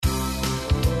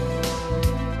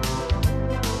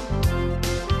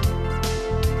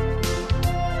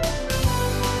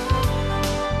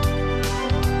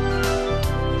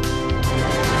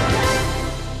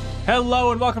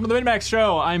Hello and welcome to the MinnMax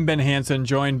Show. I'm Ben Hansen,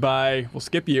 joined by, we'll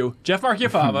skip you, Jeff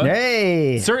Archiafava.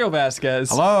 Hey! Cyril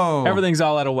Vasquez. Hello. Everything's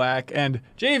all out of whack. And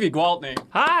JV Gwaltney.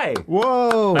 Hi.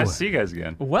 Whoa! Nice to see you guys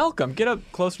again. Welcome. Get up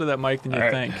closer to that mic than you All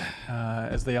right. think,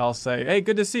 as they all say. Hey,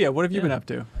 good to see you. What have you been up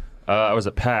to? I was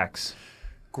at PAX.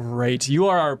 Great. You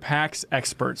are our PAX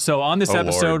expert. So on this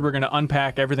episode, Lord. we're going to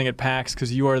unpack everything at PAX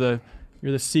because you're the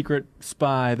secret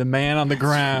spy, the man on the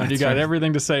ground. You got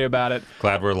everything to say about it.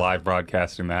 Glad we're live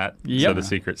broadcasting that. Yep. So the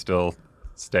secret still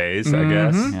stays, I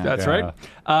guess. That's right.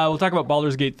 We'll talk about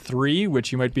Baldur's Gate 3,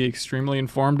 which you might be extremely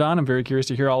informed on. I'm very curious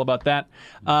to hear all about that.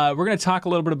 We're going to talk a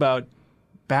little bit about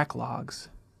backlogs.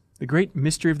 The great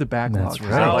mystery of the backlog. That's Is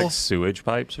that right. like sewage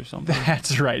pipes or something?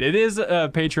 That's right. It is a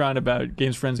Patreon about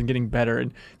Games Friends and getting better,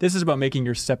 and this is about making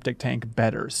your septic tank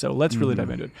better. So let's really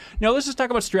dive into it. Now, let's just talk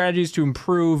about strategies to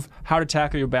improve, how to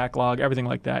tackle your backlog, everything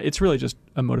like that. It's really just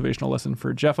a motivational lesson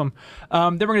for Jeffem.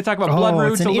 Then we're going to talk about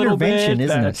Bloodroots it's an a little bit. intervention,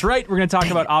 isn't it? That's right. We're going to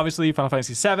talk about, obviously, Final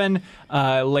Fantasy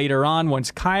VII later on once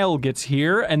Kyle gets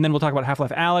here, and then we'll talk about Half-Life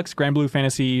Alyx, Grand Blue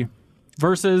Fantasy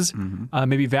Versus,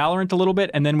 maybe Valorant a little bit,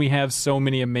 and then we have so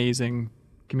many amazing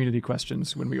community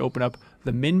questions when we open up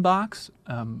the Min box.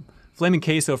 Flaming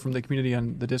Queso from the community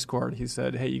on the Discord, he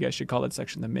said, hey, you guys should call that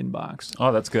section the Min box.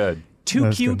 Oh, that's good. Too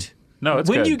That's cute. good. No, it's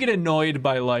when good. do you get annoyed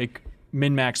by like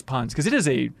MinnMax puns? Because it is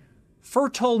a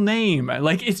fertile name.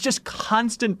 Like, it's just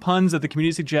constant puns that the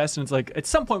community suggests, and it's like, at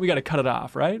some point we got to cut it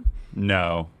off, right?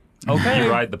 No. Okay.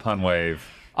 You ride the pun wave.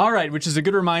 All right, which is a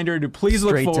good reminder to please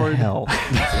Straight look forward. to hell.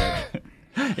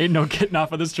 Ain't no getting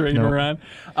off of this train Nope. around.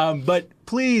 But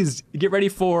please get ready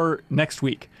for next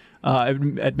week at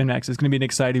MinnMax. It's going to be an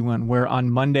exciting one where on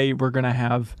Monday we're going to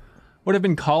have what I've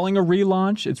been calling a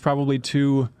relaunch. It's probably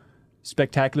too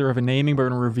spectacular of a naming, but we're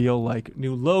going to reveal like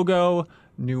new logo,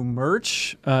 new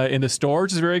merch in the store,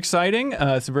 which is very exciting.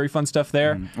 Some very fun stuff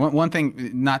there. One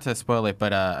thing, not to spoil it,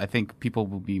 but I think people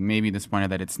will be maybe disappointed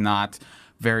that it's not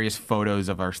various photos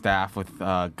of our staff with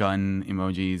gun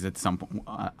emojis at some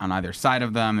on either side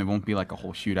of them. It won't be like a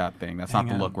whole shootout thing. That's not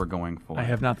the look we're going for. I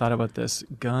have not thought about this.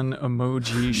 Gun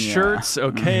emoji shirts.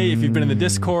 Okay, if you've been in the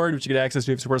Discord, which you get access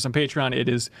to if you support us on Patreon, it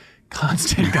is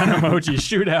constant gun emoji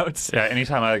shootouts. Yeah,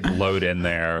 anytime I like, load in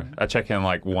there, I check in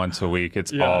like once a week.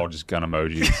 It's Yeah. all just gun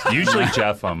emojis. Usually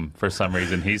Jeffem, for some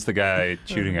reason. He's the guy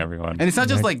shooting everyone. And it's not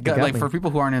just like got like me. for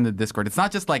people who aren't in the Discord. It's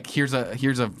not just like here's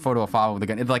a photo of Fava with a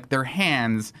gun. It's like their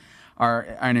hands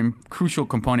are an crucial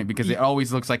component because it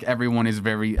always looks like everyone is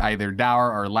very either dour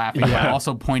or laughing, but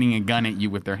also pointing a gun at you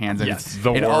with their hands. And Yes.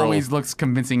 The it world- always looks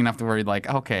convincing enough to where you're like,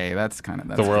 okay, that's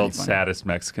the world's funny. saddest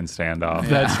Mexican standoff.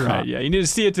 That's right. Yeah, you need to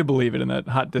see it to believe it in that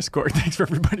hot Discord. Thanks for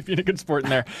everybody being a good sport in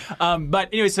there. But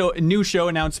anyway, so new show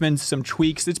announcements, some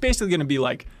tweaks. It's basically going to be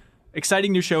like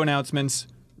exciting new show announcements,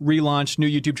 relaunch, new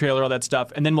YouTube trailer, all that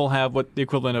stuff, and then we'll have what the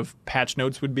equivalent of patch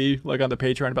notes would be, like on the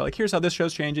Patreon, about like here's how this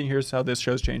show's changing, here's how this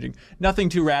show's changing. Nothing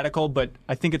too radical, but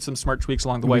I think it's some smart tweaks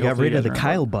along the way. We got Hopefully rid you of the guys are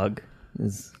on Kyle board. bug.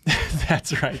 Is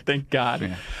That's right. Thank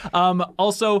God.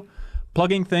 Also,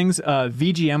 plugging things,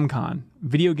 VGM Con,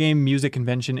 Video Game Music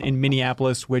Convention in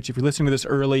Minneapolis, which if you're listening to this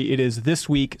early, it is this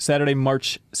week. Saturday,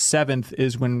 March 7th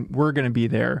is when we're going to be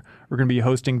there. We're going to be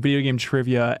hosting video game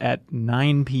trivia at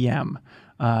 9 p.m.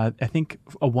 I think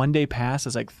a one-day pass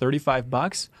is like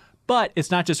 $35. But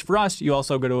it's not just for us. You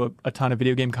also go to a ton of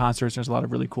video game concerts. There's a lot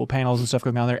of really cool panels and stuff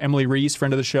going on there. Emily Reese,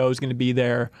 friend of the show, is going to be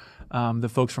there. The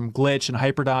folks from Glitch and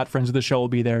Hyperdot, friends of the show, will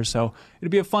be there. So it'll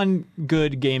be a fun,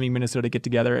 good gaming Minnesota get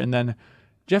together. And then,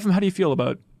 Jeff, how do you feel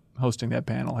about hosting that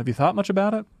panel? Have you thought much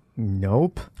about it?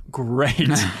 nope. Great.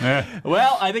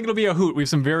 Well, I think it'll be a hoot. We have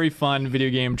some very fun video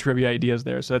game trivia ideas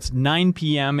there. So that's 9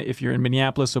 p.m. if you're in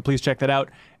Minneapolis, so please check that out.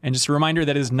 And just a reminder,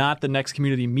 that is not the next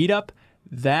community meetup.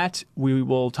 That we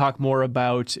will talk more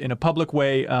about in a public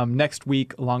way next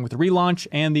week, along with the relaunch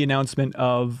and the announcement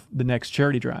of the next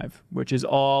charity drive, which is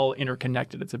all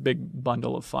interconnected. It's a big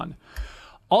bundle of fun.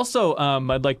 Also,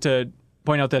 I'd like to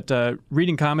point out that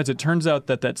reading comments, it turns out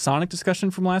that that Sonic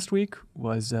discussion from last week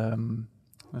was,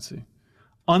 let's see,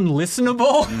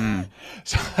 unlistenable.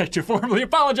 So I'd like to formally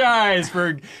apologize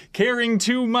for caring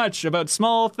too much about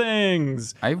small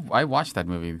things. I watched that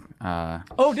movie.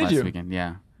 Oh, did last you? Weekend.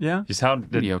 Yeah. Yeah? You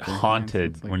sounded Mediocre.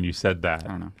 haunted It's like- when you said that. I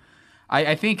don't know.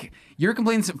 I think your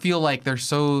complaints feel like they're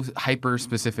so hyper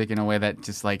specific in a way that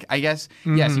just like, I guess,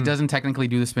 yes, he doesn't technically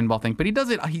do the spinball thing, but he does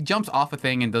it. He jumps off a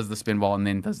thing and does the spinball and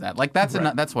then does that. Like that's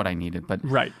that's what I needed. But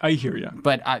Right. I hear you.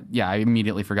 But I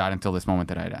immediately forgot until this moment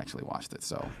that I had actually watched it.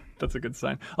 So That's a good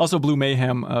sign. Also, Blue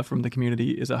Mayhem from the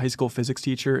community is a high school physics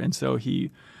teacher, and so he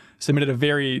submitted a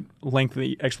very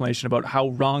lengthy explanation about how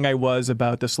wrong I was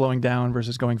about the slowing down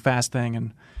versus going fast thing,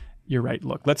 and You're right.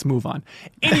 Look, let's move on.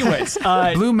 Anyways,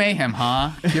 Blue Mayhem,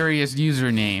 huh? Curious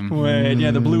username. wait,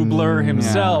 yeah, the Blue Blur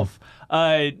himself.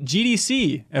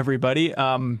 GDC, everybody.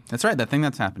 That's right. That thing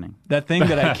that's happening. That thing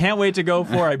that I can't wait to go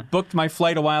for. I booked my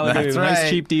flight a while ago. It was a nice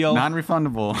cheap deal.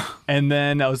 Non-refundable. And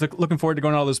then I was looking forward to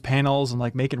going to all those panels and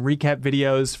like making recap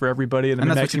videos for everybody in the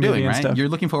And that's MinnMax what you're community doing, and right? stuff. You're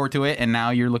looking forward to it, and now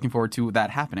you're looking forward to that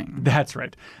happening. That's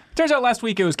right. Turns out last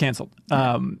week it was canceled.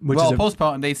 Which Well, is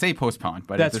postponed. They say postponed,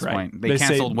 but at That's this right. point, they They say-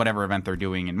 canceled whatever event they're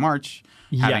doing in March,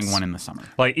 having Yes. one in the summer.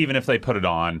 Like, even if they put it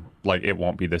on, like, it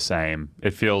won't be the same.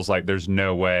 It feels like there's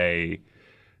no way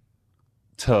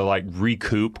to, like,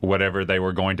 recoup whatever they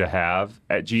were going to have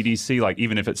at GDC. Like,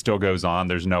 even if it still goes on,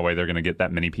 there's no way they're going to get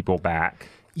that many people back.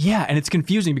 Yeah, and it's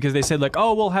confusing because they said like,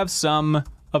 oh, we'll have some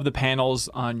of the panels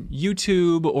on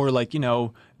YouTube, or like, you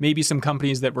know, maybe some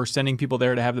companies that were sending people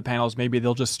there to have the panels, maybe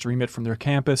they'll just stream it from their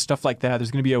campus, stuff like that.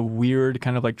 There's going to be a weird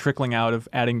kind of like trickling out of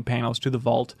adding panels to the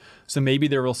vault. So maybe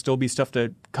there will still be stuff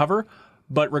to cover.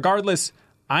 But regardless,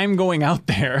 I'm going out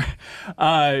there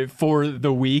for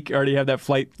the week. I already have that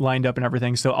flight lined up and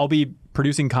everything. So I'll be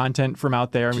producing content from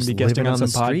out there. I'm going to be guesting on some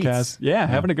podcasts. Yeah,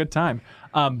 having a good time.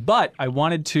 But I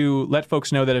wanted to let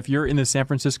folks know that if you're in the San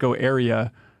Francisco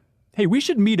area, hey, we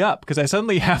should meet up because I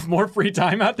suddenly have more free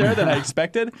time out there than I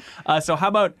expected. So how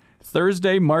about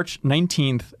Thursday, March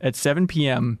 19th at 7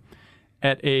 p.m.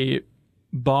 at a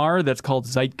bar that's called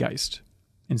Zeitgeist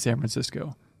in San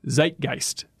Francisco.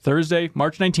 Zeitgeist. Thursday,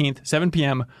 March 19th, 7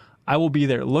 p.m. I will be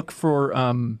there. Look for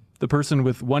the person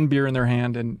with one beer in their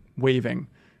hand and waving.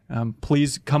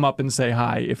 Please come up and say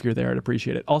hi if you're there. I'd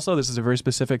appreciate it. Also, this is a very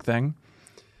specific thing.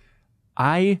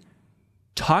 I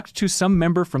talked to some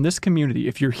member from this community.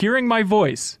 If you're hearing my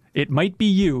voice, it might be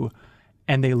you.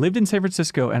 And they lived in San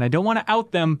Francisco, and I don't want to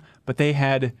out them, but they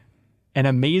had an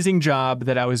amazing job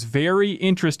that I was very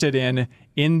interested in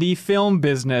the film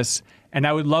business. And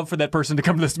I would love for that person to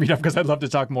come to this meetup because I'd love to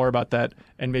talk more about that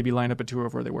and maybe line up a tour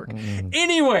of where they work.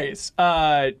 Anyways,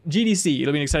 GDC,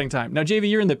 it'll be an exciting time. Now, JV,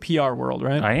 you're in the PR world,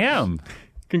 right? I am.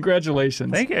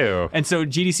 Congratulations. Thank you. And so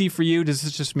GDC for you, does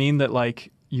this just mean that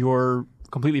like you're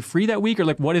completely free that week, or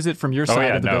like what is it from your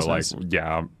side of the business?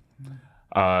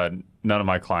 None of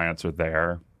my clients are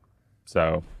there,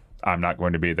 so I'm not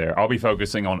going to be there. I'll be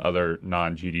focusing on other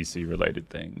non-GDC related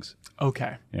things.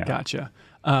 Okay, Yeah. gotcha.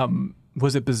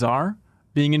 Was it bizarre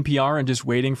being in PR and just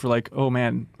waiting for like, oh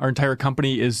man, our entire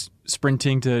company is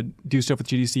sprinting to do stuff with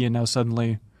GDC, and now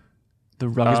suddenly the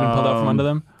rug has been pulled out from under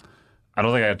them? I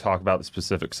don't think I had to talk about the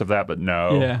specifics of that, but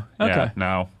no. Yeah, okay. Yeah,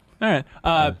 no. All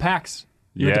right. PAX.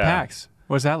 You went to Yeah. PAX.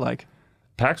 What's that like?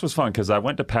 PAX was fun because I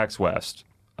went to PAX West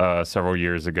several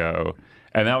years ago,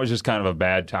 and that was just kind of a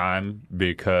bad time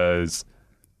because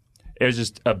it was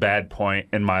just a bad point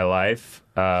in my life.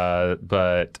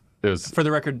 But it was For the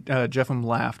record, Jeffem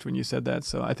laughed when you said that,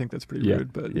 so I think that's pretty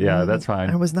rude. But yeah, that's I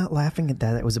fine. was not laughing at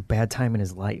that. It was a bad time in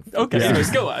his life. Okay,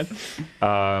 anyways, go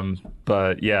on.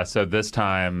 But yeah, so this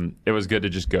time it was good to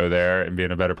just go there and be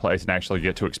in a better place and actually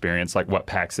get to experience like what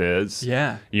PAX is.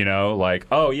 Yeah. You know, like,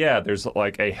 oh yeah, there's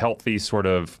like a healthy sort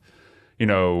of, you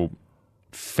know,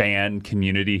 fan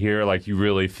community here. Like you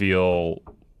really feel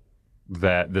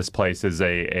that this place is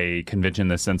a convention in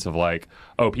the sense of like,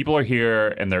 oh, people are here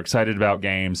and they're excited about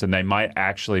games, and they might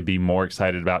actually be more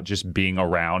excited about just being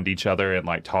around each other and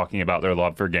like talking about their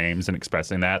love for games and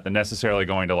expressing that than necessarily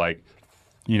going to like,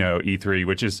 you know, E3,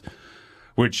 which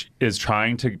is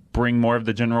trying to bring more of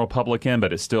the general public in,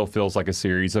 but it still feels like a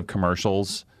series of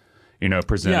commercials, you know,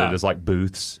 presented as like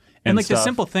booths. And like stuff. the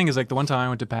simple thing is like the one time I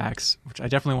went to PAX, which I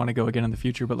definitely want to go again in the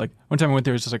future, but like one time I went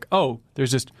there, it's just like, oh,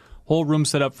 there's just whole room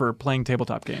set up for playing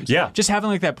tabletop games. Yeah. Just having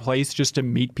like that place just to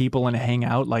meet people and hang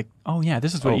out, like, oh yeah,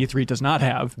 this is what E3 does not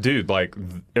have. Dude, like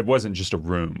it wasn't just a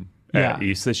room at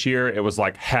East this year. It was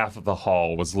like half of the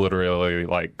hall was literally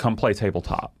like, come play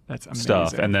tabletop. That's amazing.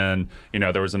 Stuff. And then, you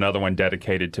know, there was another one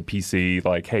dedicated to PC,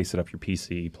 like, hey, set up your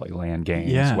PC, play LAN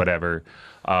games, whatever.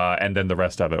 And then the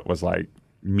rest of it was like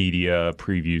media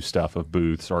preview stuff of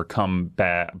booths, or come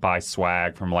buy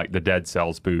swag from like the Dead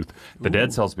Cells booth. The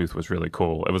Dead Cells booth was really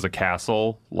cool. It was a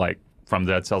castle, like from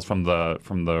Dead Cells from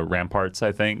the ramparts,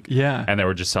 I think. Yeah. And they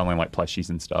were just selling like plushies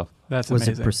and stuff. That's was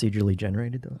amazing. it procedurally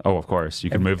generated though? Oh, of course.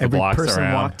 You can move the blocks around. Every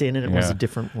person walked in and it was a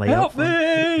different layout. Help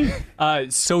me!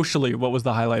 Socially, what was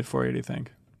the highlight for you, do you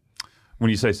think? When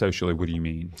you say socially, what do you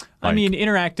mean? I mean,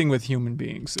 interacting with human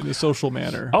beings in a social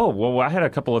manner. Oh, well, I had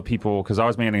a couple of people, because I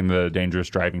was manning the Dangerous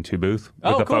Driving 2 booth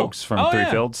with the folks from Three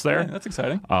Fields there. Yeah, that's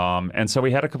exciting. And so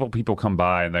we had a couple of people come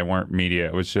by, and they weren't media.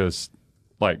 It was just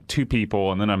like two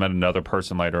people, and then I met another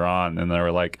person later on, and they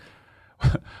were like,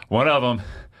 one of them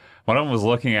was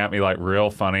looking at me like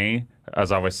real funny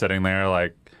as I was sitting there,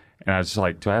 like, And I was just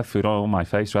like, do I have food on my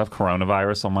face? Do I have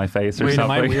coronavirus on my face or Wait,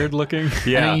 something? am I weird looking?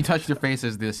 Yeah. And then you touched your face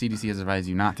as the CDC has advised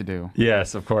you not to do.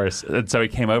 Yes, of course. And so he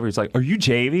came over. He's like, "Are you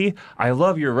JV? I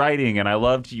love your writing, and I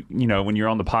loved you know when you're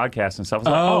on the podcast and stuff." I was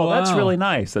like, "Oh, that's wow. really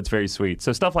nice. That's very sweet."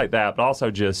 So stuff like that, but also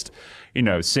just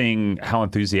seeing how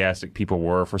enthusiastic people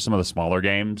were for some of the smaller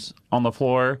games on the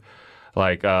floor,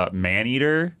 like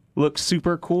Maneater looks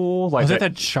super cool. Like Was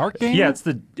that shark game? Yeah,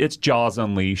 it's Jaws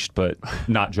Unleashed, but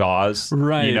not Jaws.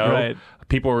 Right, right.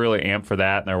 People were really amped for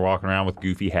that, and they're walking around with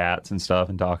goofy hats and stuff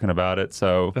and talking about it.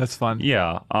 So That's fun.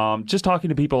 Yeah, just talking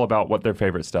to people about what their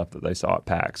favorite stuff that they saw at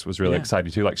PAX was really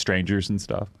exciting too, like strangers and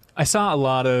stuff. I saw a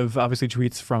lot of obviously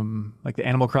tweets from like the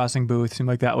Animal Crossing booth. Seemed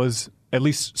like that was, at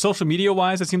least social media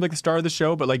wise, it seemed like the star of the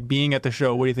show. But like being at the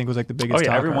show, what do you think was like the biggest? Oh yeah,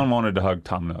 talker? everyone wanted to hug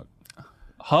Tom Nook.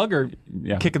 Hug or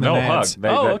kick in the nads?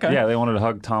 Hug. Okay. Yeah, they wanted to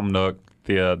hug Tom Nook,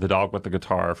 the dog with the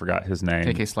guitar. I forgot his name.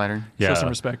 KK Slider. Yeah. Show some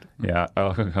respect. Yeah.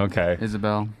 Oh, okay.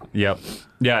 Isabel. Yep.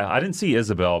 Yeah, I didn't see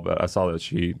Isabel, but I saw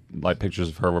that pictures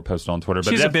of her were posted on Twitter.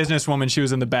 But She's a businesswoman. She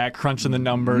was in the back crunching the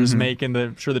numbers,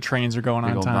 making sure the trains are going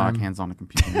Big on old time. dog, hands on a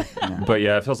computer. Yeah. But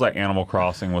yeah, it feels like Animal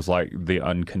Crossing was like the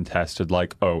uncontested,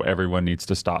 like, oh, everyone needs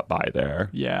to stop by there.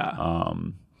 Yeah.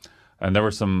 And there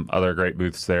were some other great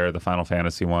booths there. The Final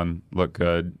Fantasy one looked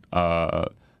good.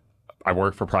 I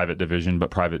work for Private Division,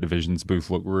 but Private Division's booth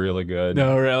looked really good.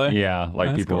 No, really? Yeah, like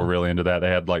That's people cool. were really into that. They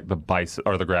had like the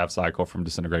grav cycle from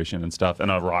Disintegration and stuff, and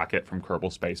a rocket from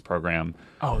Kerbal Space Program.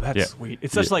 Oh, that's Yeah. sweet.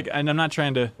 It's such like, and I'm not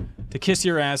trying to kiss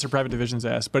your ass or Private Division's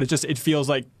ass, but it feels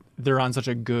like they're on such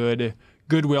a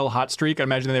goodwill hot streak. I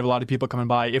imagine they have a lot of people coming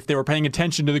by if they were paying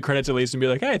attention to the credits at least and be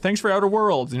like, hey, thanks for Outer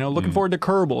Worlds. Looking forward to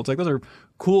Kerbal. It's like those are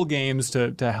cool games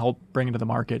to help bring into the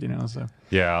market. So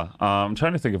Yeah, I'm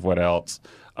trying to think of what else.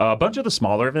 A bunch of the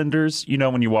smaller vendors,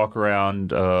 when you walk around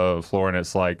floor and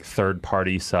it's like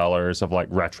third-party sellers of like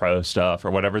retro stuff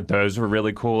or whatever, those were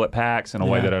really cool at PAX in a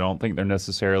way that I don't think they're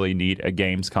necessarily neat at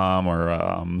Gamescom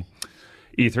or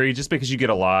E3, just because you get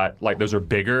a lot, like those are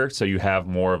bigger, so you have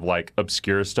more of like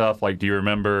obscure stuff. Like, do you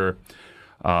remember,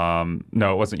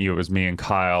 no, it wasn't you, it was me and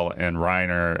Kyle and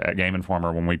Reiner at Game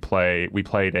Informer when we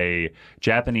played a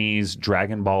Japanese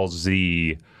Dragon Ball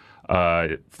Z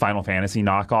Final Fantasy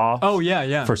knockoff. Oh,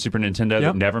 yeah. For Super Nintendo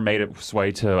that never made its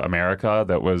way to America.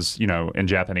 That was, in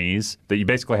Japanese. That you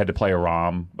basically had to play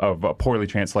a poorly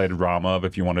translated ROM of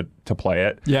if you wanted to play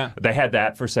it. Yeah. They had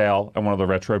that for sale at one of the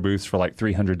retro booths for like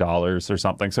 $300 or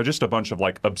something. So just a bunch of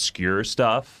like obscure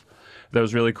stuff that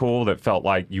was really cool. That felt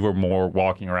like you were more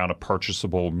walking around a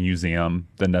purchasable museum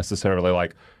than necessarily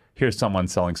like, here's someone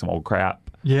selling some old crap.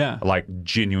 Yeah. Like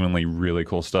genuinely really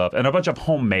cool stuff. And a bunch of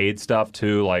homemade stuff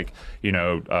too. Like,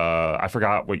 I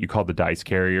forgot what you called the dice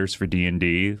carriers for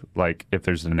D&D. Like if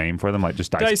there's a name for them, like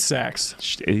just Dice sacks.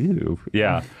 Ew.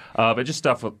 Yeah. But just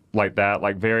stuff like that,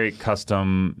 like very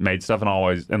custom made stuff, and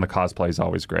the cosplay is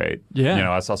always great.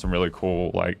 Yeah. I saw some really cool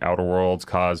like Outer Worlds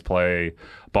cosplay,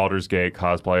 Baldur's Gate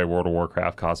cosplay, World of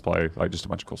Warcraft cosplay, like just a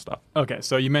bunch of cool stuff. Okay,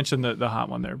 so you mentioned the hot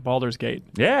one there, Baldur's Gate.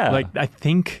 Yeah. Like I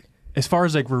think as far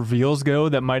as like reveals go,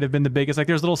 that might have been the biggest. Like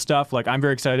there's little stuff like I'm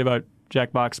very excited about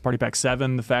Jackbox Party Pack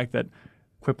 7, the fact that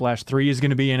Quiplash 3 is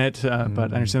going to be in it,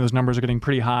 but I understand those numbers are getting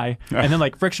pretty high. And then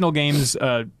like Frictional Games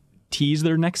tease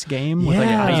their next game with like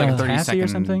It was like a a 30-second or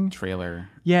something. trailer.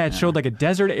 Yeah, it showed like a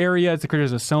desert area. It's the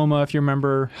creators of Soma, if you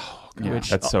remember. Which,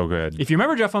 That's so good. if you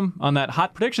remember, Jeff, on that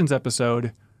Hot Predictions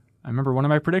episode, I remember one of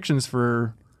my predictions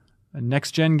for a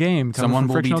next-gen game coming Someone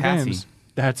from will be Frictional Tassie. Games.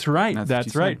 That's right. That's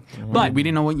what you right. said. But we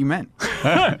didn't know what you meant.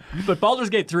 But Baldur's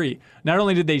Gate 3, not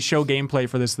only did they show gameplay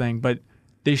for this thing, but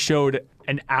they showed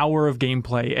an hour of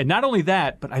gameplay. And not only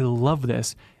that, but I love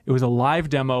this. It was a live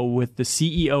demo with the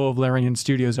CEO of Larian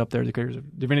Studios up there, the creators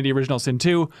of Divinity Original Sin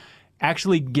 2,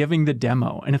 actually giving the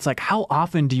demo. And it's like, how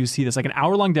often do you see this? Like an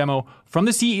hour-long demo from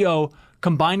the CEO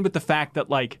combined with the fact that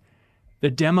like the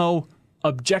demo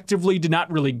objectively did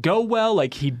not really go well.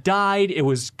 Like he died. It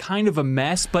was kind of a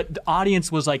mess, but the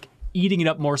audience was like eating it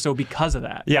up more so because of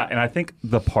that. Yeah, and I think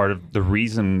the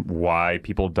reason why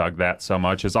people dug that so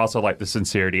much is also like the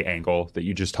sincerity angle that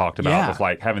you just talked about with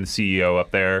like having the CEO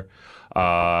up there.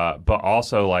 But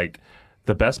also like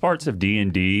the best parts of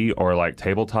D&D or like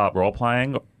tabletop role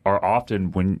playing are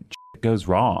often when shit goes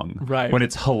wrong. Right. When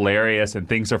it's hilarious and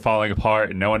things are falling apart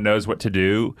and no one knows what to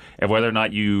do, and whether or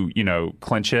not you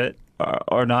clinch it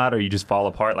or not, or you just fall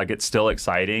apart, like it's still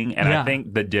exciting. And I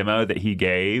think the demo that he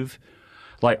gave,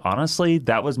 like honestly,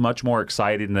 that was much more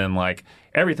exciting than like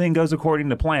everything goes according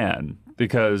to plan.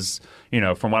 Because,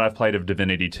 from what I've played of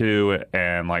Divinity 2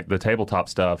 and like the tabletop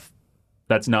stuff,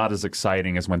 that's not as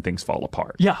exciting as when things fall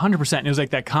apart. Yeah, 100%. It was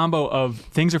like that combo of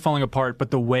things are falling apart, but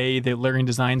the way that Larian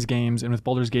designs games, and with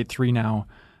Baldur's Gate 3 now,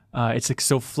 it's like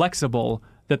so flexible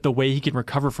that the way he can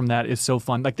recover from that is so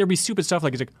fun. Like there'd be stupid stuff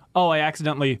like, he's like, oh, I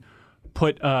accidentally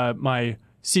put my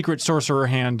secret sorcerer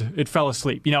hand, it fell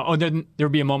asleep. Then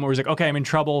there'd be a moment where he's like, okay, I'm in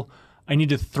trouble. I need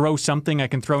to throw something. I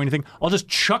can throw anything. I'll just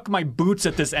chuck my boots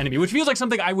at this enemy, which feels like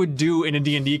something I would do in a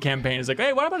D&D campaign. It's like,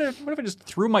 hey, what if I just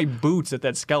threw my boots at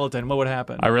that skeleton? What would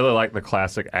happen? I really like the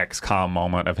classic XCOM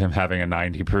moment of him having a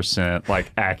 90%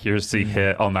 like accuracy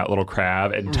hit on that little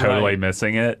crab and totally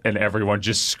missing it, and everyone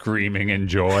just screaming in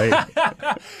joy.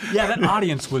 Yeah, that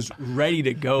audience was ready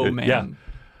to go, man. Yeah.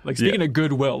 Like speaking of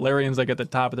goodwill, Larian's like at the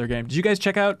top of their game. Did you guys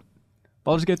check out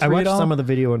Baldur's Gate 3 I watched at all? some of the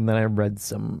video and then I read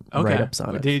some write-ups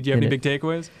on it. Did you have any big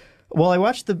takeaways? Well, I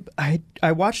watched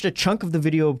I watched a chunk of the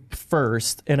video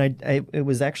first, and it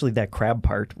was actually that crab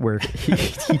part where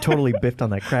he totally biffed on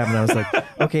that crab, and I was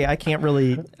like, okay, I can't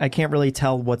really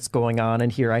tell what's going on in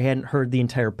here. I hadn't heard the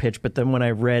entire pitch, but then when I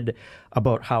read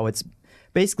about how it's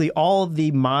basically all of the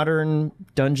modern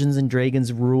Dungeons and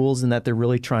Dragons rules and that they're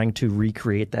really trying to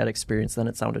recreate that experience, then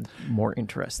it sounded more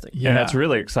interesting. Yeah. And that's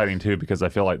really exciting too, because I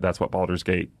feel like that's what Baldur's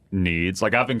Gate needs.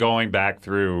 Like I've been going back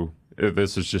through,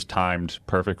 this is just timed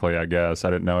perfectly, I guess.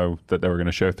 I didn't know that they were going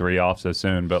to show 3 off so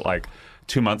soon, but like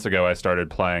 2 months ago I started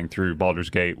playing through Baldur's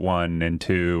Gate 1 and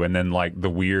 2, and then like the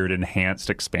weird enhanced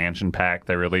expansion pack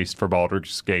they released for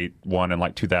Baldur's Gate 1 in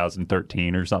like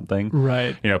 2013 or something.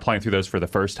 Right. Playing through those for the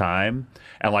first time,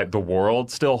 and like the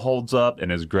world still holds up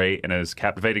and is great and is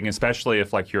captivating, especially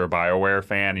if like you're a BioWare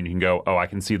fan and you can go, oh, I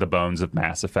can see the bones of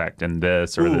Mass Effect in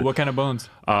this. Or what kind of bones?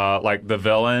 Like the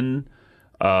villain,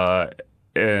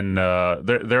 and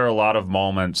there are a lot of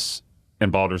moments in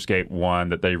Baldur's Gate 1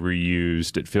 that they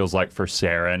reused, it feels like, for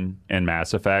Saren in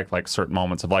Mass Effect, like certain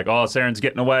moments of like, oh, Saren's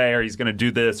getting away, or he's going to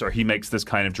do this, or he makes this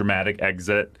kind of dramatic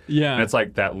exit. Yeah. And it's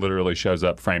like that literally shows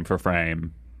up frame for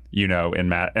frame,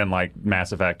 in like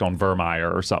Mass Effect on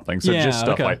Vermeer or something. So just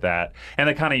stuff like that. And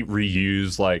they kind of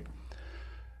reuse, like,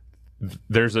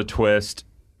 there's a twist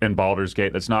in Baldur's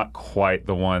Gate that's not quite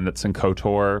the one that's in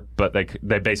KOTOR, but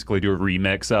they basically do a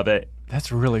remix of it.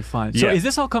 That's really fun. So is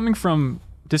this all coming from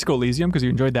Disco Elysium because you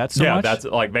enjoyed that so much? Yeah, that's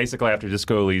like basically after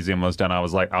Disco Elysium was done, I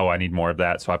was like, oh, I need more of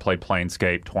that. So I played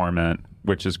Planescape Torment,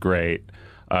 which is great,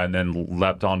 and then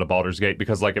leapt onto Baldur's Gate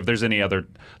because like if there's any other,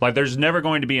 like there's never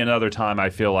going to be another time I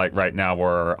feel like right now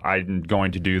where I'm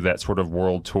going to do that sort of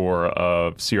world tour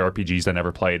of CRPGs I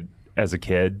never played as a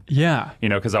kid. Yeah.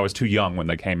 Because I was too young when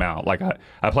they came out. Like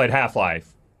I played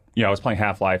Half-Life. I was playing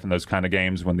Half-Life and those kind of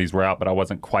games when these were out, but I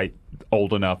wasn't quite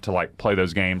old enough to like play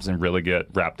those games and really get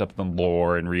wrapped up in the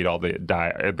lore and read all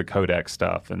the codex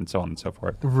stuff and so on and so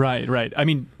forth. Right. I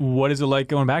mean, what is it like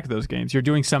going back to those games? You're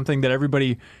doing something that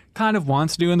everybody kind of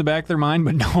wants to do in the back of their mind,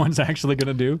 but no one's actually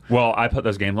going to do. Well, I put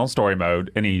those games on story mode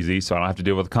and easy, so I don't have to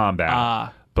deal with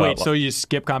combat. Wait, so you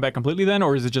skip combat completely then,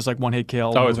 or is it just like one hit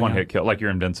kill? Oh, it's one hit kill. Like you're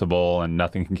invincible and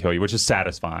nothing can kill you, which is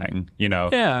satisfying.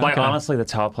 Yeah. Like honestly,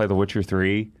 that's how I play The Witcher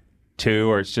 3.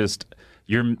 Or it's just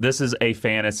this is a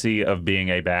fantasy of being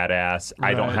a badass.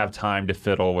 Right. I don't have time to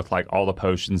fiddle with like all the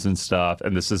potions and stuff,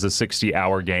 and this is a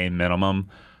 60-hour game minimum.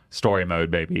 Story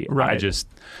mode, baby. Right.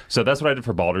 So that's what I did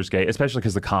for Baldur's Gate, especially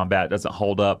because the combat doesn't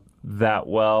hold up that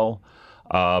well,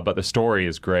 but the story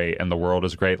is great and the world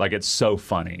is great. Like it's so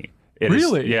funny.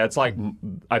 Really? Yeah, it's like,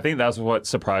 I think that's what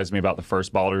surprised me about the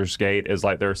first Baldur's Gate is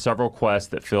like there are several quests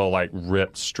that feel like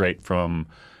ripped straight from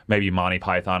maybe Monty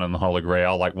Python and the Holy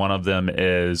Grail. Like one of them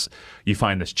is you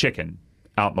find this chicken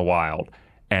out in the wild,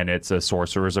 and it's a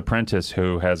sorcerer's apprentice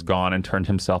who has gone and turned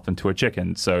himself into a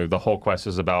chicken. So the whole quest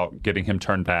is about getting him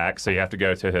turned back. So you have to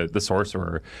go to the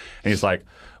sorcerer, and he's like,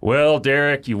 well,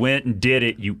 Derek, you went and did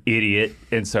it, you idiot.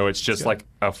 And so it's just like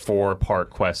a 4-part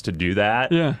quest to do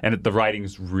that. Yeah. And the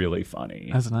writing's really funny.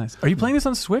 That's nice. Are you playing this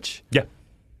on Switch? Yeah.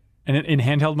 And in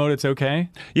handheld mode, it's okay?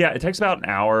 Yeah, it takes about an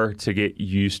hour to get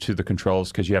used to the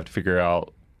controls because you have to figure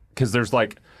out, because there's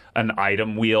like an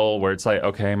item wheel where it's like,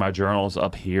 okay, my journal's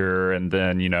up here, and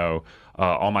then,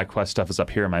 all my quest stuff is up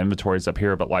here, my inventory's up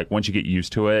here. But like once you get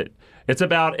used to it, it's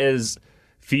about as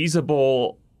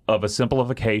feasible of a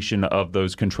simplification of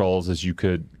those controls as you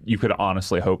could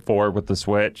honestly hope for with the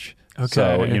Switch. Okay.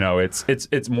 So,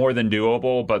 it's more than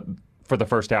doable, but for the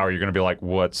first hour, you're going to be like,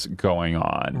 "What's going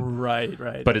on?" Right.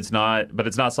 But it's not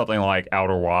something like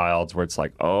Outer Wilds where it's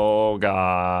like, "Oh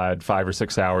God, 5 or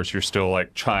 6 hours, you're still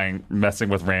like messing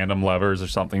with random levers or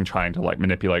something, trying to like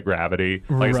manipulate gravity."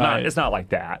 Like it's not like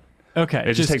that. Okay.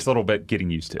 It just takes a little bit getting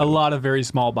used to. A lot of very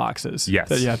small boxes. Yes.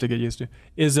 That you have to get used to.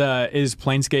 Is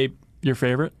Planescape your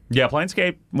favorite? Yeah,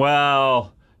 Planescape.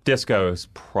 Well, Disco is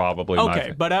probably my favorite.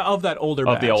 Okay, but of that older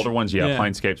batch. Of the older ones, yeah,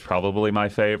 Planescape's probably my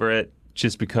favorite.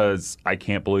 Just because I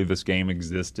can't believe this game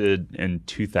existed in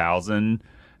 2000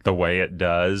 the way it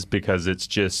does, because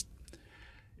it's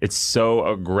so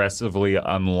aggressively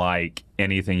unlike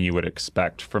anything you would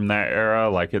expect from that era.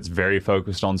 Like, it's very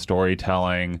focused on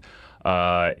storytelling.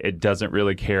 It doesn't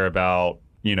really care about,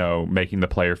 making the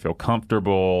player feel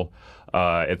comfortable.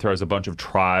 It throws a bunch of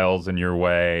trials in your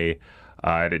way.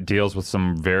 And it deals with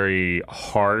some very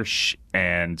harsh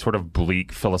and sort of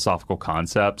bleak philosophical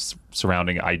concepts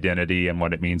surrounding identity and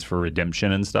what it means for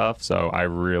redemption and stuff. So I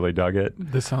really dug it.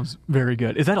 This sounds very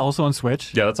good. Is that also on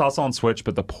Switch? Yeah, that's also on Switch,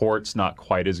 but the port's not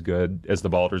quite as good as the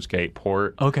Baldur's Gate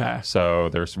port. Okay. So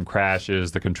there's some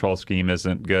crashes. The control scheme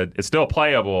isn't good. It's still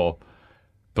playable,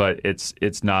 but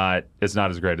it's not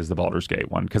as great as the Baldur's Gate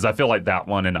one, because I feel like that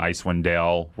one and Icewind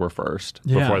Dale were first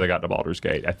before they got to Baldur's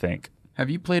Gate, I think. Have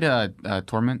you played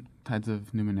Torment, Tides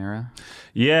of Numenera?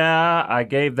 Yeah, I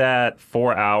gave that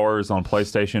 4 hours on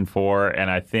PlayStation 4,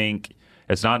 and I think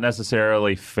it's not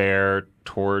necessarily fair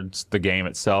towards the game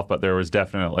itself, but there was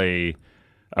definitely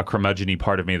a curmudgeon-y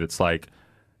part of me that's like,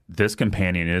 this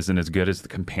companion isn't as good as the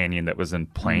companion that was in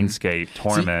Planescape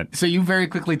Torment. So you very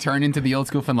quickly turn into the old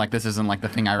school fan, like, this isn't like the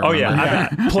thing I remember. Oh, yeah.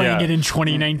 Playing it in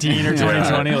 2019 or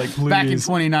 2020, like, please. Back in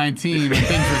 2019 when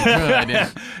things were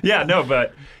good. Yeah, no,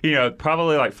 but,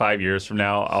 probably like 5 years from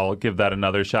now, I'll give that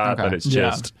another shot, but it's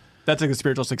just... That's like a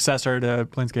spiritual successor to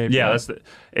Planescape. Yeah,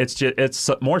 it's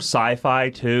more sci-fi,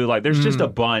 too. Like, there's just a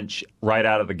bunch right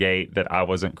out of the gate that I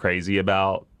wasn't crazy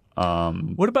about.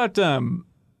 What about...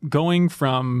 going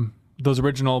from those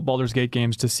original Baldur's Gate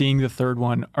games to seeing the third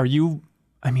one, are you...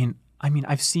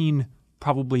 I've seen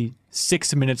probably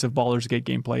 6 minutes of Baldur's Gate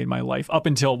gameplay in my life up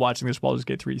until watching this Baldur's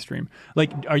Gate 3 stream.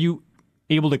 Like, are you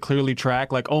able to clearly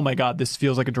track, like, oh my God, this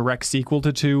feels like a direct sequel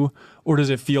to 2? Or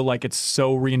does it feel like it's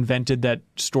so reinvented that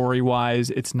story-wise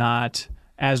it's not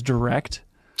as direct?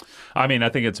 I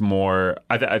think it's more...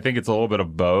 I think it's a little bit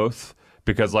of both.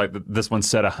 Because this one's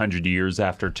set 100 years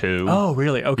after 2. Oh,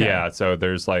 really? Okay. Yeah, so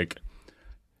there's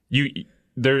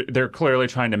they're clearly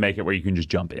trying to make it where you can just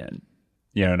jump in,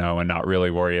 and not really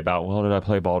worry about, well, did I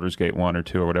play Baldur's Gate 1 or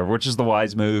 2 or whatever, which is the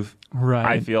wise move. Right.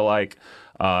 I feel like,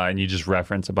 and you just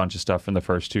reference a bunch of stuff from the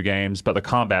first 2 games, but the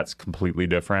combat's completely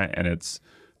different, and it's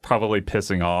probably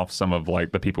pissing off some of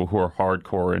the people who are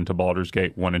hardcore into Baldur's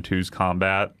Gate 1 and 2's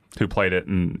combat, who played it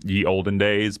in ye olden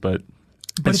days, but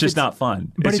it's just not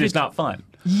fun. It's just not fun.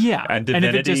 Yeah. And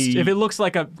Divinity... if it looks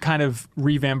like a kind of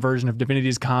revamped version of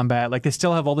Divinity's combat, like, they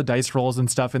still have all the dice rolls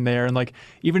and stuff in there. And, like,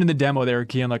 even in the demo, they were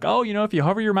keying, like, oh, if you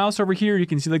hover your mouse over here, you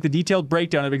can see, like, the detailed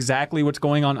breakdown of exactly what's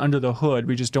going on under the hood.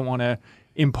 We just don't want to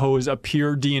impose a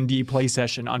pure D&D play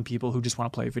session on people who just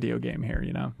want to play a video game here,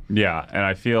 Yeah, and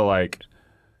I feel like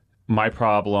my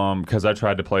problem, because I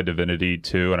tried to play Divinity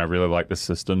 2, and I really like the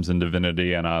systems in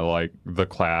Divinity, and I like the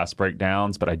class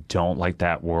breakdowns, but I don't like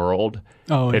that world.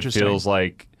 Oh, it interesting. feels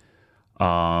like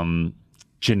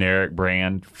generic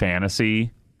brand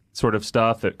fantasy sort of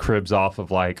stuff that cribs off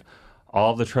of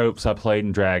all the tropes I played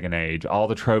in Dragon Age, all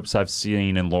the tropes I've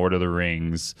seen in Lord of the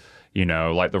Rings.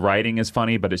 The writing is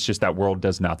funny, but it's just that world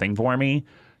does nothing for me.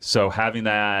 So having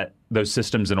those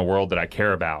systems in a world that I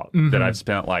care about, that I've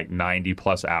spent 90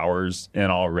 plus hours in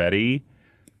already,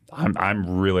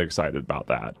 I'm really excited about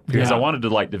that, because I wanted to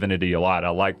like Divinity a lot. I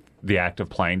liked the act of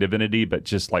playing Divinity, but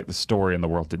just the story and the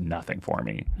world did nothing for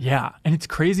me. Yeah, and it's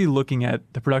crazy looking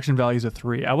at the production values of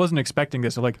 3. I wasn't expecting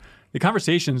this. So, the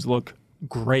conversations look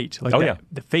great.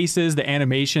 The faces, the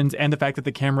animations, and the fact that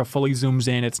the camera fully zooms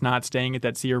in. It's not staying at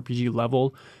that CRPG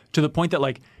level, to the point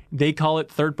that they call it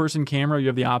third-person camera. You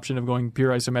have the option of going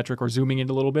pure isometric or zooming in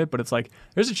a little bit, but it's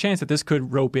there's a chance that this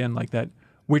could rope in that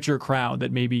Witcher crowd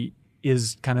that maybe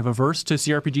is kind of averse to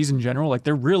CRPGs in general.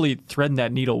 They're really threading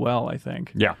that needle well, I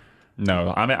think. Yeah.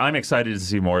 No, I'm excited to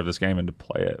see more of this game and to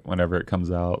play it whenever it comes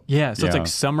out. Yeah, so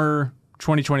it's summer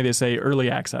 2020, they say,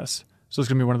 early access. So it's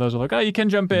going to be one of those you can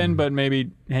jump in, but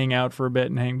maybe hang out for a bit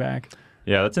and hang back.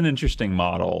 Yeah, that's an interesting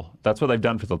model. That's what they've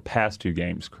done for the past 2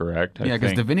 games, correct? Yeah,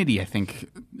 because Divinity,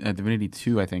 Divinity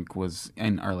 2, I think, was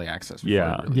in early access.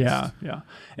 Yeah.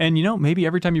 And, maybe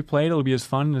every time you play it, it'll be as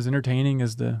fun and as entertaining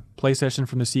as the play session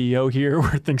from the CEO here,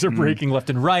 where things are breaking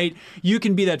left and right. You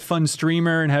can be that fun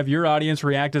streamer and have your audience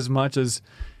react as much as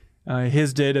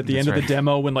his did at the end of the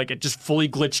demo, when it just fully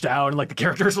glitched out and the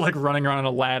characters are running around on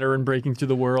a ladder and breaking through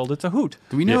the world. It's a hoot.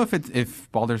 Do we know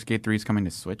if Baldur's Gate 3 is coming to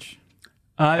Switch?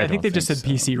 I think they've just said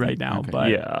PC right now,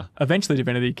 but eventually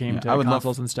Divinity came to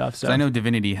consoles and stuff. So I know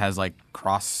Divinity has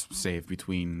cross save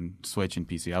between Switch and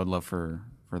PC. I would love for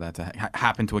for that to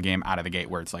happen to a game out of the gate,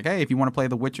 where it's like, hey, if you want to play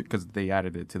The Witcher, because they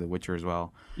added it to The Witcher as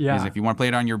well. Yeah. Is if you want to play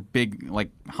it on your big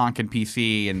like honking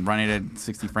PC and run it at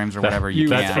 60 frames or whatever, you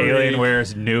That's can.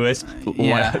 Alienware's newest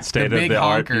state the big of the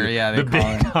art. honker. Yeah, the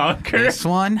big honker. This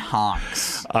one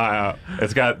honks.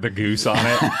 It's got the goose on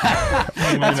it.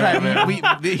 That's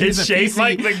right. It's shaped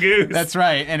like the goose. That's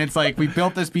right. And it's like, we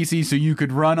built this PC so you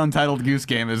could run Untitled Goose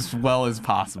Game as well as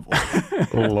possible.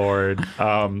 Lord.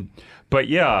 But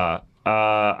yeah,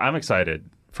 I'm excited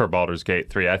for Baldur's Gate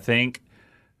 3. I think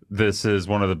this is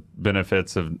one of the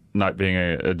benefits of not being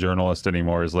a journalist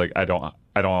anymore, is like I don't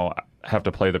have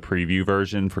to play the preview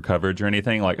version for coverage or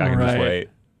anything. Like I can just wait.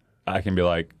 I can be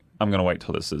like, I'm going to wait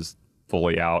till this is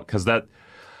fully out, because that,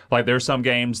 like, there's some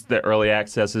games that early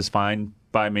access is fine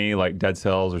by me, like Dead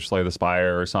Cells or Slay the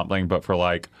Spire or something, but for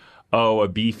like, a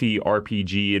beefy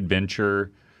RPG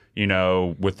adventure, you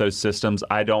know, with those systems,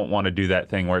 I don't want to do that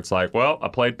thing where it's like, well, I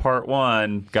played part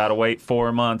 1, got to wait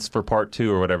 4 months for part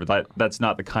 2 or whatever. That's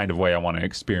not the kind of way I want to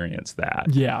experience that.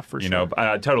 Yeah, for sure. You know,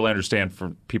 I totally understand for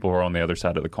people who are on the other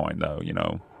side of the coin, though. You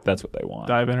know, that's what they want.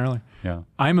 Dive in early. Yeah.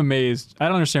 I'm amazed. I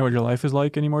don't understand what your life is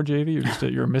like anymore,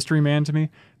 JV. You're a mystery man to me.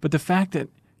 But the fact that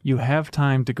you have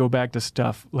time to go back to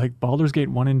stuff like Baldur's Gate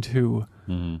 1 and 2.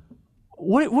 Mm-hmm.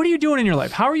 What are you doing in your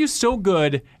life? How are you so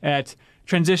good at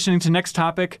transitioning to next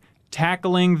topic,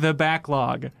 tackling the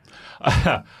backlog?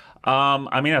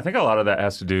 I mean, I think a lot of that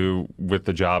has to do with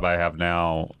the job I have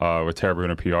now with Tara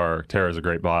Bruno PR. Tara's a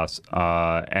great boss.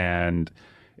 And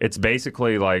it's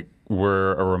basically like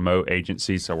we're a remote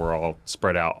agency, so we're all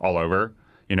spread out all over.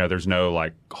 You know, there's no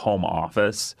like home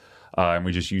office. And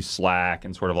we just use Slack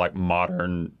and sort of like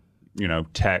modern, you know,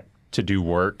 tech to do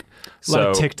work. A lot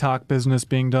of TikTok business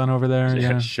being done over there.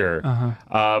 Yeah, sure.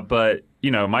 But,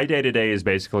 you know, my day-to-day is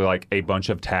basically like a bunch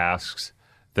of tasks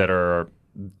that are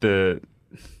that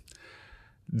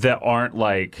aren't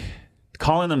like,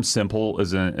 calling them simple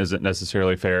isn't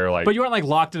necessarily fair. Like, but you aren't like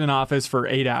locked in an office for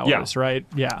 8 hours, right?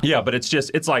 Yeah. Yeah, but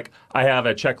it's like I have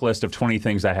a checklist of 20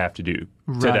 things I have to do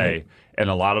today. And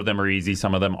a lot of them are easy.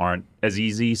 Some of them aren't as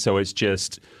easy. So it's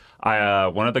just,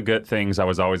 one of the good things I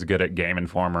was always good at Game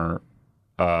Informer,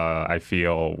 I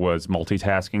feel, was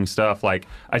multitasking stuff. Like,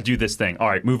 I do this thing. All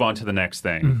right, move on to the next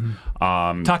thing.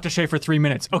 Mm-hmm. Talk to Shay for 3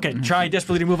 minutes. Okay, try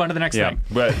desperately to move on to the next thing.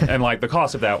 And like the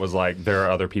cost of that was like, there are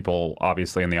other people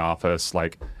obviously in the office,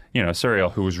 like, you know, Serial,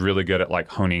 who was really good at like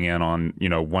honing in on, you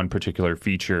know, one particular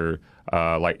feature.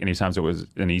 Like anytime it was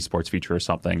an esports feature or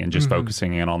something, and just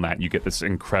focusing in on that, you get this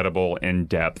incredible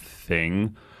in-depth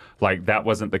thing. Like, that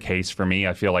wasn't the case for me.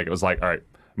 I feel like it was like, all right,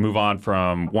 move on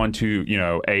from one to, you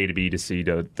know, A to B to C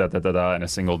to da in a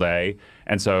single day.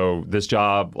 And so this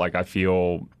job, like, I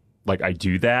feel like I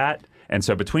do that. And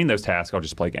so between those tasks, I'll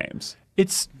just play games.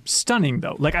 It's stunning,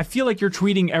 though. Like, I feel like you're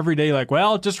tweeting every day, like,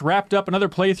 well, just wrapped up another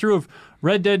playthrough of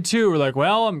Red Dead 2. Or like,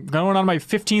 well, I'm going on my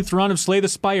 15th run of Slay the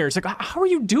Spire. It's like, how are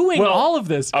you doing all of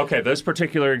this? Okay, those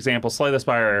particular examples, Slay the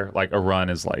Spire, like, a run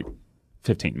is like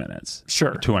 15 minutes.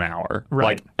 Sure. To an hour. Right.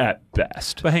 Like, at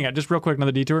best. But hang on, just real quick,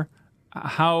 another detour.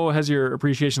 How has your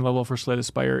appreciation level for Slay the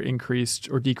Spire increased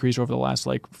or decreased over the last,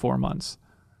 like, 4 months?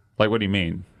 Like, what do you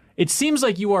mean? It seems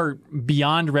like you are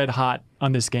beyond red hot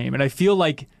on this game. And I feel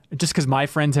like, just because my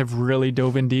friends have really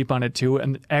dove in deep on it too,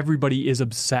 and everybody is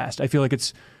obsessed. I feel like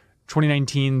it's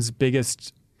 2019's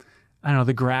biggest, I don't know,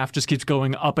 the graph just keeps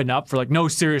going up and up for like, no,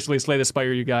 seriously, Slay the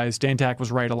Spire, you guys. Dantac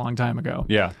was right a long time ago.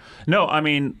 Yeah. No, I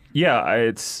mean,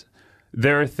 yeah,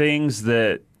 there are things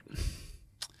that,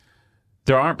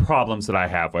 there aren't problems that I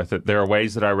have with it. There are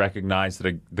ways that I recognize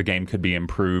that the game could be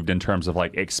improved in terms of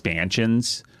like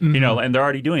expansions, you know, and they're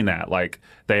already doing that. Like,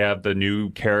 they have the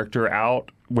new character out,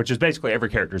 which is basically every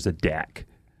character is a deck,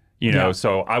 you know,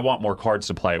 so I want more cards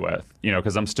to play with, you know,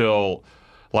 because I'm still,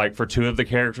 like, for 2 of the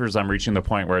characters, I'm reaching the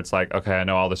point where it's like, okay, I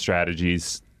know all the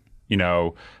strategies, you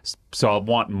know, so I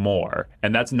want more.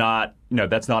 And that's not, you know,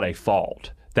 that's not a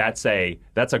fault. That's a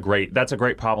great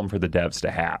problem for the devs to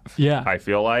have. Yeah. I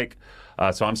feel like.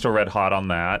 So I'm still red hot on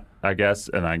that, I guess,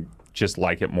 and I just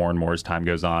like it more and more as time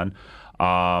goes on.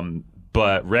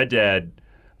 But Red Dead,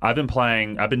 I've been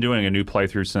doing a new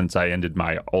playthrough since I ended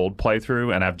my old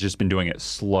playthrough, and I've just been doing it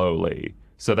slowly.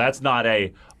 So that's not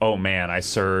oh man, I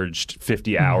surged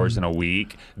 50 hours in a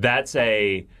week. That's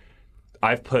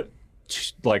I've put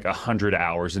like 100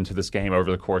 hours into this game over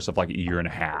the course of like a year and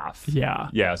a half. Yeah.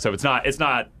 Yeah, so it's not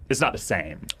the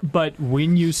same. But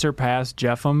when you surpass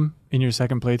Jeffem in your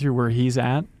second playthrough where he's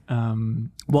at,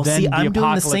 well, then see, I'm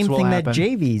doing the same thing happen. that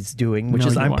JV's doing, which No,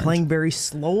 is you I'm aren't. playing very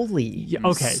slowly. Yeah,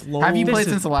 okay. Have you played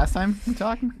since the last time we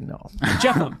talked? No.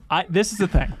 Jeffem, this is the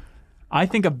thing. I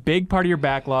think a big part of your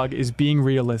backlog is being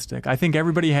realistic. I think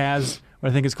everybody has what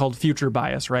I think is called future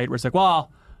bias, right? Where it's like,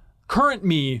 well, current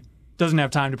me doesn't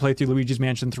have time to play through Luigi's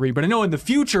Mansion 3, but I know in the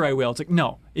future I will. It's like,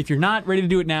 no, if you're not ready to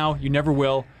do it now, you never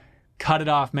will. Cut it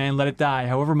off, man. Let it die.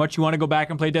 However much you want to go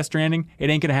back and play Death Stranding, it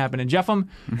ain't going to happen. And Jeffem,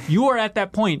 you are at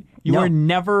that point. You are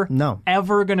never,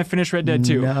 ever going to finish Red Dead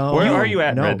 2. No. Where are you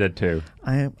at in Red Dead 2?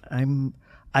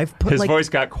 I've put His voice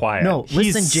got quiet. No, listen,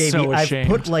 He's JV. so I've ashamed.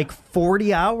 put like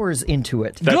 40 hours into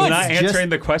it. That's Good. not answering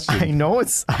the question. I know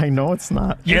it's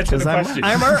not. Answer the 'Cause question.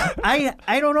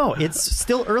 I don't know. It's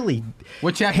still early.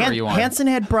 What chapter are you on? Hansen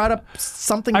had brought up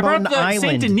something I about brought an up the island.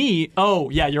 Saint Denis. Oh,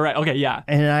 yeah, you're right. Okay, yeah.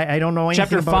 And I don't know anything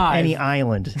Chapter about 5. any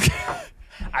island.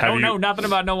 I don't know nothing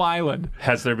about no island.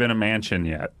 Has there been a mansion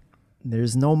yet?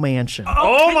 There's no mansion.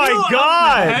 Oh Can my you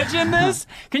God! Imagine this?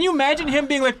 Can you imagine him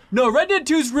being like, no, Red Dead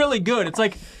 2 is really good. It's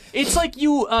like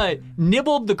you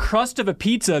nibbled the crust of a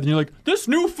pizza and you're like, this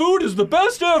new food is the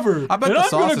best ever. I bet and the I'm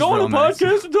sauce gonna is go on real a nice.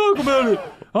 podcast and talk about it.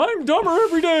 I'm dumber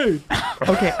every day.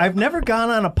 Okay, I've never gone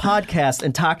on a podcast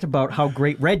and talked about how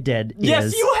great Red Dead is.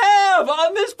 Yes, you have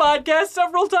on this podcast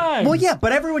several times. Well, yeah,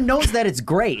 but everyone knows that it's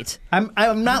great. I'm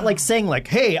not like saying like,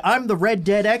 hey, I'm the Red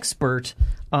Dead expert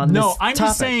on this No, I'm topic.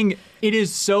 just saying it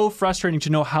is so frustrating to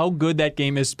know how good that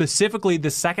game is, specifically the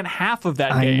second half of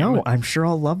that I game. know. I'm sure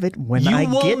I'll love it when You I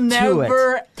will get to it.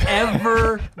 never,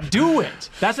 ever do it.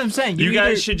 That's what I'm saying. You either-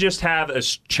 guys should just have a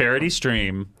charity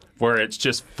stream where it's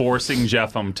just forcing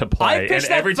Jeffem to I play, and pitched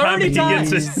that every time 30 he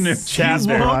gets times. a new You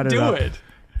chapter. brought won't it do up. it.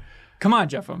 Come on,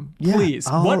 Jeffem. Yeah, Please.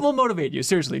 I'll- What will motivate you,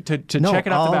 seriously, to No, check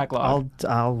it out the I'll- backlog?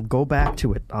 I'll go back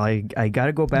to it. I got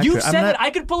to go back You to it. I'm said not- it. I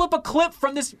could pull up a clip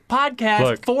from this podcast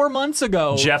Look, 4 months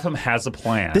ago. Jeffem has a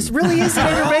plan. This really is an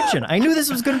intervention. I knew this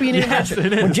was going to be an intervention.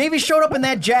 it is. When JV showed up in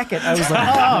that jacket, I was like,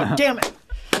 oh, damn it.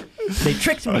 They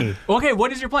tricked me. Okay,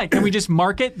 what is your plan? Can we just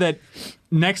mark it that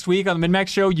next week on the MinnMax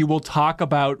show you will talk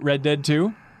about Red Dead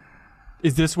 2?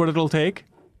 Is this what it'll take?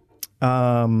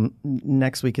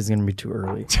 Next week is going to be too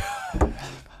early.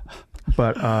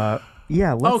 But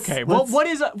yeah, let's. Okay. Well,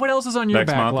 what else is on your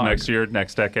next backlog? month, next year,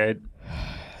 next decade.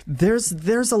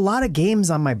 There's a lot of games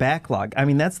on my backlog. I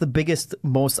mean, that's the biggest,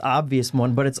 most obvious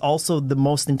one, but it's also the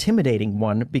most intimidating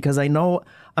one because I know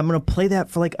I'm going to play that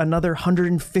for like another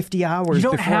 150 hours. You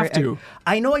don't before have to.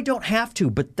 I know I don't have to,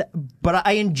 but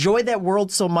I enjoy that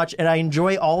world so much, and I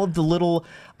enjoy all of the little.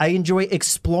 I enjoy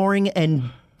exploring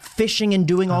and fishing and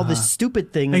doing all the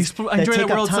stupid things. I enjoy take that up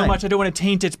world so time. much I don't want to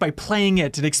taint it by playing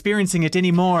it and experiencing it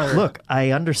anymore. Look,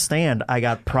 I understand. I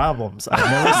got problems. I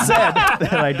never said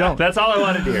that I don't. That's all I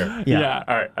wanted to hear. Yeah.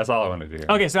 All right, that's all I wanted to hear.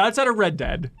 Okay, so outside of Red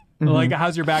Dead, like,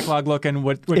 how's your backlog looking?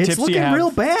 What It's tips do you looking have?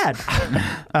 real bad.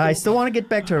 I still want to get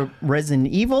back to Resident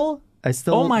Evil. I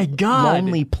still. Oh my God.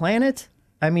 Lonely Planet.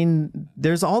 I mean,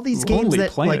 there's all these games Lonely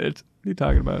that Planet. like. What are you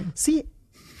talking about? See,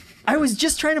 I was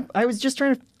just trying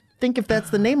to think if that's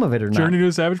the name of it or not. Journey to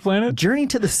a Savage Planet? Journey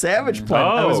to the Savage Planet.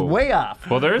 I was Oh. way off.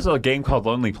 Well, there is a game called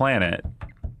Lonely Planet.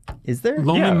 Is there?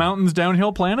 Lonely Yeah. Mountains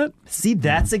Downhill Planet? See,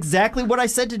 that's exactly what I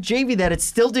said to JV, that it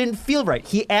still didn't feel right.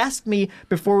 He asked me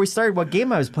before we started what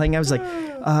game I was playing. I was like,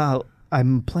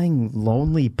 I'm playing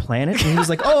Lonely Planet. And he was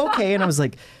like, oh, okay. And I was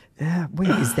like, wait,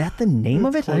 is that the name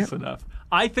of it? Close enough.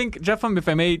 I think, Jeff, if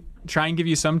I may try and give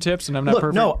you some tips, and I'm not Look,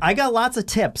 perfect. no, I got lots of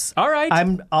tips. All right.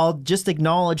 I'll just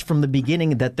acknowledge from the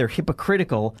beginning that they're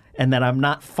hypocritical and that I'm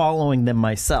not following them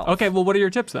myself. Okay, well, what are your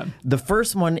tips then? The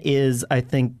first one is, I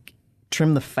think,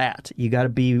 trim the fat. You got to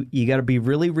be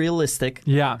really realistic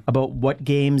Yeah. about what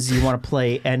games you want to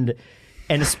play and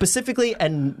specifically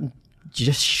and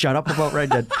just shut up about Red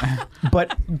Dead.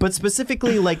 but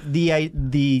specifically like the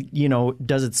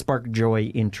does it spark joy,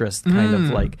 interest kind of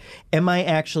like,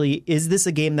 is this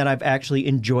a game that I've actually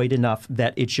enjoyed enough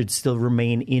that it should still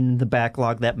remain in the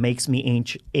backlog that makes me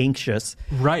anxious,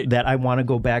 Right. that I want to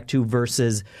go back to,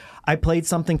 versus I played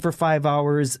something for 5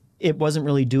 hours, it wasn't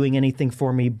really doing anything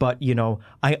for me, but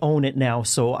I own it now,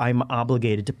 so I'm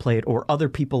obligated to play it, or other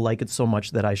people like it so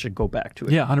much that I should go back to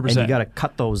it. Yeah, 100%. And you got to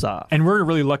cut those off. And we're in a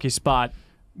really lucky spot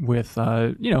with,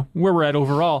 where we're at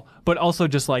overall, but also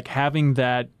just like having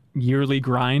that yearly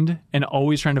grind and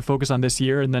always trying to focus on this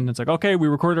year. And then it's like, okay, we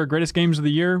recorded our greatest games of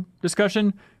the year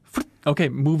discussion. Okay,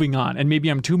 moving on. And maybe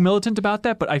I'm too militant about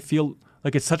that, but I feel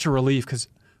like it's such a relief because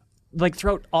like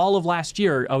throughout all of last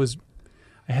year,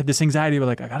 I had this anxiety about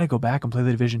like, I got to go back and play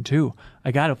The Division 2.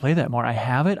 I got to play that more. I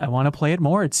have it. I want to play it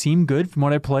more. It seemed good from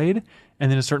what I played. And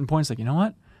then at a certain point, it's like, you know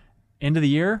what? End of the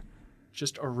year,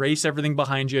 just erase everything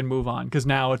behind you and move on. Because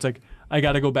now it's like, I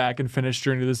got to go back and finish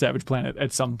Journey to the Savage Planet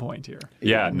at some point here.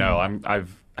 Yeah, no,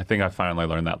 I think I finally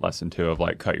learned that lesson too of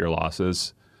like cut your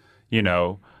losses.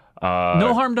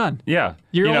 No harm done. Yeah.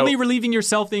 You're only relieving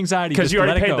yourself the anxiety. Because you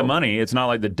already paid go. the money. It's not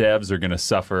like the devs are going to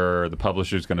suffer or the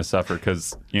publisher's going to suffer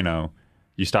because,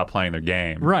 you stop playing their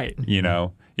game. Right. You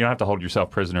don't have to hold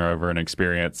yourself prisoner over an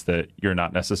experience that you're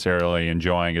not necessarily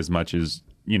enjoying as much as,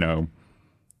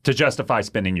 to justify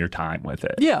spending your time with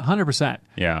it. Yeah, 100%.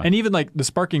 Yeah. And even like the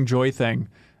sparking joy thing,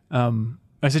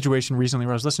 a situation recently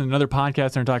where I was listening to another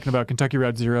podcast and they're talking about Kentucky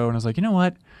Route Zero, and I was like, you know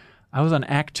what? I was on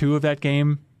Act 2 of that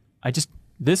game.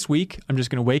 This week, I'm just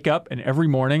going to wake up and every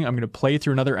morning I'm going to play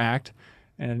through another act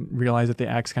and realize that the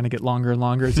acts kind of get longer and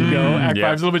longer as you go. Act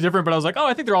 5 is a little bit different, but I was like,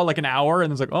 I think they're all like an hour.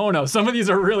 And it's like, oh no, some of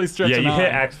these are really stretching Yeah, you on.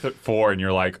 hit Act 4 and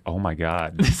you're like, oh my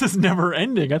God. This is never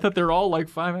ending. I thought they were all like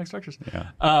 5-act structures.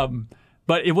 Yeah.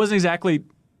 But it wasn't exactly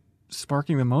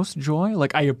sparking the most joy.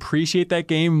 Like, I appreciate that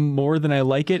game more than I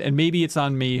like it. And maybe it's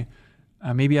on me.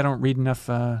 Maybe I don't read enough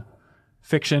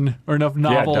fiction or enough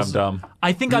novels. Yeah, dumb.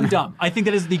 I think I'm dumb. I think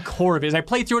that is the core of it. As I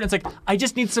play through it, and it's like, I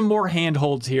just need some more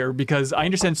handholds here because I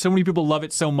understand so many people love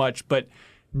it so much, but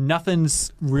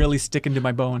nothing's really sticking to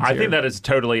my bones I here. think that is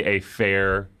totally a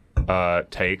fair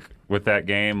take with that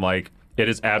game. Like, it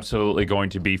is absolutely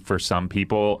going to be for some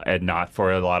people and not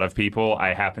for a lot of people.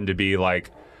 I happen to be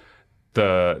like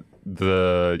the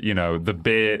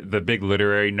big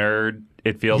literary nerd.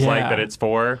 It feels like that it's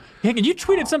for. Yeah, and you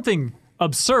tweeted something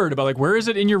absurd about like, where is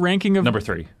it in your ranking of number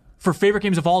 3 for favorite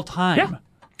games of all time? Yeah.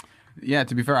 Yeah,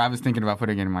 to be fair, I was thinking about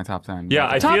putting it in my top 10.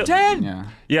 Yeah, Top 10. Yeah.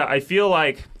 Yeah, I feel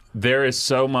like there is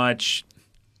so much.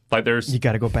 Like, there's. You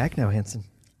got to go back now, Hanson.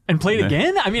 And play it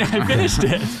again? I mean, I finished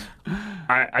it.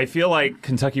 I feel like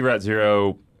Kentucky Route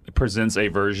Zero presents a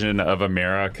version of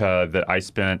America that I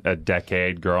spent a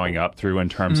decade growing up through in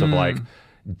terms of like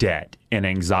debt and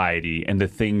anxiety and the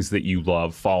things that you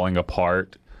love falling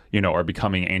apart, are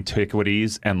becoming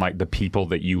antiquities, and like the people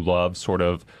that you love sort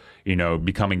of,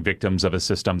 becoming victims of a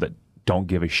system that don't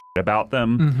give a shit about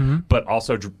them, but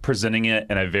also presenting it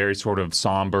in a very sort of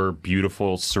somber,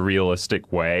 beautiful, surrealistic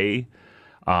way.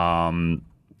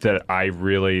 That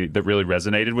really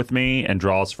resonated with me and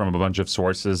draws from a bunch of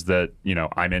sources that,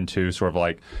 I'm into, sort of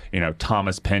like,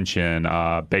 Thomas Pynchon,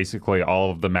 basically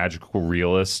all of the magical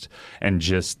realist, and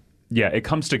just, it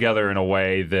comes together in a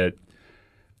way that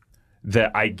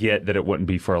I get that it wouldn't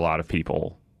be for a lot of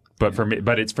people.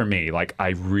 But it's for me. Like, I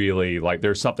really, like,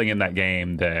 there's something in that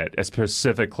game that,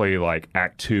 specifically like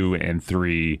Act 2 and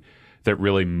 3, that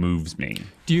really moves me.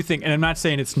 Do you think, and I'm not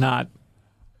saying it's not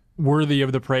worthy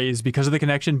of the praise because of the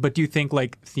connection, but do you think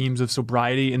like themes of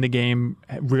sobriety in the game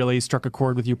really struck a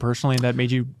chord with you personally and that made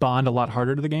you bond a lot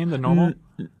harder to the game than normal?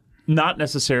 Not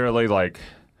necessarily. Like,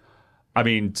 I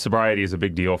mean, sobriety is a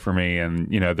big deal for me, and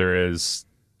there is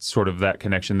sort of that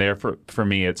connection there. For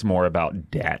me, it's more about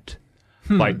debt.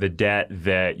 Like the debt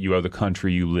that you owe the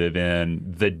country you live in,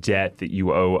 the debt that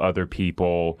you owe other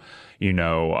people,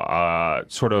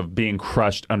 sort of being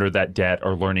crushed under that debt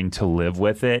or learning to live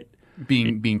with it.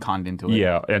 Being conned into it.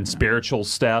 Yeah, and spiritual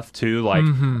stuff too, like,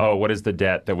 what is the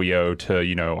debt that we owe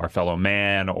to, our fellow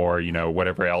man, or,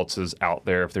 whatever else is out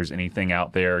there, if there's anything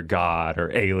out there, God or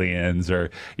aliens or,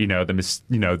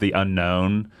 the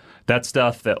unknown. That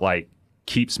stuff that like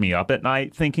keeps me up at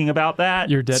night thinking about that.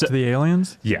 Your debt to the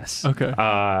aliens? Yes. Okay.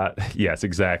 Yes,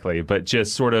 exactly. But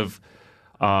just sort of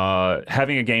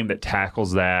having a game that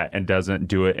tackles that and doesn't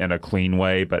do it in a clean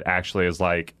way, but actually is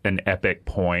like an epic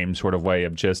poem sort of way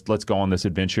of just, let's go on this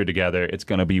adventure together. It's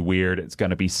going to be weird. It's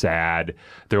going to be sad.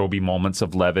 There will be moments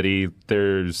of levity.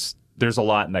 There's a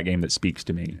lot in that game that speaks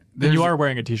to me. And you are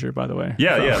wearing a t-shirt, by the way.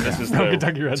 Yeah. This is the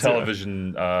Kentucky Route Zero.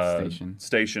 television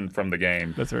station from the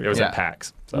game. That's very It was cool. at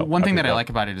PAX. So One thing that I picked it like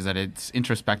about it is that it's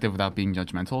introspective without being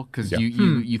judgmental, because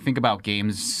you think about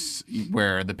games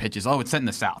where the pitch is, it's set in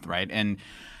the South, right? And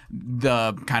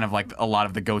the kind of like a lot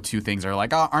of the go-to things are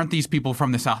like, aren't these people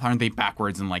from the South? Aren't they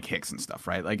backwards and like Hicks and stuff,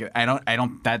 right? Like, I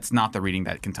don't. That's not the reading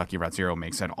that Kentucky Route Zero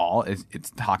makes at all.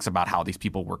 It talks about how these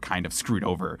people were kind of screwed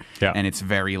over, and it's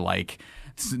very like,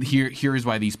 here is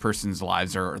why these person's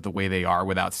lives are the way they are,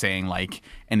 without saying like,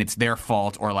 and it's their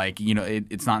fault, or like,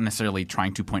 it's not necessarily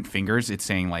trying to point fingers. It's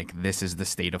saying like, this is the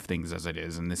state of things as it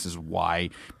is, and this is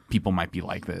why people might be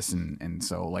like this, and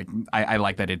so like I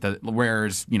like that it does.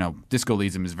 Whereas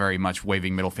Discolism is very much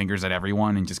waving middle fingers at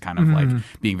everyone and just kind of like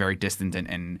being very distant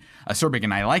and acerbic,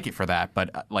 and I like it for that.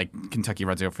 But like Kentucky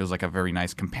Route Zero feels like a very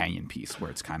nice companion piece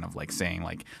where it's kind of like saying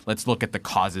like, let's look at the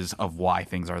causes of why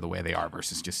things are the way they are,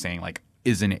 versus just saying like,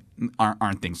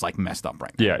 aren't things like messed up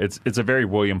right now? Yeah, it's a very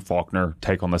William Faulkner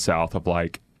take on the South of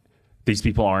like, these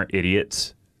people aren't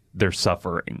idiots. They're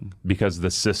suffering because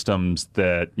the systems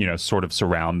that, sort of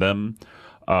surround them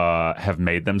have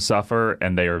made them suffer,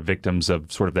 and they are victims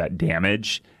of sort of that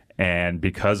damage. And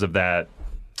because of that,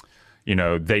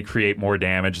 they create more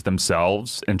damage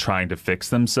themselves in trying to fix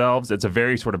themselves. It's a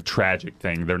very sort of tragic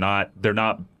thing. They're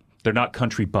not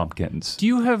country bumpkins. Do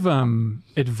you have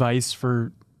advice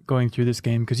for going through this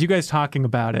game? Because you guys talking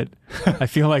about it, I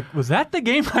feel like, was that the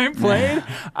game I played?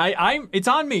 It's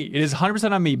on me. It is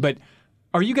 100% on me. But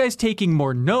are you guys taking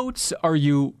more notes? Are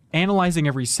you analyzing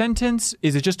every sentence?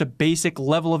 Is it just a basic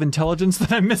level of intelligence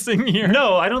that I'm missing here?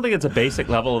 No, I don't think it's a basic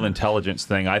level of intelligence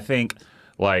thing. I think,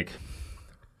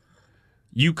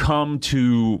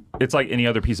 it's like any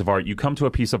other piece of art. You come to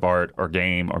a piece of art or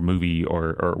game or movie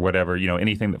or whatever,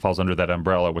 anything that falls under that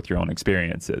umbrella with your own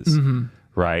experiences,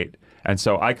 right? And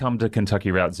so I come to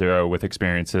Kentucky Route Zero with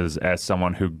experiences as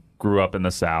someone who grew up in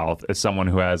the South, as someone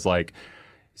who has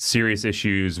serious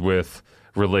issues with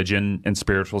religion and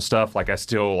spiritual stuff. I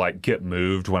still get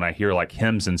moved when I hear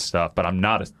hymns and stuff, but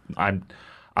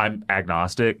I'm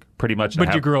agnostic pretty much.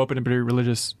 But you grew up in a pretty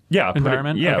religious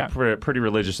environment? Pretty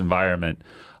religious environment.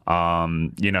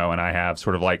 And I have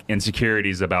sort of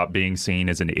insecurities about being seen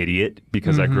as an idiot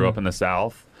because I grew up in the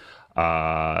South.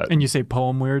 And you say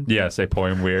poem weird? Yeah, say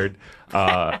poem weird.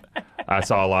 I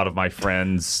saw a lot of my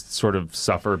friends sort of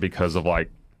suffer because of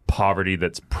poverty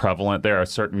that's prevalent there, a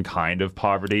certain kind of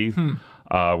poverty.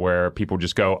 Where people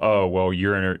just go, oh, well,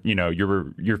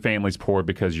 your family's poor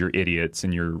because you're idiots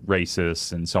and you're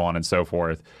racists and so on and so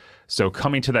forth. So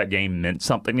coming to that game meant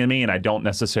something to me, and I don't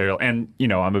necessarily, and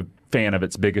I'm a fan of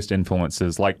its biggest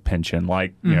influences like Pynchon,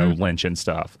 Lynch and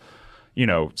stuff.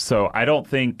 So I don't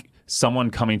think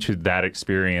someone coming to that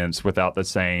experience without the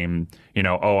same,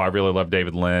 oh, I really love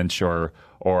David Lynch or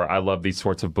I love these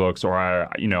sorts of books, or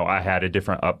I had a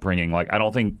different upbringing. I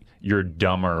don't think you're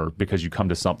dumber because you come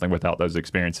to something without those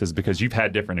experiences, because you've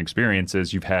had different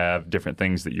experiences, you have different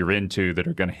things that you're into that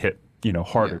are going to hit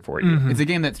harder for you. It's a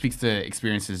game that speaks to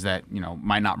experiences that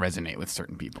might not resonate with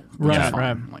certain people.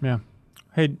 Right. Yeah.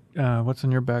 Hey, what's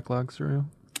on your backlog, Surreal?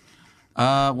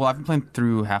 Well, I've been playing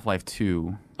through Half-Life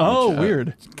 2. Oh,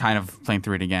 weird. Kind of playing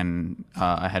through it again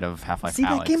ahead of Half-Life See,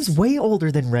 Alyx. that game's way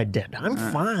older than Red Dead. I'm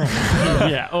fine.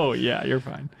 Yeah. Oh, yeah. You're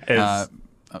fine. Go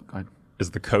ahead. Is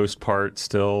the coast part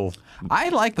still? I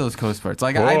like those coast parts.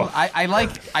 I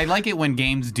like it when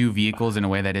games do vehicles in a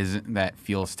way that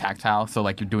feels tactile. So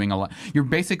you're doing a lot. You're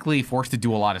basically forced to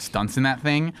do a lot of stunts in that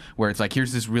thing, where it's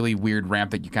here's this really weird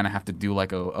ramp that you kind of have to do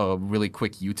a really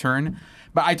quick U-turn.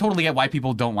 But I totally get why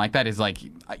people don't like that. Is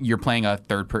you're playing a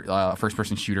first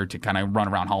person shooter to kind of run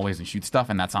around hallways and shoot stuff,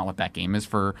 and that's not what that game is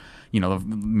for.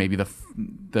 Maybe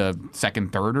the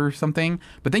second, third, or something.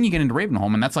 But then you get into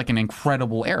Ravenholm, and that's an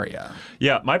incredible area.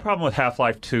 Yeah, my problem with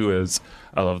Half-Life 2 is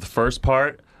I love the first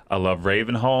part. I love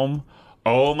Ravenholm.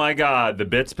 Oh my God, the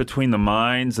bits between the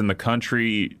mines and the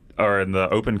country, or in the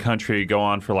open country, go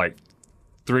on for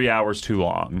 3 hours too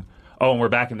long. Oh, and we're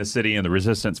back in the city and the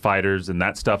resistance fighters, and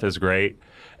that stuff is great.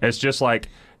 It's just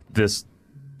this,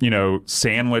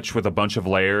 sandwich with a bunch of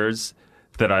layers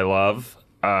that I love.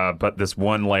 But this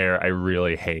one layer I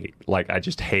really hate. I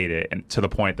just hate it, and to the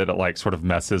point that it sort of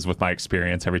messes with my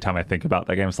experience every time I think about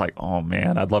that game. It's oh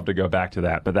man, I'd love to go back to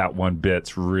that, but that one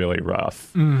bit's really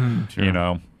rough.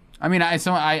 Sure. I mean,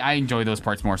 I enjoy those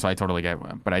parts more, so I totally get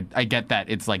it. But I get that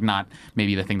it's not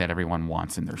maybe the thing that everyone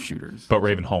wants in their shooters. But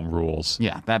Ravenholm rules.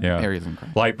 Yeah, that area is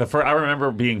incredible. I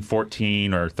remember being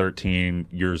 14 or 13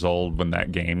 years old when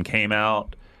that game came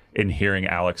out, and hearing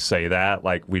Alyx say that,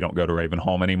 we don't go to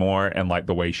Ravenholm anymore, and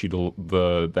the way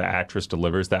the actress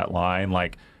delivers that line,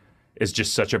 is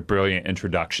just such a brilliant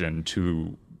introduction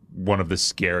to one of the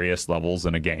scariest levels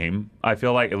in a game. I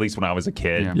feel at least when I was a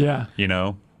kid. Yeah.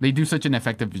 They do such an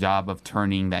effective job of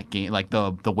turning that game,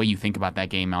 the way you think about that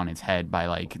game on its head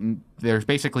by there's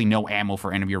basically no ammo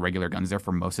for any of your regular guns there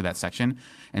for most of that section.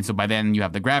 And so by then you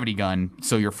have the gravity gun,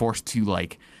 so you're forced to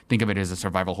think of it as a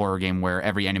survival horror game where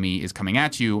every enemy is coming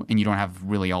at you and you don't have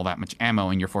really all that much ammo,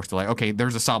 and you're forced to okay,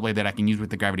 there's a saw blade that I can use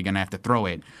with the gravity gun, I have to throw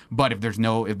it. But if there's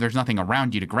nothing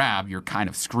around you to grab, you're kind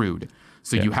of screwed.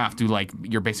 So you have to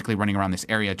you're basically running around this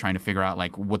area trying to figure out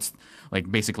what's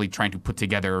basically trying to put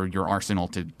together your arsenal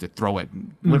to throw it,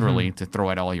 literally to throw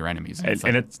at all your enemies.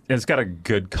 And it's got a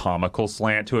good comical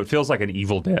slant to it. It feels like an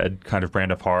Evil Dead kind of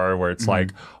brand of horror where it's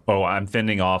oh, I'm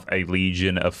fending off a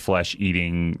legion of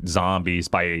flesh-eating zombies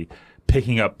by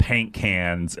picking up paint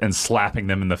cans and slapping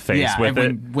them in the face with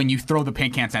it. When you throw the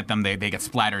paint cans at them, they get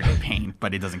splattered in paint,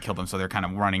 but it doesn't kill them, so they're kind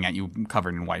of running at you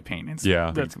covered in white paint.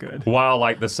 That's good.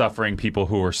 While the suffering people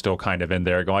who are still kind of in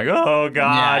there going, oh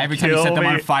God, every time you set them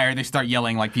on fire, they start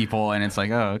yelling like people, and it's oh,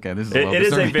 okay, this is it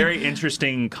is a very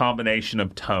interesting combination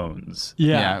of tones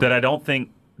that I don't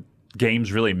think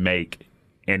games really make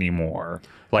anymore.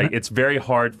 It's very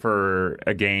hard for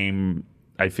a game,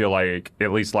 I feel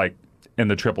at least in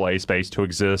the AAA space to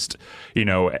exist, you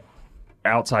know,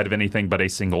 outside of anything but a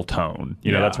single tone.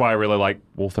 You know, that's why I really like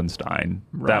Wolfenstein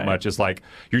that much. It's like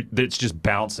it's just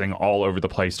bouncing all over the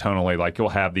place tonally. Like you'll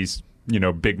have these, you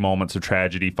know, big moments of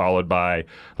tragedy followed by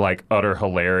like utter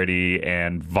hilarity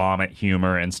and vomit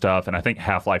humor and stuff. And I think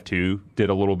Half-Life 2 did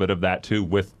a little bit of that too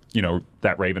with, you know,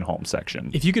 that Ravenholm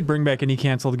section. If you could bring back any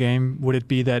canceled game, would it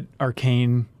be that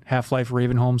Arcane Half-Life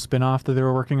Ravenholm spinoff that they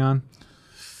were working on?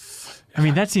 I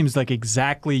mean, that seems like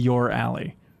exactly your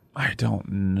alley. I don't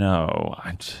know.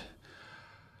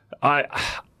 I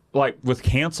like with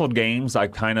canceled games, I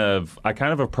kind of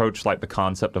approach like the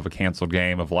concept of a canceled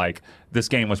game of like this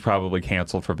game was probably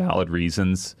canceled for valid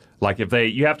reasons. Like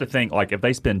you have to think like if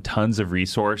they spend tons of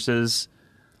resources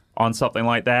on something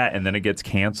like that and then it gets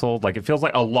canceled, like it feels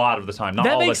like a lot of the time, not all the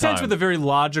time. That makes sense with a very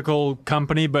logical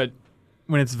company, but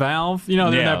when it's Valve, you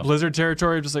know, they're in that Blizzard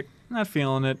territory, just like not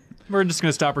feeling it. We're just going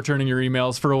to stop returning your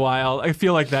emails for a while. I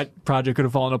feel like that project could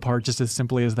have fallen apart just as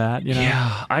simply as that, you know?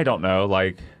 Yeah, I don't know.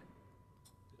 Like,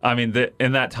 I mean,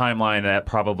 in that timeline, that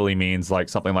probably means like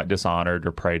something like Dishonored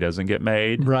or Prey doesn't get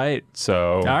made. Right.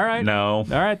 So, all right. No.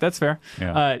 All right, that's fair.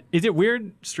 Yeah. Is it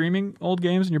weird streaming old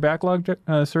games in your backlog,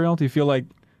 Serial? Do you feel like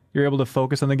you're able to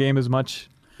focus on the game as much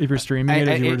if you're streaming it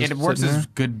as you were just it works sitting as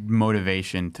there? good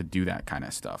motivation to do that kind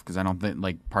of stuff because I don't think,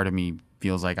 like, part of me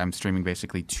feels like I'm streaming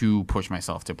basically to push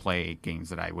myself to play games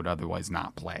that I would otherwise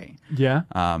not play. Yeah.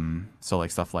 So like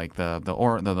stuff like the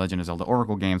Legend of Zelda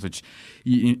Oracle games, which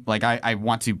like I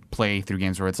want to play through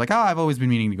games where it's like, oh, I've always been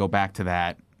meaning to go back to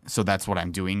that. So that's what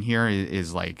I'm doing here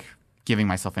is like giving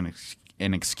myself an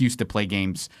excuse to play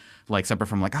games like separate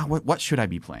from like, oh, what should I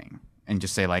be playing? And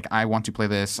just say like, I want to play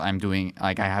this. I'm doing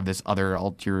like I have this other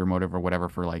ulterior motive or whatever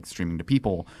for like streaming to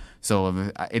people.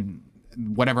 So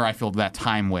whatever I fill that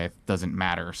time with doesn't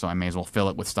matter. So I may as well fill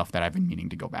it with stuff that I've been meaning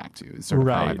to go back to. Is sort of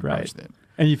how I've approached it.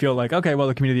 And you feel like, okay, well,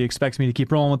 the community expects me to keep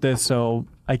rolling with this, so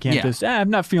I can't just, I'm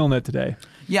not feeling it today.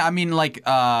 Yeah, I mean, like,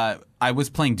 I was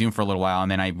playing Doom for a little while, and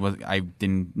then I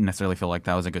didn't necessarily feel like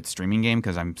that was a good streaming game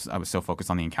because I was so focused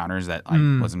on the encounters that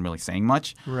I wasn't really saying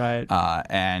much. Right.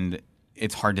 And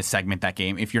it's hard to segment that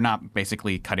game if you're not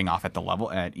basically cutting off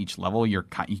at each level. You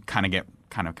kind of get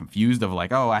kind of confused of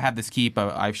like, oh, I have this keep.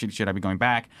 Should I be going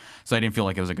back? So I didn't feel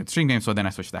like it was a good stream game. So then I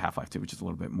switched to Half-Life 2, which is a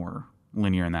little bit more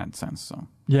linear in that sense. So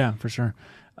yeah, for sure.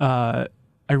 I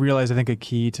realized I think a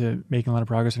key to making a lot of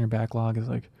progress in your backlog is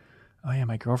like, oh yeah,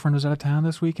 my girlfriend was out of town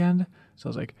this weekend, so I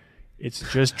was like,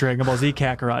 it's just Dragon Ball Z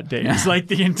Kakarot days. Like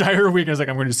the entire week, I was like,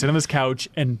 I'm going to sit on this couch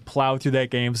and plow through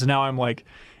that game. So now I'm like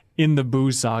in the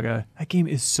Boo saga. That game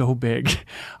is so big.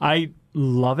 I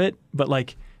love it, but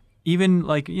like even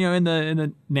like, you know, in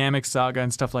the Namek saga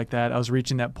and stuff like that, I was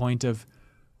reaching that point of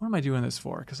what am I doing this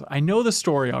for? Because I know the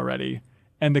story already,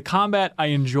 and the combat I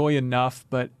enjoy enough,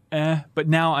 but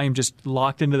now I'm just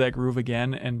locked into that groove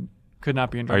again and could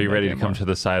not be enjoying. Are you ready to anymore. come to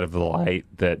the side of the light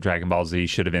that Dragon Ball Z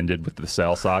should have ended with the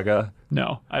Cell saga?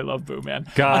 No, I love Boo, man.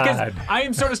 God. I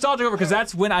am so nostalgic over because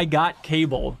that's when I got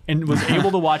cable and was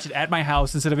able to watch it at my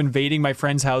house instead of invading my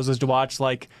friends' houses to watch,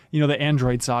 like, you know, the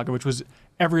Android saga, which was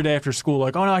every day after school.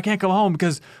 Like, oh no, I can't go home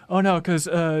because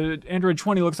Android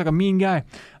 20 looks like a mean guy.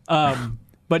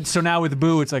 But so now with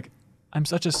Boo, it's like I'm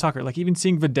such a sucker. Like even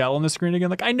seeing Videl on the screen again.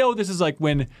 Like I know this is like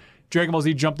when Dragon Ball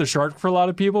Z jumped the shark for a lot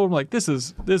of people. I'm like, this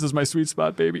is my sweet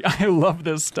spot, baby. I love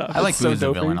this stuff. I like Boo as a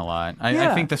dopey. villain a lot.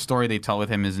 I think the story they tell with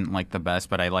him isn't like the best,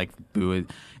 but I like Boo.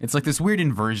 It's like this weird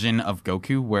inversion of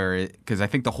Goku, because I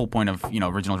think the whole point of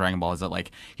original Dragon Ball is that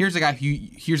like here's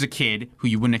a kid who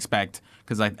you wouldn't expect,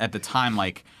 because at the time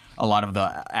like a lot of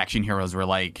the action heroes were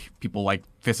like people like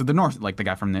Fist of the North, like the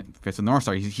guy from Fist of the North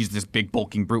Star. He's this big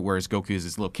bulking brute, whereas Goku is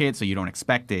this little kid, so you don't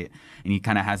expect it, and he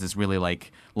kind of has this really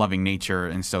like loving nature,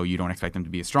 and so you don't expect him to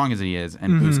be as strong as he is.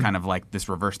 And Boo's kind of like this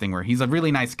reverse thing where he's a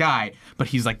really nice guy, but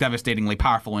he's like devastatingly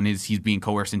powerful, and he's being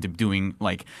coerced into doing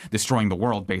like destroying the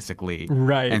world basically.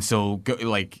 Right. And so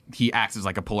like he acts as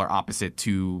like a polar opposite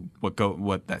to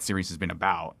what that series has been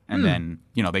about. And then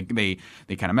they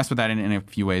kind of mess with that in a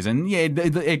few ways, and yeah,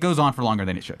 it goes on for longer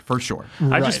than it should, for sure.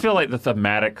 I just feel like the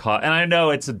thematic and I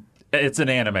know it's an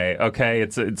anime, okay?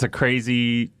 It's a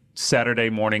crazy Saturday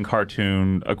morning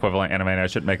cartoon equivalent anime, and I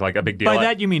shouldn't make like a big deal. By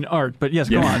that you mean art, but yes,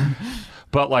 go on.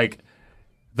 But like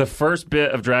the first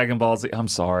bit of Dragon Ball Z, I'm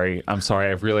sorry, I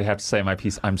really have to say my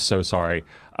piece. I'm so sorry.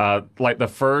 Like the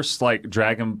first like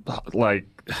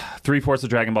 3/4 of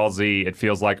Dragon Ball Z, it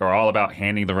feels like are all about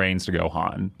handing the reins to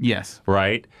Gohan. Yes.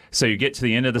 Right? So you get to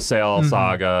the end of the Cell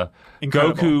saga.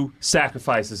 Incredible. Goku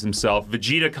sacrifices himself.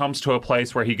 Vegeta comes to a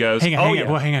place where he goes, Hang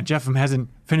on. Jeff hasn't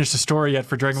finished the story yet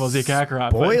for Dragon Ball Z Kakarot.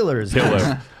 Spoilers.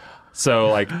 Killer. So,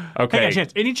 like, okay.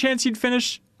 Any chance you'd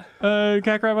finish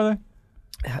Kakarot, by the way?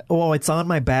 Oh, it's on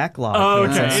my backlog. Oh,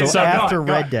 okay. So So after go on.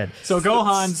 Red Dead. So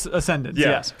Gohan's Ascendance, Yeah.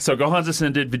 yes. So Gohan's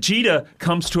ascended. Vegeta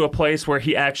comes to a place where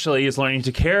he actually is learning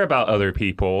to care about other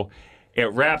people.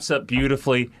 It wraps up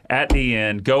beautifully at the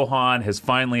end. Gohan has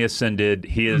finally ascended.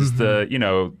 He is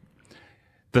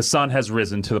the sun has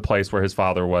risen to the place where his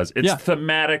father was. It's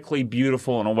thematically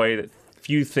beautiful in a way that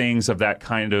few things of that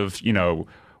kind of,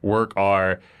 work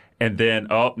are. And then,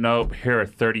 oh, nope, here are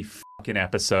 30 fucking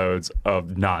episodes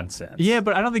of nonsense. Yeah,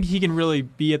 but I don't think he can really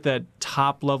be at that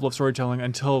top level of storytelling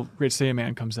until Great Saiyan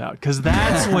Man comes out, because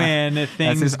that's when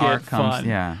things his get arc comes, fun.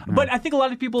 yeah. But I think a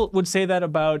lot of people would say that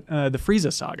about the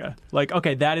Frieza saga. Like,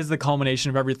 okay, that is the culmination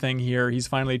of everything here. He's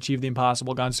finally achieved the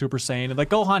impossible, gone Super Saiyan. And like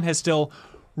Gohan has still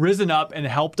risen up and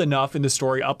helped enough in the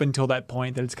story up until that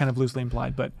point that it's kind of loosely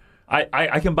implied. But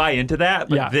I can buy into that,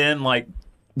 but then like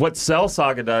what Cell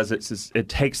Saga does, it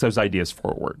takes those ideas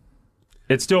forward.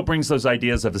 It still brings those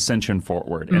ideas of ascension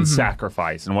forward and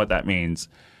sacrifice and what that means.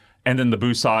 And then the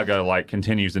Buu Saga like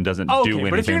continues and doesn't do anything.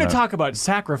 But if you're going to talk about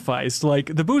sacrifice, like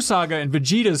the Buu Saga and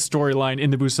Vegeta's storyline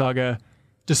in the Buu Saga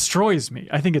destroys me.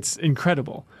 I think it's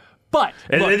incredible. But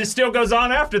it still goes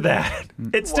on after that.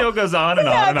 It still goes on and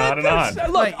on and on and on. Look,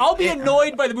 Like, I'll be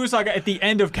annoyed by the Buu Saga at the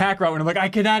end of Kakarot when I'm like, I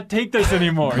cannot take this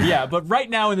anymore. Yeah, but right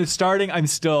now in the starting, I'm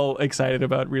still excited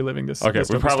about reliving this. Okay, this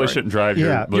we probably story. shouldn't drive your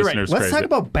Yeah, you're right. listeners Let's crazy. talk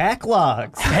about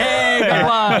backlogs. Hey,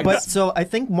 Backlog! But so I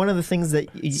think one of the things that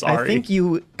I Sorry. think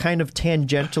you kind of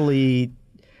tangentially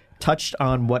touched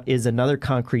on what is another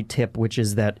concrete tip, which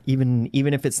is that even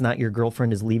if it's not your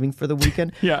girlfriend is leaving for the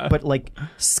weekend, but like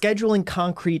scheduling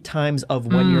concrete times of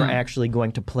when you're actually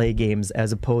going to play games,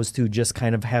 as opposed to just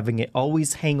kind of having it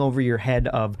always hang over your head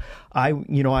of I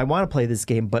want to play this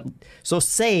game, but so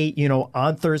say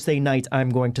on Thursday night I'm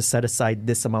going to set aside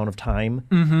this amount of time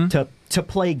to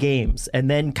play games, and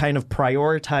then kind of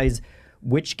prioritize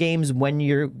which games when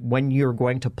you're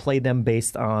going to play them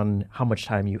based on how much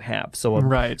time you have. So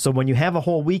so when you have a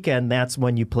whole weekend, that's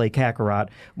when you play Kakarot.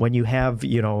 When you have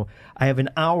I have an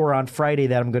hour on Friday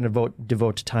that I'm going to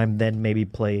devote to time, then maybe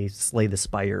play Slay the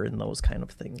Spire and those kind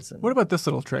of things. And What about this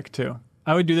little trick too?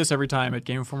 I would do this every time at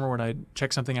Game Informer when I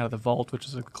check something out of the vault, which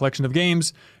is a collection of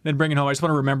games, then bring it home. I just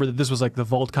want to remember that this was like the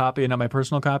vault copy and not my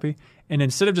personal copy. And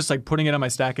instead of just like putting it on my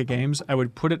stack of games, I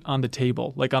would put it on the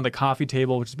table, like on the coffee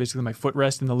table, which is basically my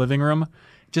footrest in the living room,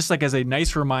 just like as a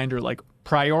nice reminder, like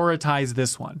prioritize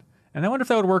this one. And I wonder if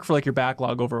that would work for like your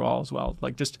backlog overall as well.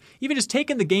 Like just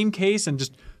taking the game case and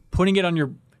just putting it on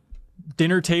your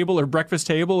dinner table or breakfast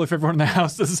table, if everyone in the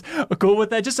house is cool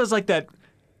with that, just as like that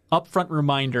upfront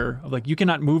reminder of like, you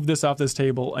cannot move this off this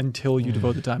table until you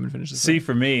devote the time and finish this. See,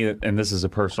 for me, and this is a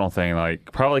personal thing, like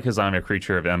probably because I'm a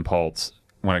creature of impulse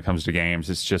when it comes to games,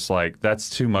 it's just like that's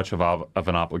too much of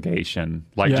an obligation.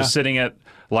 Like just sitting at,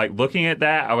 like looking at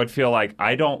that, I would feel like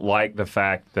I don't like the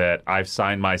fact that I've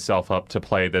signed myself up to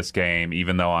play this game,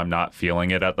 even though I'm not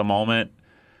feeling it at the moment.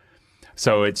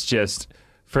 So it's just,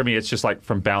 for me, it's just like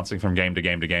from bouncing from game to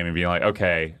game to game and being like,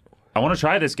 okay, I want to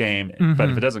try this game, but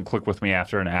if it doesn't click with me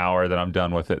after an hour, then I'm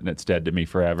done with it and it's dead to me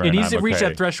forever. It needs to reach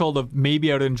that threshold of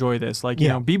maybe I would enjoy this. Like,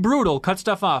 be brutal, cut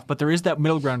stuff off, but there is that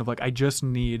middle ground of like, I just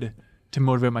need to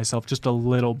motivate myself just a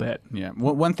little bit. Yeah.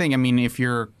 Well, one thing, I mean, if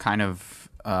you're kind of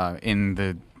in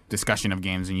the discussion of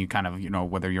games and you kind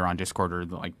of, whether you're on Discord or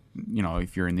like,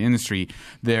 if you're in the industry,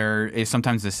 there is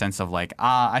sometimes this sense of like,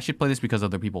 I should play this because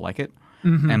other people like it.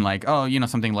 And like,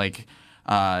 something like,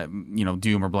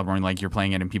 Doom or Bloodborne, like you're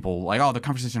playing it and people like, oh, the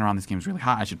conversation around this game is really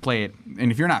hot, I should play it.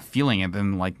 And if you're not feeling it,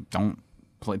 then like don't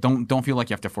feel like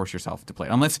you have to force yourself to play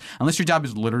it. Unless your job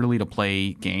is literally to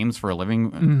play games for a living,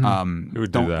 Who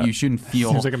would do that? you shouldn't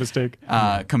feel Seems like a mistake.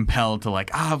 compelled to like,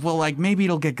 like maybe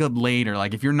it'll get good later.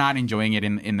 Like if you're not enjoying it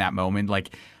in that moment,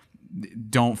 like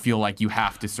don't feel like you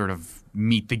have to sort of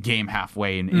meet the game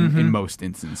halfway in most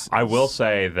instances. I will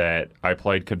say that I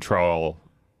played Control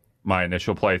my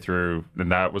initial playthrough,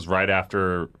 and that was right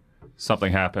after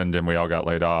something happened and we all got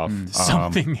laid off.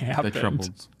 Something happened. The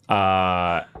troubles.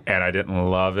 And I didn't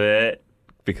love it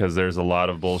because there's a lot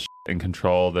of bullshit in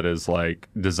Control that is like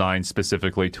designed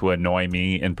specifically to annoy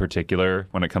me in particular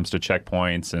when it comes to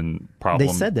checkpoints and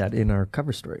problems. they said that in our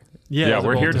cover story. Yeah, the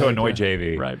we're here goal to annoy yeah.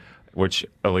 JV, Right. which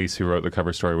Alyx, who wrote the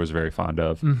cover story, was very fond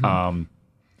of.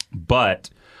 But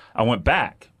I went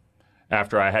back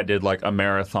after I did like a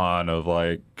marathon of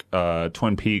like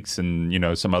Twin Peaks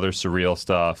and some other surreal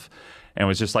stuff, and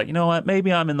was just like, you know what,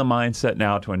 maybe I'm in the mindset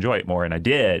now to enjoy it more, and I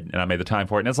did, and I made the time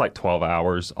for it, and it's like 12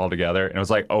 hours altogether, and it was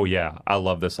like, oh yeah, I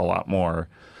love this a lot more,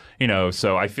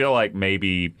 so I feel like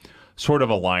maybe sort of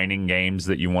aligning games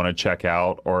that you want to check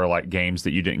out or like games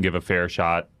that you didn't give a fair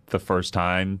shot the first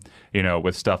time,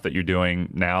 with stuff that you're doing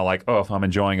now. Like, if I'm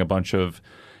enjoying a bunch of,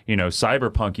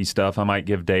 cyberpunky stuff, I might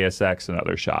give Deus Ex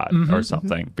another shot or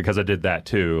something, because I did that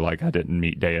too. Like, I didn't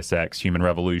meet Deus Ex Human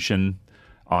Revolution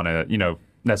on a,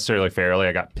 necessarily fairly.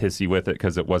 I got pissy with it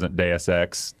because it wasn't Deus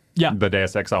Ex, the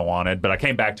Deus Ex I wanted. But I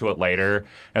came back to it later, and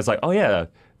it's like, oh yeah,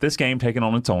 this game, taken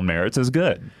on its own merits, is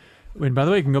good. And by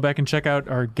the way, you can go back and check out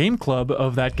our game club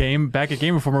of that game back at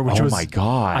Game Informer, which was... Oh my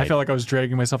God. I felt like I was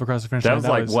dragging myself across the finish line.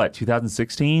 That was what,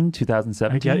 2016,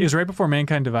 2017? Yeah, it was right before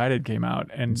Mankind Divided came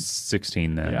out. And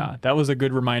 16 then. Yeah, that was a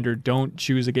good reminder. Don't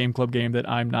choose a game club game that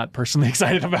I'm not personally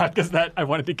excited about, because I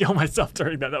wanted to kill myself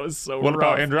during that. That was so What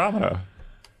rough. about Andromeda?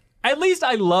 At least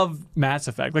I love Mass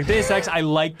Effect. Like Deus Ex, I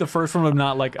like the first one, but I'm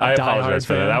not like a I diehard apologize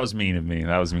for fan. that. That was mean of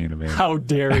me. How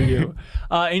dare you?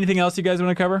 Anything else you guys want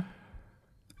to cover?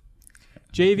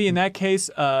 JV, in that case,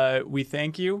 we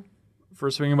thank you for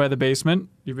swinging by the basement.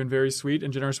 You've been very sweet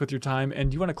and generous with your time.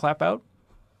 And do you want to clap out?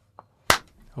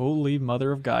 Holy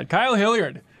mother of God. Kyle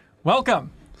Hilliard,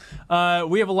 welcome.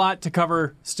 We have a lot to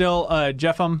cover still.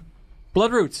 Jeffem,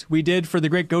 Bloodroots, we did for the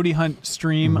Great Goaty Hunt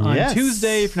stream on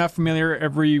Tuesday. If you're not familiar,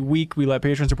 every week we let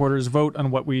Patreon supporters vote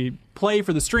on what we play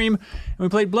for the stream. And we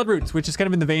played Bloodroots, which is kind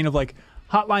of in the vein of like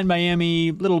Hotline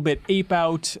Miami, little bit Ape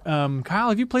Out. Kyle,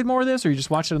 have you played more of this, or you just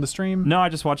watched it on the stream? No, I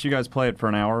just watched you guys play it for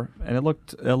an hour, and it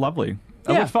looked lovely.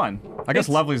 It looked fun. I guess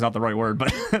lovely is not the right word,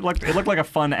 but it looked like a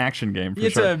fun action game for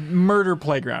It's sure. a murder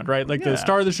playground, right? Like the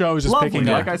star of the show is just lovely, picking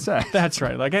like I said. That's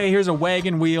right. Like, hey, here's a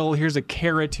wagon wheel, here's a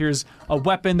carrot, here's a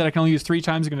weapon that I can only use 3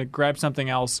 times. I'm going to grab something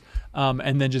else,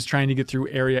 and then just trying to get through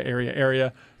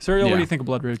area. Serial, what do you think of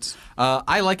Bloodroots?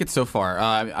 I like it so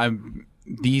far.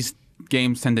 These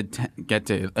games tend to get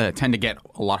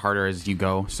a lot harder as you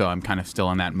go, so I'm kind of still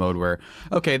in that mode where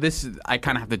I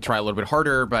kind of have to try a little bit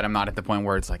harder, but I'm not at the point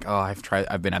where it's like,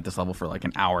 I've been at this level for like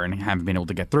an hour and haven't been able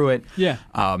to get through it. Yeah.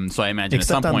 So I imagine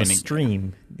Except at some point on the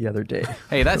stream the other day.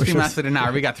 Hey, that stream lasted an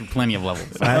hour. We got through plenty of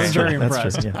levels. I was very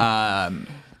impressed. True, yeah.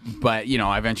 But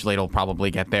eventually it'll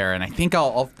probably get there, and I think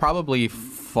I'll probably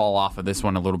fall off of this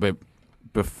one a little bit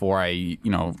before I,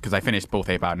 because I finished both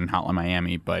Ape Out and Hotline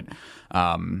Miami, but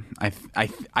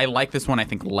I like this one. I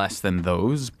think less than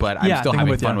those, but I'm still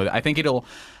having fun with it. I think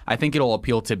it'll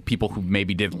appeal to people who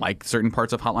maybe didn't like certain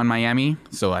parts of Hotline Miami.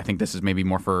 So I think this is maybe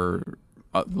more for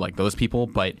like those people.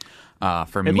 But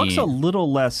for me, it looks a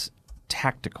little less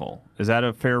tactical. Is that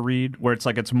a fair read? Where it's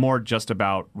like it's more just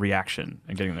about reaction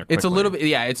and getting there quickly. It's a little bit,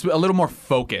 it's a little more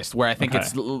focused. Where I think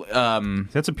it's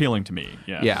that's appealing to me.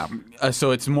 Yeah.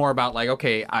 So it's more about like,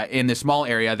 okay, in this small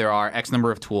area there are X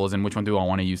number of tools, and which one do I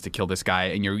want to use to kill this guy?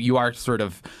 And you are sort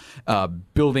of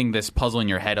building this puzzle in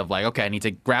your head of like, okay, I need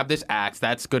to grab this axe.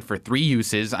 That's good for 3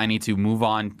 uses. I need to move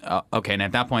on. Okay, and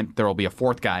at that point there will be a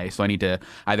 4th guy, so I need to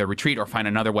either retreat or find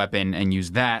another weapon and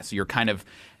use that. So you're kind of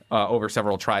over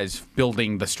several tries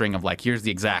building the string of like, here's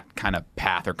the exact kind of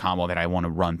path or combo that I want to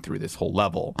run through this whole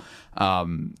level.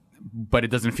 But it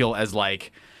doesn't feel as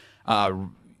like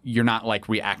you're not like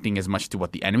reacting as much to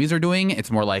what the enemies are doing. It's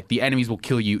more like the enemies will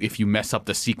kill you if you mess up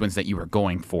the sequence that you were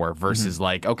going for versus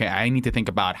like, okay, I need to think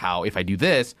about how, if I do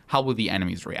this, how will the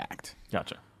enemies react?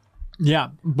 Gotcha. Yeah,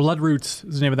 Bloodroots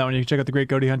is the name of that one. You can check out the Great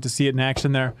Goaty Hunt to see it in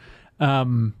action there.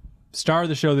 Star of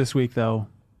the show this week, though,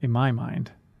 in my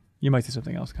mind. You might say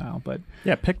something else, Kyle, but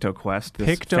yeah, PictoQuest,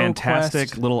 this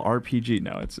fantastic little RPG.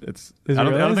 No, it's. I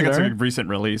don't think it's a recent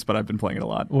release, but I've been playing it a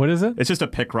lot. What is it? It's just a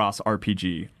Picross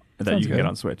RPG that you can get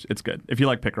on Switch. It's good. If you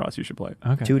like Picross, you should play it.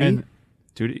 Okay. 2D?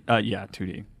 2D? Yeah,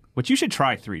 2D. Which you should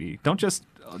try 3D. Don't just.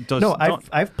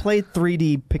 I've played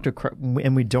 3D PictoQuest,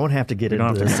 and we don't have to get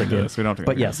into this again. We don't have to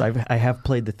but yes, I have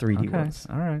played the 3D ones.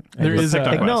 All right. There is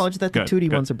acknowledge that the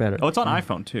 2D ones are better. Oh, it's on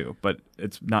iPhone too, but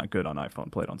it's not good on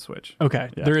iPhone. Play it on Switch. Okay.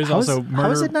 Yeah. There is How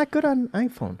murder. is it not good on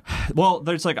iPhone? Well,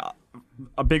 there's like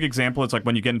a big example. It's like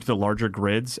when you get into the larger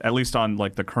grids, at least on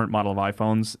like the current model of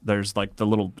iPhones, there's like the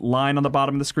little line on the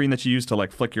bottom of the screen that you use to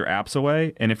like flick your apps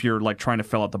away. And if you're like trying to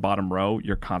fill out the bottom row,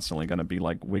 you're constantly going to be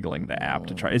like wiggling the app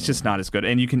to try. It's just not as good.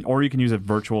 And you can use a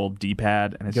virtual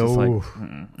D-pad, and it's just like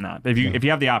not. If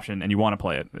you have the option and you want to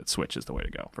play it, Switch is the way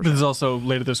to go. For sure. There's also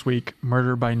later this week,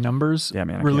 Murder by Numbers, yeah,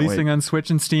 man, releasing on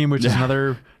Switch and Steam, which is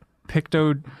another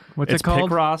what's it called?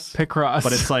 Picross.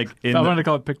 But it's like I wanted to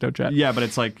call it PictoChat. Yeah, but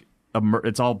it's like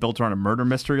it's all built around a murder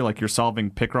mystery. Like you're solving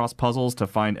Picross puzzles to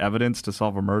find evidence to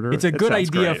solve a murder. It's a good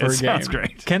idea for a game. Sounds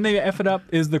great. Can they F it up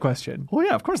is the question. Well,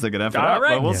 yeah, of course they could F it All up,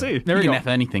 right. but we'll see. There you we can go. F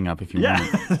anything up if you want.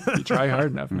 You try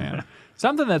hard enough, man.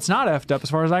 Something that's not effed up,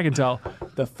 as far as I can tell,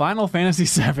 the Final Fantasy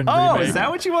VII Oh, remake. is that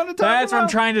what you want to talk That's about? where I'm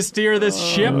trying to steer this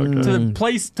ship to the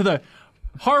place, to the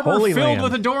harbor Holy filled land.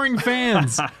 with adoring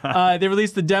fans. They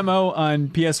released the demo on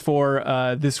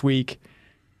PS4 this week.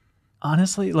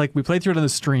 honestly, like we played through it on the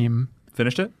stream.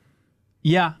 Finished it?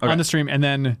 Yeah, Okay. on the stream. And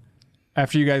then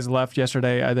after you guys left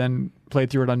yesterday, I then played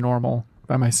through it on normal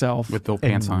by myself. With no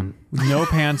pants on. With no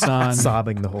pants on.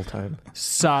 Sobbing the whole time.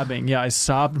 Sobbing. Yeah, I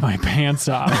sobbed my pants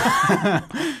off.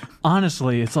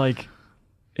 Honestly, it's like,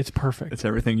 it's perfect. It's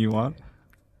everything you want.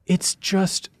 It's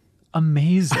just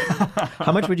amazing.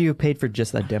 How much would you have paid for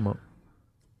just that demo?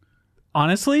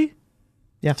 Honestly?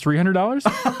 Yeah.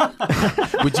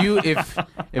 $300? Would you,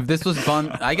 if this was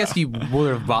I guess you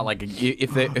would have bought like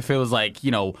if it was like, you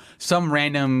know, some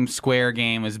random Square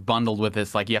game is bundled with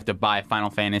this, like you have to buy Final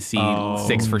Fantasy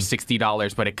VI for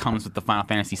 $60, but it comes with the Final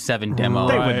Fantasy VII demo.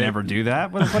 They would never do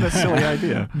that. What a silly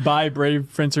idea. Buy Brave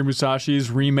Fencer Musashi's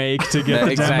remake to get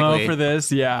the Exactly. demo for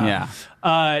this. Yeah.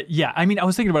 Yeah. I mean, I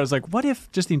was thinking about it. I was like, what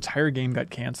if just the entire game got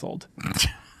canceled?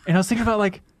 And I was thinking about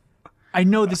like, I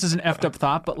know this is an effed up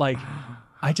thought, but like,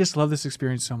 I just love this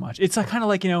experience so much. It's like, kind of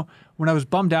like, you know, when I was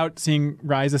bummed out seeing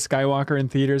Rise of Skywalker in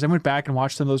theaters, I went back and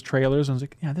watched some of those trailers and I was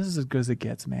like, yeah, this is as good as it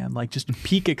gets, man. Like just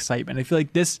peak excitement. I feel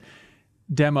like this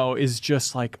demo is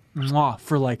just like mwah,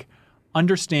 for like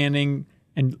understanding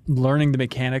and learning the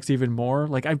mechanics even more.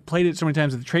 Like I've played it so many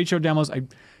times at the trade show demos.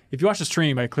 If you watch the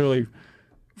stream, I clearly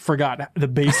forgot the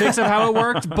basics of how it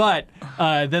worked, but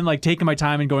then like taking my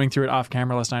time and going through it off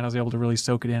camera last night, I was able to really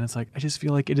soak it in. It's like, I just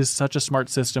feel like it is such a smart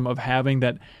system of having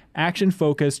that action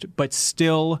focused, but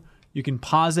still you can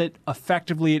pause it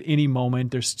effectively at any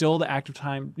moment. There's still the active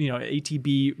time, you know,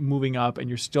 ATB moving up, and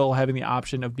you're still having the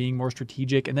option of being more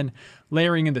strategic, and then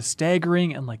layering in the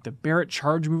staggering and like the Barrett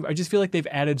charge move. I just feel like they've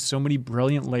added so many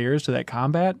brilliant layers to that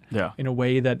combat in a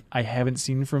way that I haven't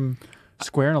seen from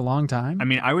Square in a long time. I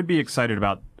mean, I would be excited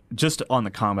about, just on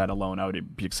the combat alone, I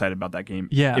would be excited about that game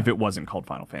if it wasn't called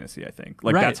Final Fantasy, I think.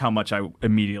 Like, that's how much I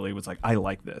immediately was like, I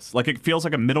like this. Like, it feels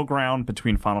like a middle ground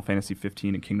between Final Fantasy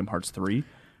 15 and Kingdom Hearts 3,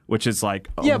 which is like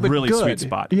a really sweet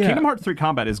spot. Yeah. Kingdom Hearts 3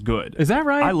 combat is good. Is that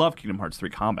right? I love Kingdom Hearts 3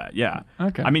 combat, yeah.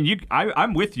 Okay. I mean,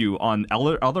 I'm with you on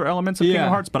other elements of Kingdom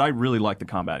Hearts, but I really like the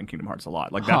combat in Kingdom Hearts a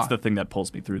lot. Like, that's the thing that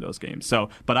pulls me through those games. So,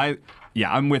 but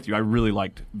I'm with you. I really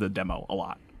liked the demo a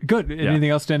lot. Good. Anything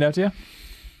else stand out to you?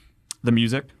 The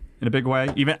music. In a big way,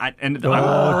 don't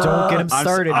get him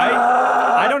started.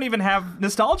 I don't even have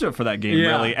nostalgia for that game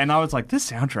really, and I was like, this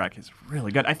soundtrack is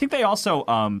really good. I think they also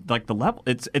like the level.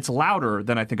 It's louder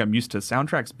than I think I'm used to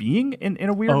soundtracks being in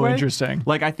a weird way. Oh, interesting.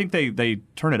 Like I think they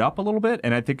turn it up a little bit,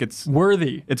 and I think it's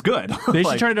worthy. It's good. They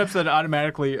should turn it up so that it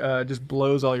automatically just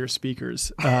blows all your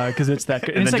speakers because it's that good.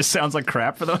 and then it's just sounds like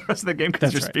crap for the rest of the game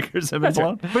because your speakers have been That's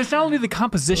blown. right. But it's not only the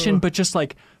composition, but just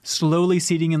like slowly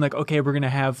seeding in, like, okay, we're gonna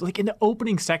have like in the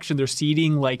opening section, they're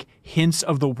seeding like hints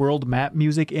of the world map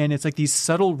music in. It's like these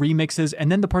subtle remixes, and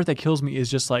then the part that kills me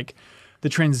is just like the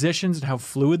transitions and how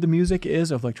fluid the music is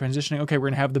of like transitioning. Okay, we're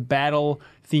gonna have the battle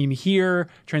theme here,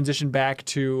 transition back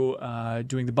to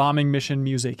doing the bombing mission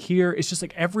music here. It's just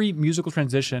like every musical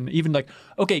transition, even like,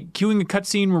 okay, cueing a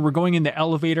cutscene where we're going in the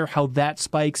elevator, how that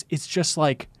spikes. It's just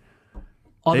like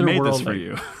They made otherworldly. this for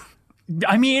you.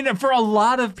 I mean, for a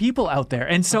lot of people out there.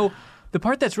 And so the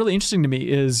part that's really interesting to me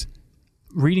is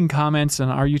reading comments on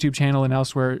our YouTube channel and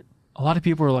elsewhere. A lot of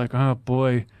people are like, oh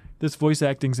boy, this voice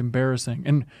acting's embarrassing.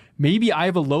 And maybe I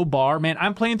have a low bar. Man,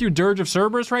 I'm playing through Dirge of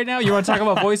Cerberus right now. You want to talk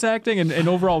about voice acting and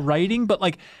overall writing? But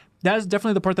like, that is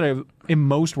definitely the part that I am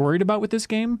most worried about with this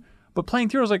game. But playing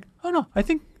through, I was like, oh no, I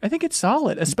think it's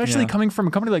solid, especially coming from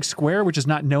a company like Square, which is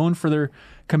not known for their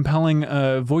compelling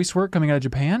voice work coming out of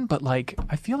Japan. But like,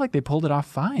 I feel like they pulled it off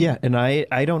fine. Yeah, and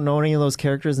I don't know any of those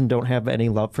characters and don't have any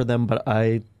love for them, but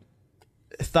I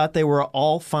thought they were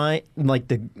all fine. Like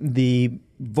the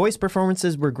voice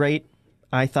performances were great,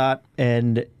 I thought,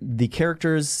 and the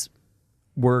characters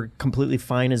were completely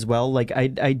fine as well. Like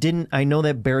I know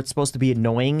that Barrett's supposed to be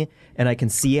annoying, and I can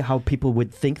see how people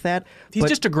would think that. He's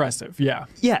just aggressive, yeah.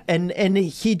 Yeah, and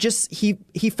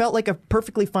he felt like a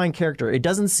perfectly fine character. It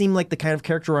doesn't seem like the kind of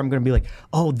character where I'm going to be like,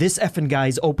 oh, this effing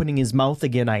guy's opening his mouth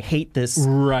again. I hate this.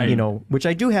 Right. You know, which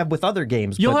I do have with other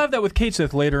games. You'll have that with Kate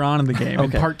Sith later on in the game,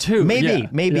 in part 2. Maybe.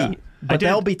 Yeah. But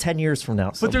that'll be 10 years from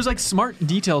now. So. But there's like smart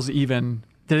details even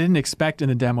that I didn't expect in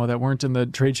the demo that weren't in the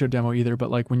trade show demo either.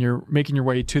 But like when you're making your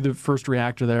way to the first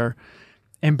reactor there,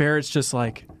 and Barrett's just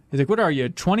like, he's like, what are you,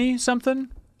 20 something?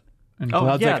 And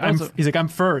Cloud's like, he's like, I'm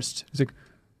first. He's like,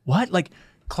 what? Like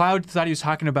Cloud thought he was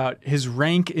talking about his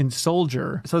rank in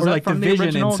Soldier, So is or that like from the division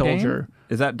original in Soldier. game?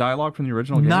 Is that dialogue from the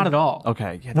original game? Not at all.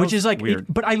 Okay. Yeah, Which is like, weird.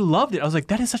 but I loved it. I was like,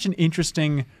 that is such an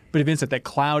interesting bit of insight that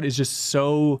Cloud is just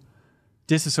so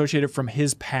disassociated from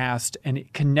his past and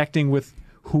connecting with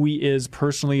who he is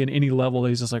personally in any level. That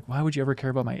he's just like, why would you ever care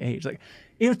about my age? Like,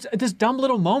 it's this dumb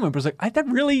little moment, but it's like, that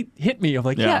really hit me of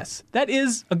like, yes, that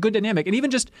is a good dynamic. And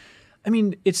even just, I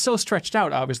mean, it's so stretched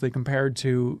out, obviously, compared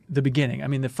to the beginning. I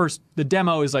mean, the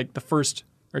demo is like or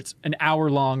it's an hour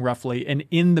long roughly, and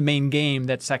in the main game,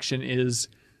 that section is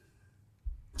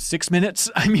 6 minutes.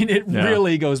 I mean, it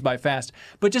really goes by fast.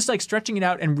 But just like stretching it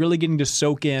out and really getting to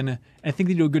soak in, I think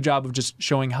they do a good job of just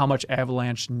showing how much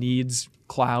Avalanche needs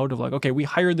Cloud. Of like, okay, we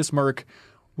hired this merc,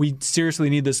 we seriously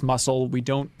need this muscle, we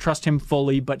don't trust him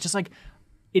fully, but just like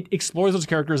it explores those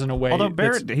characters in a way. Although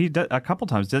Barrett, he did, a couple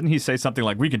times, didn't he say something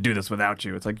like, "We could do this without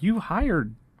you"? It's like, you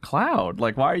hired Cloud.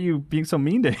 Like, why are you being so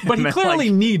mean to him? But he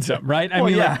clearly needs him, right? I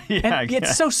mean, yeah,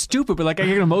 it's so stupid, but like I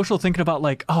get emotional thinking about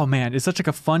like, oh man, it's such like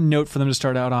a fun note for them to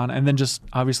start out on, and then just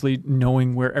obviously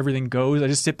knowing where everything goes. I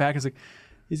just sit back and it's like,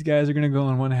 these guys are gonna go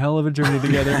on one hell of a journey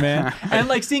together, man. And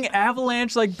like seeing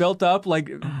Avalanche like built up,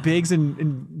 like Biggs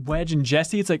and Wedge and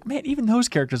Jesse, it's like, man, even those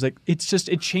characters, like it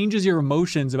changes your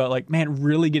emotions about like, man,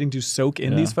 really getting to soak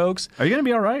in these folks. Are you gonna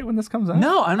be all right when this comes out?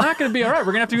 No, I'm not gonna be all right.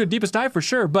 We're gonna have to do a deepest dive for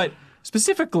sure. But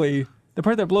specifically, the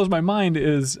part that blows my mind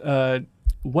is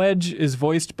Wedge is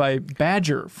voiced by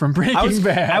Badger from Breaking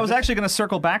Bad. I was actually going to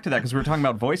circle back to that because we were talking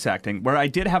about voice acting, where I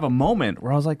did have a moment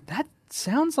where I was like, that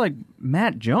sounds like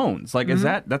Matt Jones. Like, is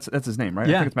that's his name, right?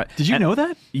 Yeah. I think it's Matt. Did you know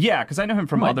that? Yeah, because I know him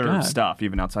from other God. stuff,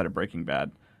 even outside of Breaking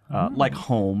Bad. Like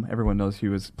Home. Everyone knows he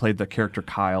played the character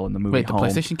Kyle in the movie Wait, the Home.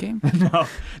 PlayStation game?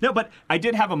 No, but I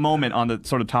did have a moment on the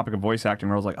sort of topic of voice acting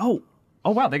where I was like, oh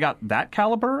wow, they got that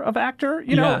caliber of actor,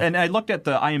 you know? Yeah. And I looked at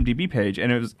the IMDb page,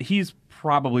 and he's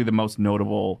probably the most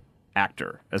notable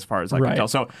actor as far as I can tell.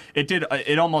 So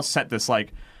it almost set this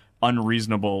like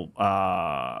unreasonable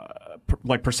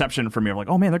like perception for me of like,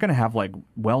 oh man, they're gonna have like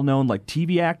well-known like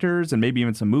TV actors and maybe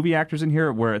even some movie actors in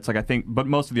here, where it's like, I think, but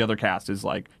most of the the other cast is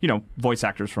like, you know, voice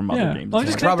actors from other games. Well,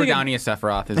 just Robert Downey as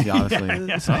Sephiroth is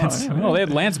obviously. Well, they had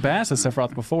Lance Bass as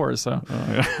Sephiroth before, so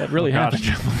that really happened.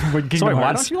 So wait,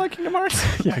 why don't you like Kingdom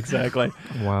Hearts? Yeah, exactly.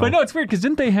 Wow. But no, it's weird because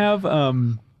didn't they have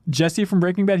Jesse from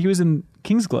Breaking Bad? He was in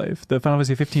Kingsglaive, the Final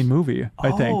Fantasy 15 movie,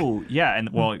 I think. Oh, yeah,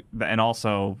 and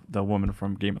also the woman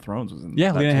from Game of Thrones was in.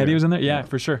 Yeah, that Lena too. Headey was in there. Yeah,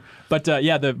 for sure. But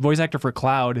yeah, the voice actor for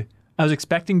Cloud, I was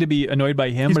expecting to be annoyed by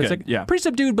him, but good, it's like pretty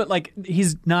subdued. But like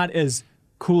he's not as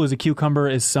cool as a cucumber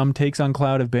as some takes on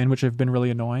Cloud have been, which have been really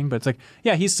annoying. But it's like,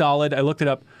 yeah, he's solid. I looked it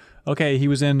up. Okay, he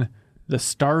was in the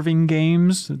Starving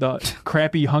Games, the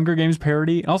crappy Hunger Games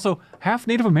parody. Also, half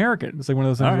Native American. It's like one of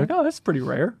those things like, oh, that's pretty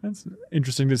rare. That's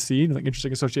interesting to see. Like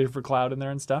interesting associated for Cloud in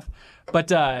there and stuff.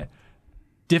 But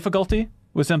difficulty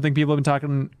was something people have been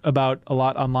talking about a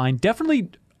lot online. Definitely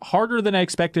harder than I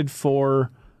expected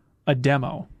for a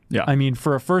demo. Yeah. I mean,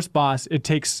 for a first boss, it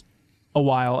takes a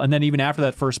while. And then even after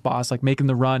that first boss, like making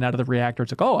the run out of the reactor,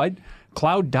 it's like, oh,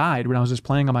 Cloud died when I was just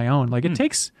playing on my own. Like it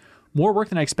takes more work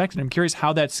than I expected. I'm curious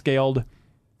how that scaled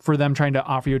for them trying to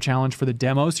offer you a challenge for the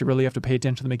demos. You really have to pay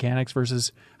attention to the mechanics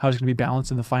versus how it's going to be balanced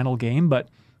in the final game. But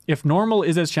if normal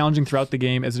is as challenging throughout the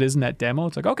game as it is in that demo,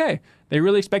 it's like, okay, they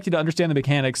really expect you to understand the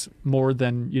mechanics more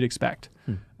than you'd expect.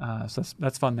 So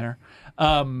that's fun there.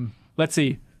 Let's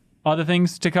see. Other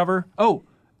things to cover. Oh,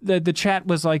 the chat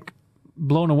was like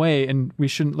blown away, and we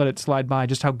shouldn't let it slide by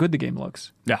just how good the game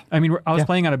looks. Yeah. I mean, I was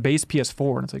playing on a base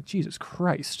PS4, and it's like, Jesus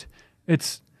Christ.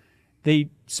 They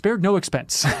spared no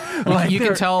expense. Like, you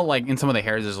can tell, like, in some of the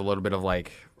hairs, there's a little bit of,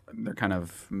 like, they're kind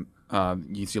of,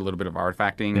 you see a little bit of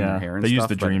artifacting in their hair and they stuff. use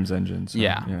the Dreams engine. So,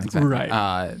 Yeah, exactly.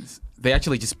 Right. They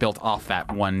actually just built off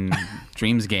that one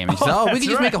Dreams game. And just we could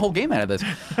just make a whole game out of this.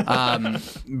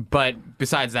 But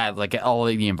besides that, like, all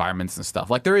the environments and stuff,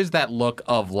 like, there is that look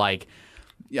of, like,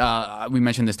 we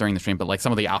mentioned this during the stream, but like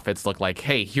some of the outfits look like,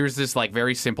 hey, here's this like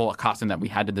very simple costume that we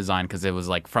had to design because it was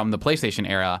like from the PlayStation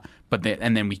era,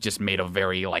 and then we just made a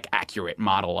very like accurate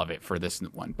model of it for this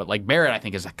one. But like Barrett, I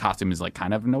think his costume is like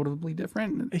kind of notably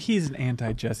different. He's an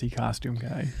anti-Jesse costume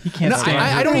guy. He can't No, stand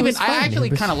I it. don't even. I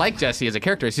actually kind of like Jessie as a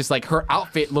character. It's just like her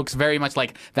outfit looks very much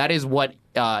like that is what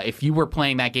if you were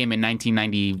playing that game in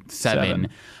 1997,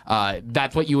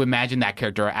 that's what you imagine that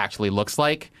character actually looks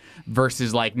like.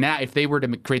 Versus like now, if they were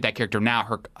to create that character now,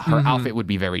 her outfit would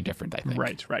be very different, I think.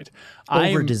 Right.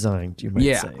 Over-designed, you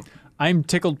might say. I'm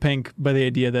tickled pink by the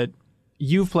idea that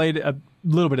you've played a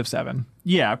little bit of 7.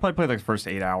 Yeah, I probably played like the first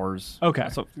 8 hours. Okay.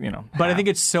 So, you know. But I think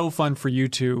it's so fun for you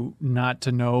to not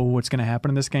to know what's going to happen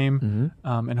in this game.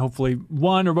 And hopefully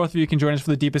one or both of you can join us for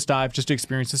the deepest dive just to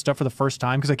experience this stuff for the first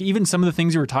time. Because like even some of the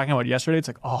things you were talking about yesterday, it's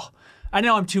like, oh, I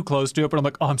know I'm too close to it, but I'm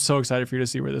like, oh, I'm so excited for you to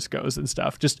see where this goes and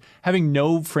stuff. Just having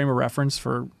no frame of reference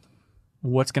for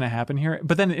what's going to happen here.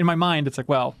 But then in my mind, it's like,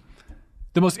 well,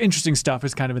 the most interesting stuff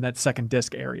is kind of in that second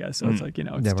disc area. So it's like, you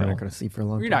know, it's That we're still, not going to see for a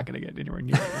long time. you're not going to get anywhere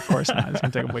near it. Of course not. It's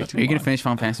going to take way too Are you long. going to finish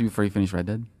Final Fantasy before you finish Red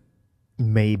Dead?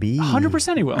 Maybe.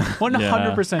 100% he will.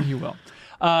 100% he will.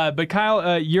 But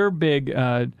Kyle, your big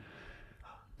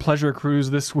pleasure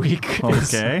cruise this week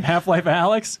is Half-Life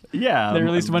Alyx. Yeah, they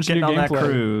released a bunch of new on gameplay. That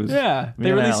cruise. Yeah, Me they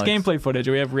and released Alyx. gameplay footage.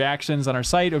 We have reactions on our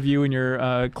site of you in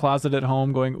your closet at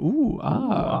home going, ooh,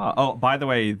 ah. Oh, by the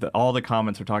way, all the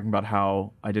comments are talking about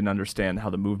how I didn't understand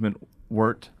how the movement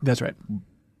worked. That's right.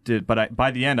 But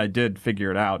by the end, I did figure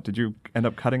it out. Did you end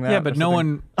up cutting that? Yeah, but no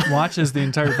one watches the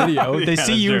entire video. They see that's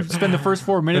you true. spend the first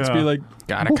 4 minutes be like,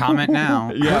 Gotta comment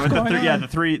now. Yeah, but going on? the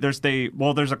three. There's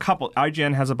a couple.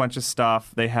 IGN has a bunch of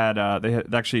stuff. They had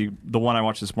actually the one I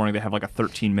watched this morning. They have like a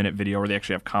 13-minute video where they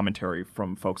actually have commentary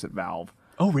from folks at Valve.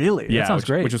 oh, really? Yeah, that sounds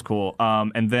great. which is cool.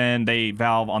 And then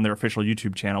Valve on their official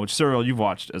YouTube channel, which Cyril you've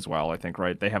watched as well, I think,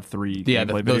 right? They have 3 Yeah,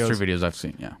 gameplay those videos. 3 videos I've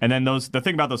seen. Yeah. And then the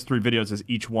thing about those 3 videos is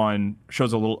each one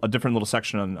shows a different little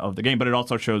section of the game, but it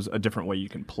also shows a different way you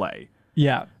can play.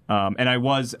 yeah. And I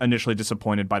was initially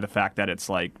disappointed by the fact that it's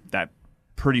like that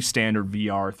pretty standard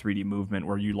VR 3D movement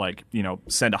where you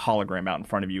send a hologram out in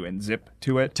front of you and zip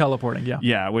to it. Teleporting, yeah.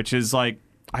 Yeah, which is like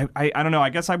I don't know. I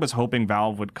guess I was hoping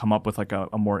Valve would come up with like a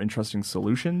more interesting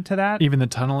solution to that. Even the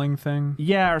tunneling thing.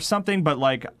 Yeah, or something. But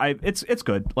like, it's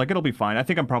good. Like, it'll be fine. I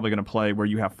think I'm probably gonna play where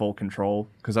you have full control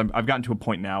because I've gotten to a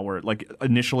point now where like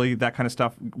initially that kind of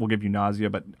stuff will give you nausea,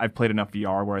 but I've played enough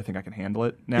VR where I think I can handle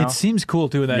it now. It seems cool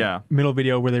too, that Yeah. middle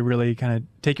video where they really kind of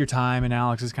take your time, and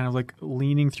Alyx is kind of like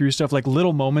leaning through stuff. Like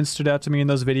little moments stood out to me in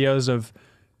those videos of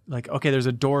like, okay, there's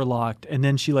a door locked, and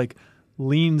then she like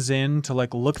leans in to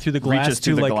like look through the glass Reaches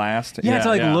through the like glass. to Yeah,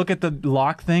 like yeah. look at the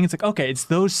lock thing. It's like, okay, it's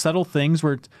those subtle things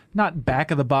where it's not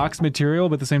back of the box material,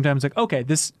 but at the same time it's like, okay,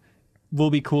 this will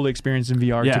be cool to experience in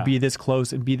VR Yeah. to be this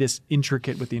close and be this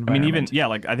intricate with the I environment. mean,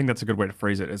 like I think that's a good way to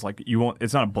phrase it. Is like you won't.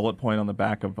 It's not a bullet point on the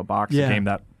back of a box. Yeah. A game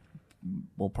that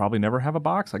will probably never have a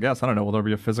box. I guess I don't know. Will there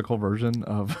be a physical version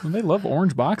of? Well, they love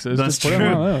orange boxes. That's Just put them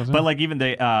on true. those, yeah. But like even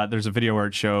there's a video where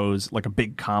it shows like a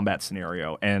big combat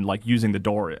scenario and like using the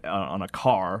door on a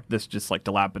car, this just like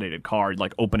dilapidated car,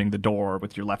 like opening the door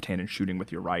with your left hand and shooting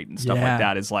with your right and stuff Yeah. like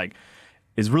that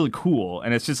is really cool.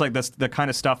 And it's just like that's the kind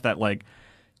of stuff that like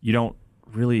you don't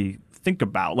really think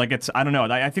about. Like I don't know.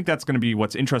 I think that's going to be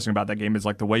what's interesting about that game is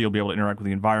like the way you'll be able to interact with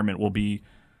the environment will be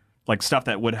like stuff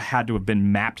that would have had to have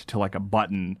been mapped to like a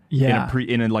button Yeah.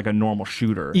 in like a normal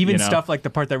shooter. Even you know? stuff like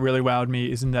the part that really wowed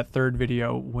me is in that third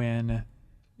video when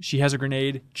she has a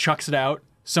grenade, chucks it out,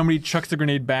 somebody chucks the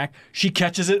grenade back, she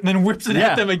catches it and then whips it Yeah.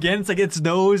 at them again. It's like it's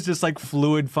those just like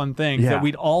fluid, fun things Yeah. that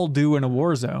we'd all do in a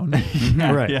war zone.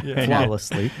 Right. Yeah.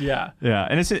 Flawlessly. yeah. Yeah,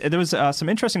 and there was some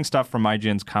interesting stuff from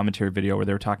IGN's commentary video where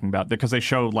they were talking about because they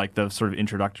showed like the sort of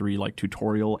introductory like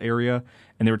tutorial area,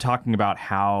 and they were talking about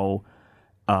how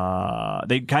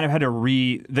they kind of had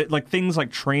to like things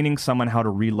like training someone how to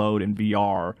reload in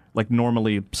VR. Like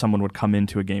normally someone would come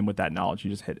into a game with that knowledge,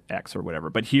 you just hit X or whatever.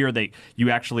 But here you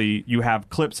have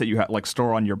clips that you have like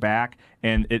store on your back,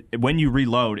 and when you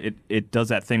reload, it does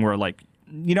that thing where like.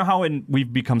 You know how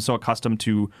we've become so accustomed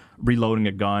to reloading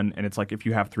a gun, and it's like if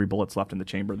you have 3 bullets left in the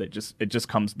chamber,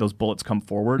 those bullets come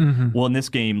forward. Mm-hmm. Well, in this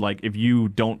game, like if you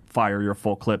don't fire your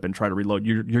full clip and try to reload,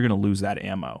 you're going to lose that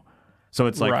ammo. So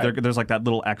it's like Right. there's like that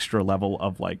little extra level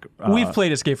of like We've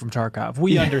played Escape from Tarkov.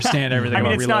 We understand everything I mean,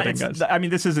 about it's not. reloading It's, guns. I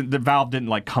mean, this isn't the Valve didn't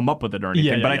like come up with it or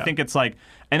anything, Yeah, but I yeah. think it's like,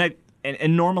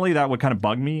 and normally that would kind of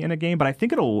bug me in a game, but I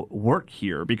think it'll work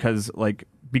here because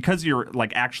you're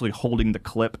like actually holding the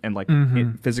clip and like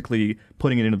physically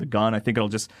putting it into the gun. I think it'll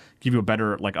just give you a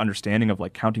better like understanding of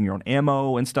like counting your own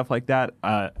ammo and stuff like that.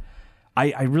 I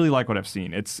really like what I've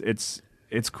seen.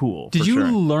 It's cool. Did for you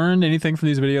sure. learn anything from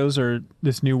these videos or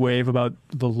this new wave about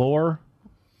the lore?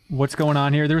 What's going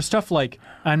on here? There was stuff like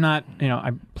I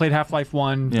played Half-Life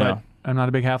 1, Yeah. but I'm not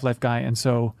a big Half-Life guy, and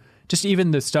so just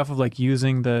even the stuff of like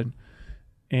using the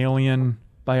alien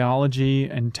biology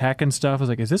and tech and stuff, I was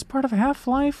like, is this part of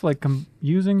Half-Life? Like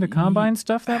using the Combine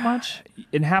stuff that much?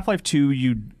 In Half-Life 2,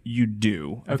 you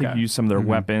do. I think Okay. you use some of their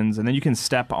weapons, and then you can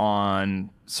step on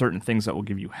certain things that will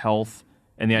give you health.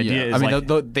 And the idea is I mean,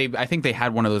 like, I think they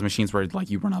had one of those machines where like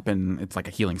you run up and it's like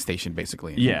a healing station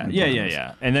basically.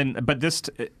 yeah. And then, but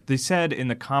they said in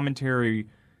the commentary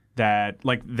that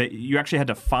like you actually had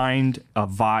to find a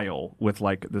vial with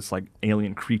like this like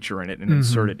alien creature in it and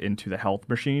insert it into the health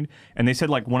machine. And they said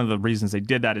like one of the reasons they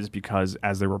did that is because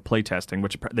as they were playtesting,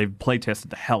 which they've playtested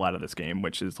the hell out of this game,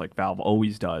 which is like Valve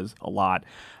always does a lot.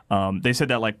 They said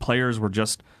that like players were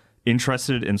just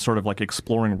interested in sort of like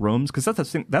exploring rooms, because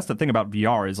that's the thing about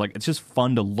VR is like it's just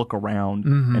fun to look around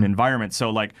an environment. So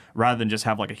like rather than just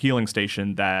have like a healing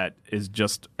station that is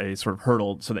just a sort of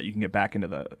hurdle so that you can get back into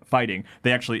the fighting,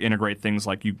 they actually integrate things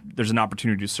like there's an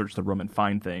opportunity to search the room and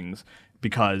find things,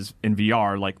 because in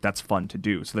VR like that's fun to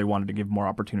do. So they wanted to give more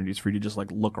opportunities for you to just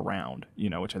like look around,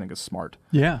 which I think is smart.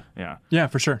 Yeah,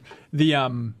 for sure. The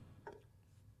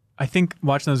I think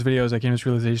watching those videos I came to this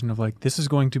realization of like this is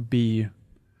going to be,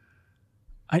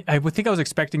 I would think I was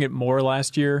expecting it more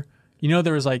last year.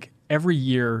 There was like every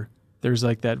year there's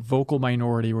like that vocal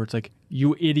minority where it's like,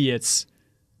 you idiots,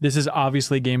 this is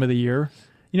obviously game of the year.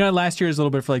 Last year is a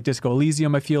little bit for like Disco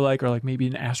Elysium, I feel like, or like maybe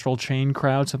an Astral Chain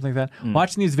crowd, something like that.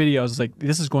 Watching these videos, like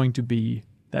this is going to be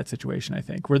that situation, I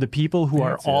think, where the people who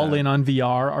are all in on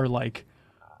VR are like,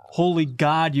 holy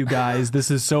God, you guys,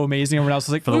 this is so amazing. Everyone else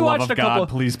is like, for the love of God,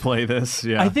 please play this.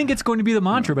 Yeah, I think it's going to be the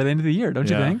mantra by the end of the year, don't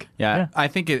you think? Yeah, I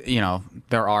think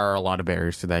there are a lot of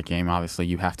barriers to that game. Obviously,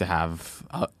 you have to have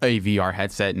a VR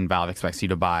headset, and Valve expects you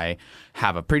to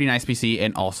have a pretty nice PC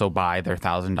and also buy their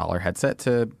 $1,000 headset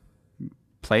to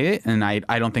play it. And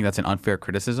I don't think that's an unfair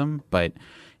criticism, but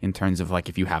in terms of like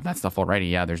if you have that stuff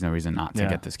already, there's no reason not to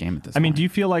get this game at this point. I mean, do you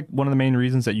feel like one of the main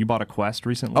reasons that you bought a Quest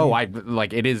recently? Oh,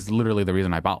 it is literally the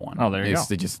reason I bought one. Oh, there you go.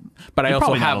 But You're I also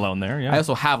probably have not alone there. Yeah. I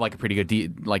also have like a pretty good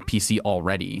PC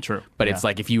already. True. But it's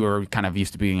like if you were kind of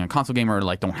used to being a console gamer or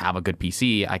like don't have a good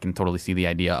PC, I can totally see the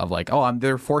idea of like,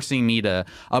 they're forcing me to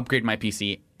upgrade my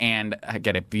PC and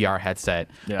get a VR headset.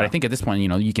 Yeah. But I think at this point,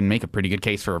 you can make a pretty good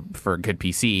case for a good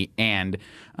PC, and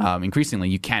increasingly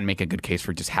you can make a good case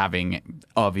for just having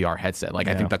a VR headset. Like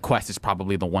I think the Quest is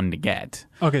probably the one to get.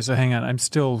 Okay, so hang on. I'm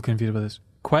still confused about this.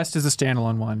 Quest is a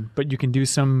standalone one, but you can do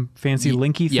some fancy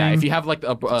linky thing? Yeah, if you have like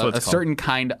a certain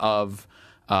kind of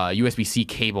USB-C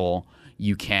cable,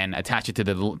 you can attach it to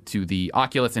the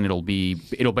Oculus, and it'll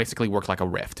basically work like a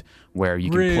Rift, where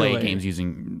you can play games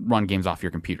run games off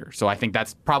your computer. So I think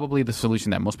that's probably the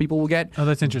solution that most people will get. Oh,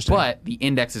 that's interesting. But the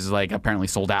Index is like apparently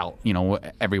sold out,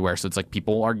 everywhere. So it's like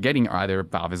people are getting, either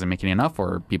Valve isn't making enough,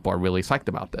 or people are really psyched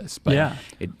about this. But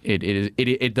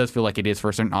it does feel like it is for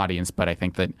a certain audience. But I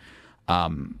think that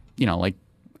like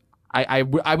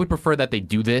I would prefer that they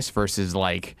do this versus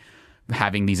like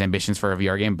having these ambitions for a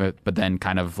VR game, but then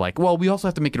kind of like, well, we also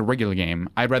have to make it a regular game.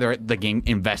 I'd rather the game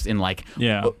invest in like,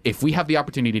 if we have the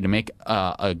opportunity to make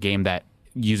a game that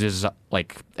uses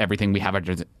like everything we have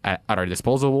at our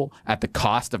disposal at the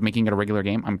cost of making it a regular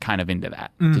game, I'm kind of into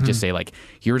that. To just say like,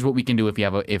 here's what we can do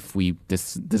if we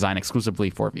design exclusively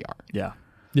for VR.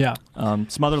 Yeah.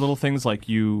 Some other little things like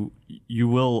you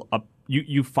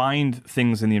find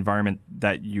things in the environment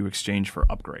that you exchange for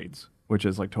upgrades, which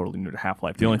is like totally new to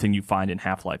Half-Life. The only thing you find in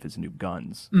Half-Life is new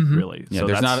guns, really. Yeah,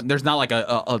 so there's not like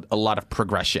a lot of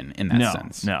progression in that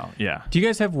sense. No, yeah. Do you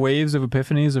guys have waves of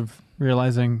epiphanies of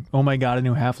realizing, oh my God, a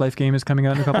new Half-Life game is coming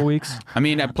out in a couple weeks? I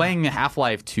mean, playing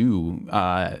Half-Life 2,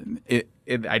 I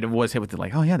was hit with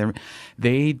like, oh yeah,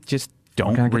 they just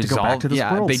don't resolve.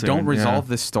 They don't resolve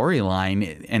the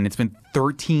storyline, and it's been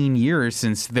 13 years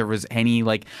since there was any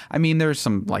like. I mean, there's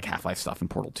some like Half-Life stuff in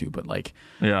Portal 2, but like,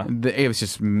 it was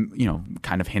just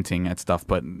kind of hinting at stuff.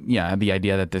 But yeah, the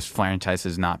idea that this franchise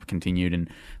has not continued, and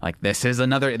like this is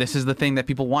the thing that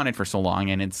people wanted for so long,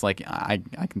 and it's like I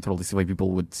can totally see why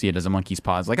people would see it as a monkey's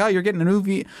paw. It's like, oh, you're getting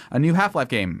a new Half-Life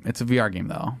game. It's a VR game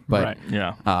though. But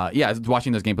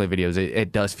watching those gameplay videos,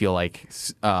 it does feel like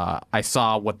I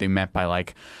saw what they meant by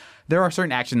like, there are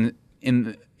certain actions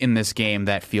in this game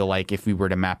that feel like if we were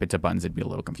to map it to buttons, it'd be a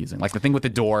little confusing. Like the thing with the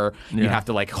door, you have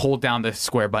to like hold down the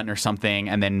square button or something,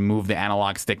 and then move the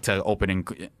analog stick to open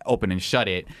and shut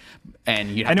it, and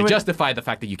you have to justify the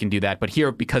fact that you can do that. But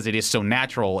here, because it is so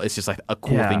natural, it's just like a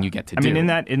cool thing you get to do. I mean,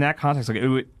 in that context,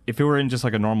 like if it were in just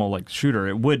like a normal like shooter,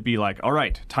 it would be like, all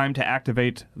right, time to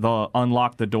activate the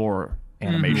unlock the door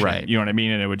animation. Right. You know what I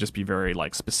mean? And it would just be very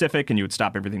like specific, and you would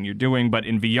stop everything you're doing. But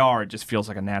in VR, it just feels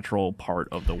like a natural part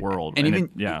of the world. And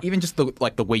even just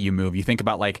the way you move, you think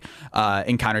about like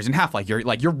encounters in Half-Life.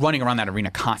 You're running around that arena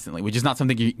constantly, which is not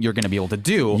something you're going to be able to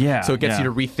do. Yeah. So it gets you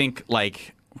to rethink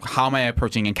like, how am I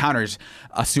approaching encounters,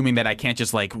 assuming that I can't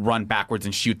just like run backwards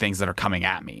and shoot things that are coming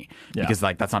at me, because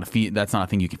like that's not a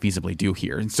thing you can feasibly do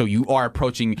here. And so you are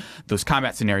approaching those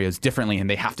combat scenarios differently, and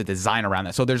they have to design around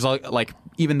that. So there's like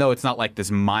even though it's not like this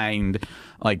mind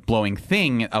like blowing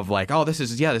thing of like, oh, this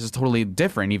is totally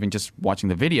different. Even just watching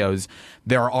the videos,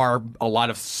 there are a lot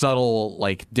of subtle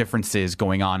like differences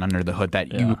going on under the hood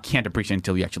that you can't appreciate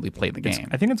until you actually play the game.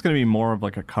 I think it's going to be more of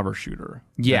like a cover shooter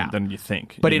than you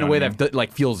think. But you in a know way what I mean? that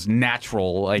like feels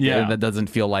natural, like that doesn't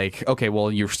feel like, okay, well,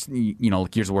 here's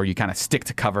where you kind of stick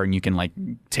to cover and you can like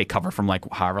take cover from like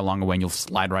however long away and you'll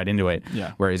slide right into it.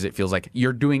 Yeah. Whereas it feels like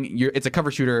it's a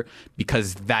cover shooter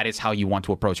because that is how you want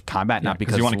to approach combat, not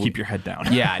because you want to keep your head down.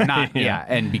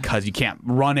 And because you can't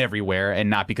run everywhere, and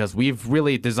not because we've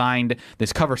really designed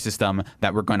this cover system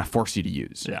that we're going to force you to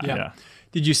use. Yeah.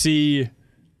 Did you see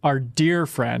our dear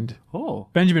friend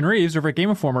Benjamin Reeves over at Game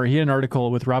Informer? He had an article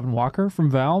with Robin Walker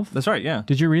from Valve. That's right. Yeah.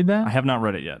 Did you read that? I have not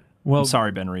read it yet. Well, I'm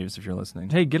sorry, Ben Reeves, if you're listening.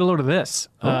 Hey, get a load of this.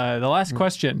 The last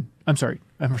question. I'm sorry.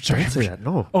 Don't say that.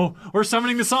 No. Oh, we're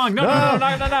summoning the song. No.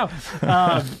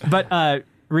 But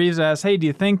Reeves asks, hey, do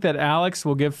you think that Alyx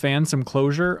will give fans some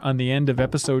closure on the end of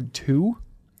episode 2?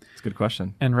 That's a good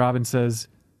question. And Robin says,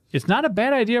 it's not a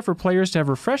bad idea for players to have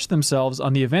refreshed themselves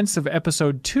on the events of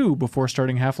episode 2 before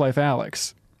starting Half-Life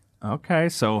Alyx. Okay,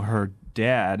 so her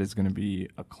dad is going to be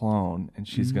a clone, and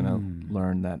she's going to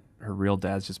learn that her real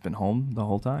dad's just been home the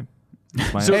whole time.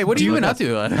 So, hey, what are you even up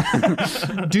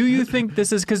to? Do you think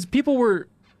this is because people were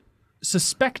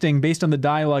suspecting based on the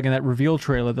dialogue in that reveal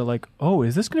trailer that like, oh,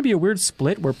 is this going to be a weird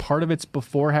split where part of it's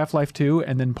before Half-Life 2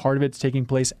 and then part of it's taking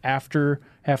place after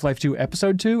Half-Life 2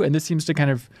 episode 2? And this seems to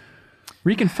kind of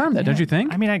reconfirm that, don't you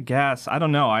think? I mean, I guess. I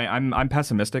don't know. I'm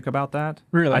pessimistic about that.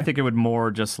 Really? I think it would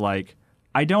more just like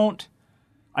I don't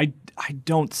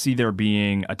see there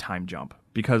being a time jump.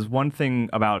 Because one thing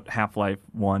about Half-Life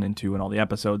 1 and 2 and all the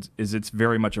episodes is it's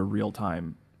very much a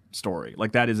real-time story.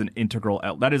 Like that is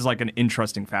that is like an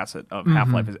interesting facet of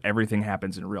Half-Life is everything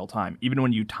happens in real time. Even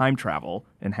when you time travel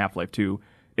in Half-Life 2,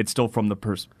 it's still from the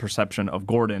perception of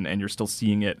Gordon and you're still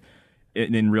seeing it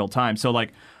in real time. So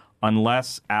like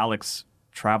unless Alyx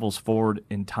travels forward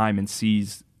in time and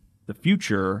sees the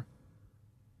future,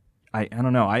 I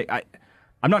don't know.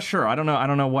 I'm not sure. I don't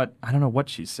know what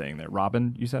she's saying there.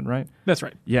 Robin, you said, right? That's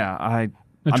right. Yeah, I'm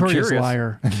Notorious curious.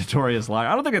 liar. Notorious liar.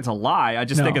 I don't think it's a lie. I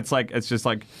just think it's just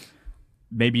like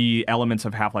maybe elements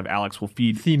of Half-Life Alyx will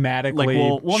feed thematically. Like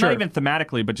well, not even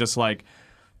thematically, but just like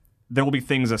there will be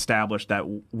things established that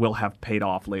will have paid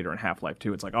off later in Half-Life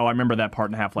 2. It's like, oh, I remember that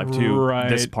part in Half-Life 2. Right.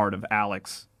 This part of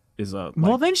Alyx is a. Like,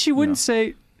 well, then she wouldn't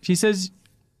say. She says.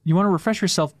 You want to refresh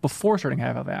yourself before starting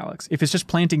Half-Life Alyx. If it's just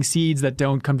planting seeds that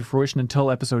don't come to fruition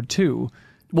until episode 2,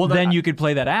 well, then you could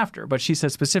play that after. But she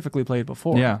says specifically play it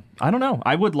before. Yeah, I don't know.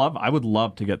 I would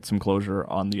love to get some closure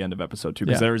on the end of episode 2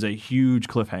 because there is a huge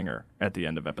cliffhanger at the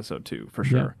end of episode 2 for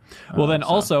sure. Yeah. Well, then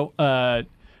also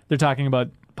they're talking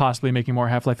about possibly making more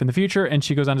Half-Life in the future, and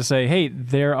she goes on to say, hey,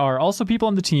 there are also people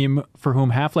on the team for whom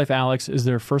Half-Life Alyx is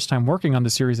their first time working on the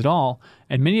series at all,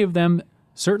 and many of them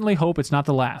certainly hope it's not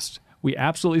the last. We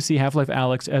absolutely see Half-Life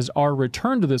Alyx as our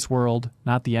return to this world,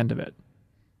 not the end of it.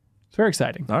 It's very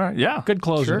exciting. All right, yeah. Good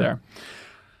closure there.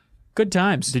 Good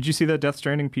times. Did you see the Death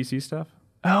Stranding PC stuff?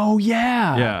 Oh,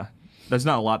 yeah. Yeah. There's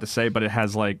not a lot to say, but it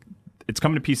has like, it's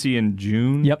coming to PC in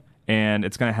June. Yep. And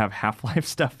it's going to have Half-Life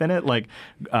stuff in it. Like,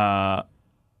 why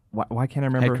can't I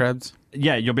remember? Head crabs?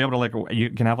 Yeah, you'll be able to like,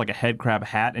 you can have like a head crab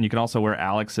hat and you can also wear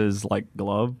Alex's like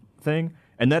glove thing.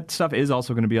 And that stuff is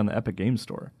also going to be on the Epic Games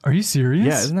Store. Are you serious?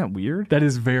 Yeah, isn't that weird? That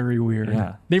is very weird.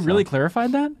 Yeah. They really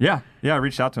clarified that? Yeah, I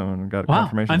reached out to them and got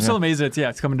confirmation. I'm still amazed that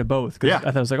it's coming to both. I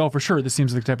thought it was like, oh, for sure, this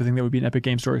seems like the type of thing that would be an Epic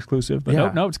Games Store exclusive.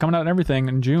 But no, it's coming out and everything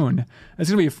in June. It's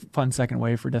going to be a fun second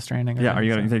wave for Death Stranding. Yeah,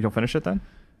 you think you'll finish it then?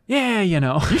 Yeah, you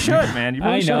know. You should, man. You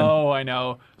really should. I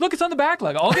know. Look, it's on the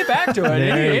backlog. I'll get back to it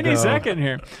any second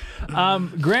here.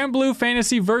 Grand Blue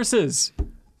Fantasy Versus.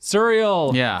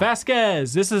 Suriel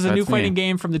Vasquez. This is a new fighting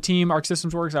game from the team Arc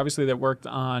Systems Works, obviously, that worked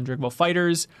on Dragon Ball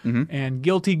Fighters and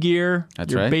Guilty Gear.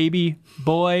 That's your right. baby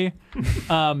boy.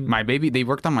 My baby. They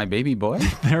worked on my baby boy.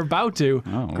 They're about to.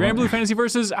 Grand Blue Fantasy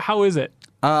Versus. How is it?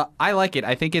 I like it.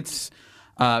 I think it's.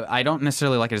 I don't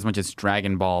necessarily like it as much as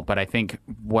Dragon Ball, but I think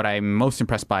what I'm most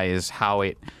impressed by is how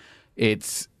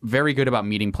it's very good about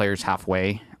meeting players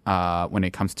halfway. When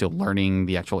it comes to learning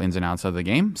the actual ins and outs of the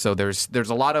game. So there's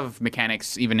a lot of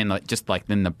mechanics, even in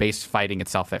the base fighting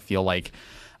itself, that feel like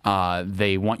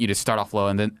they want you to start off low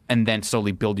and then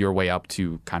slowly build your way up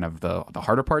to kind of the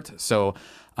harder parts. So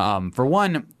for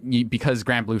one, because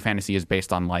Grand Blue Fantasy is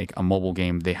based on like a mobile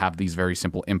game, they have these very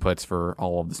simple inputs for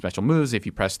all of the special moves. If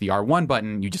you press the R1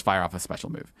 button, you just fire off a special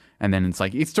move. And then it's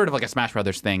sort of like a Smash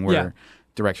Brothers thing where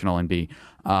directional and B.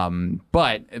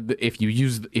 But if you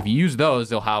use those,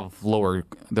 they'll have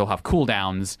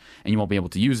cooldowns, and you won't be able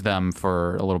to use them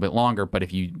for a little bit longer. But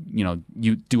if you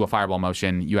do a fireball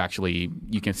motion, you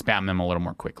can spam them a little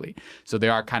more quickly. So they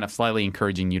are kind of slightly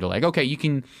encouraging you to like, okay, you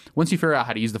can, once you figure out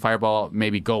how to use the fireball,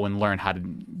 maybe go and learn how to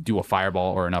do a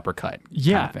fireball or an uppercut.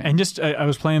 Yeah, kind of thing. and just I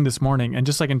was playing this morning, and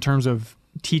just like in terms of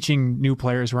teaching new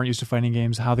players who aren't used to fighting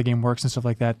games how the game works and stuff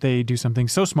like that, they do something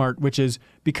so smart, which is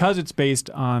because it's based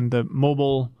on the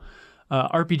mobile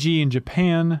RPG in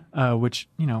Japan, which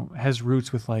has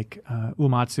roots with like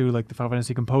Uematsu, like the Final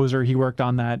Fantasy composer. He worked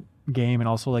on that game, and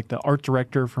also like the art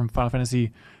director from Final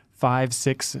Fantasy 5,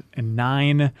 6, and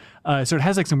 9. So it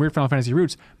has like some weird Final Fantasy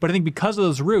roots. But I think because of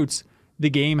those roots, the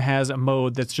game has a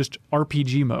mode that's just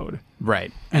RPG mode,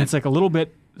 right? And it's like a little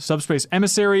bit Subspace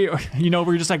Emissary, where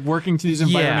you're just like working through these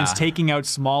environments, taking out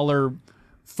smaller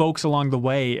folks along the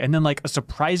way, and then like a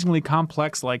surprisingly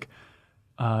complex like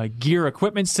gear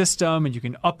equipment system, and you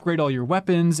can upgrade all your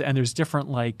weapons, and there's different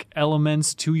like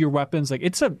elements to your weapons. Like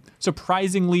it's a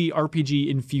surprisingly RPG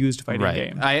infused fighting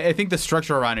game. I think the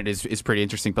structure around it is pretty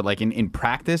interesting, but like in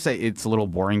practice, it's a little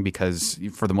boring because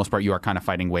for the most part you are kind of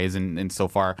fighting ways, and so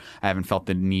far I haven't felt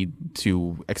the need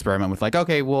to experiment with like,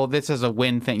 okay, well this is a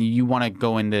wind thing. You want to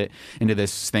go into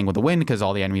this thing with the wind because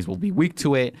all the enemies will be weak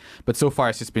to it. But so far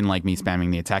it's just been like me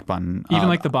spamming the attack button. Even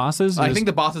like the bosses. I think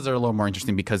the bosses are a little more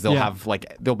interesting because they'll have like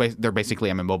they're basically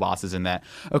MMO bosses in that,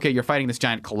 okay, you're fighting this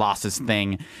giant colossus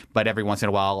thing, but every once in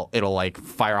a while it'll like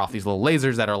fire off these little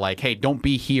lasers that are like, hey, don't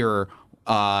be here,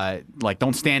 like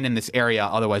don't stand in this area,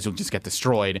 otherwise you'll just get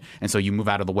destroyed. And so you move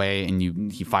out of the way,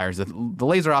 and he fires the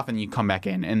laser off, and you come back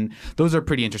in, and those are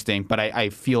pretty interesting. But I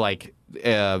feel like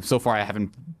so far I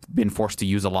haven't been forced to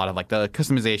use a lot of like the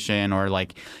customization or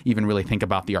like even really think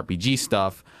about the RPG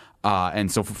stuff.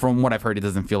 And so from what I've heard, it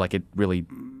doesn't feel like it really.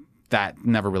 That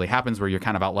never really happens, where you're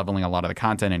kind of out leveling a lot of the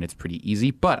content, and it's pretty easy.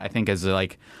 But I think as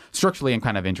like structurally, I'm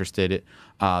kind of interested.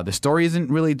 The story isn't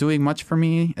really doing much for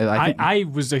me. I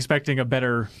was expecting a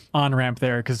better on ramp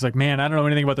there, because like, man, I don't know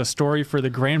anything about the story for the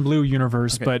Grand Blue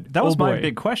universe, but that was my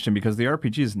big question, because the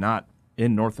RPG is not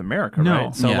in North America,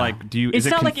 right? So like, it's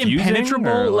not like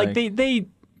impenetrable. Like they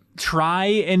try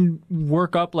and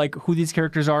work up like who these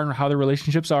characters are and how their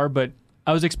relationships are, but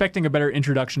I was expecting a better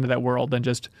introduction to that world than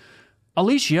just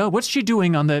Alicia, what's she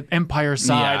doing on the Empire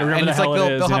side? Or whatever and the it's hell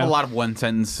like it is, they'll have a lot of one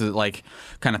sentence like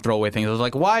kind of throwaway things. It was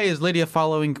like, why is Lydia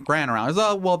following Gran around? It's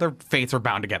well, their fates are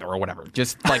bound together or whatever.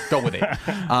 Just like go with it.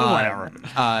 Whatever.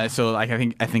 So like I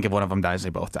think if one of them dies, they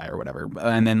both die or whatever.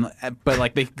 And then, but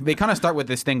like they kind of start with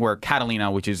this thing where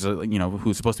Catalina, which is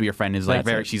who's supposed to be your friend, is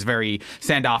like she's very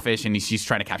standoffish, and she's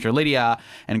trying to capture Lydia,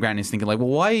 and Gran is thinking like, well,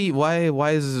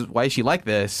 why is she like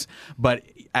this? But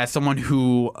as someone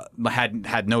who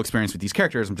had no experience with these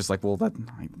characters, I'm just like, well,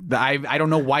 I don't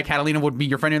know why Catalina would be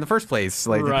your friend in the first place.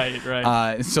 Like,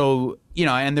 right. So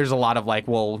and there's a lot of like,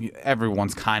 well,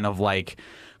 everyone's kind of like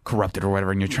corrupted or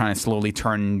whatever, and you're trying to slowly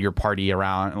turn your party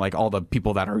around, like all the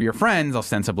people that are your friends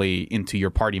ostensibly into your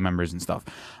party members and stuff.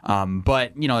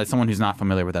 But as someone who's not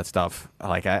familiar with that stuff,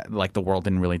 like the world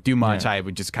didn't really do much. I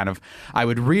would just I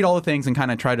would read all the things and kind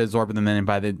of try to absorb them. And then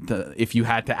by if you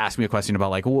had to ask me a question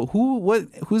about like, well,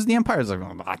 who's the Empire? I was like,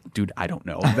 oh, dude, I don't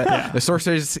know. The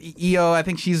Sorcerer's EO, I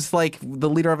think she's like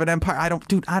the leader of an empire. I don't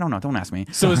know. Don't ask me.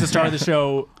 So as the star of the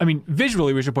show, I mean,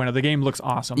 visually, we should point out the game looks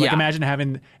awesome. Like imagine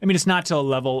having, it's not to a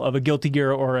level of a Guilty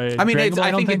Gear or a I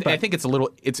think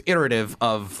it's iterative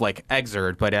of like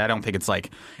Exerd, but I don't think it's like,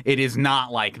 it is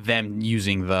not like them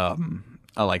using the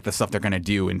like the stuff they're going to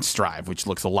do in Strive, which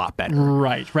looks a lot better.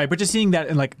 Right. But just seeing that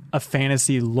in like a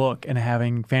fantasy look and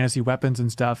having fantasy weapons and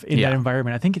stuff in that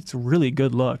environment, I think it's a really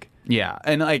good look. Yeah,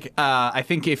 and like I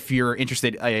think if you're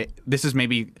interested, this is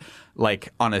maybe like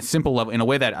on a simple level, in a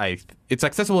way that it's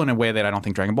accessible in a way that I don't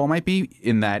think Dragon Ball might be,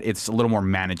 in that it's a little more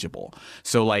manageable.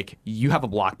 So like you have a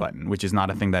block button, which is not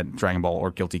a thing that Dragon Ball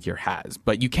or Guilty Gear has,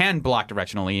 but you can block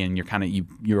directionally, and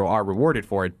you are rewarded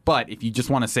for it. But if you just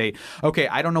want to say, okay,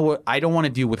 I don't want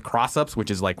to deal with cross-ups,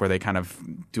 which is like where they kind of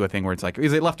do a thing where it's like,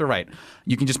 is it left or right?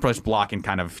 You can just press block and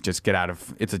kind of just get out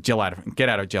of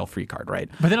jail free card, right?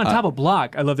 But then on top of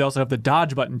block, I love they also have the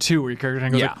dodge button too, where your character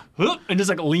goes like, and just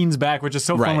like leans back, which is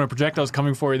so fun when a projectile's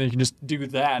coming for you, then you can just do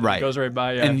that and it goes right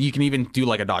by you. And you can even do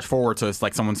like a dodge forward, so it's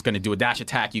like someone's going to do a dash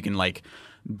attack, you can like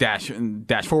dash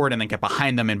forward and then get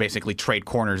behind them and basically trade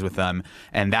corners with them.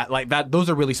 And those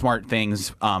are really smart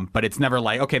things. But it's never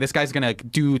like, okay, this guy's gonna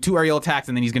do 2 aerial attacks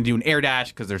and then he's gonna do an air dash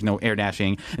because there's no air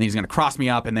dashing, and he's gonna cross me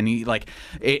up, and then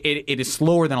it is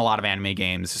slower than a lot of anime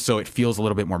games, so it feels a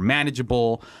little bit more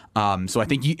manageable. So I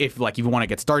think if you want to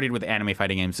get started with anime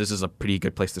fighting games, this is a pretty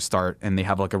good place to start. And they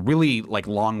have like a really like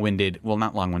long-winded, well,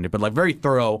 not long-winded, but like very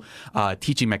thorough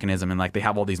teaching mechanism. And like they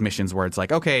have all these missions where it's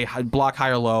like, okay, block high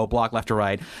or low, block left or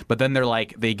right. But then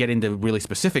they get into really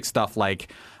specific stuff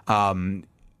like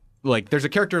there's a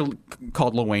character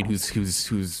called Lil Wayne who's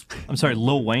I'm sorry,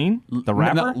 Lil Wayne, the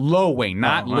rapper? No, Lil Wayne,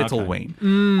 not Little Wayne.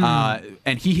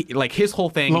 And he like his whole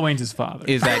thing. Lil Wayne's his father.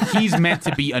 Is that he's meant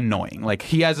to be annoying. Like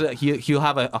he'll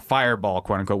have a fireball,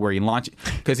 quote unquote, where he launches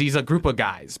because he's a group of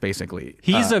guys basically.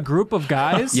 He's a group of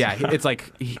guys. Yeah, it's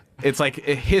like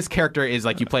his character is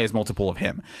like you play as multiple of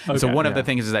him. Okay, so one of the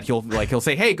things is that he'll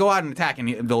say, "Hey, go out and attack,"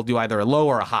 and they'll do either a low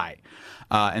or a high.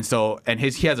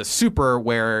 He has a super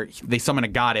where they summon a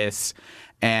goddess,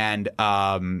 and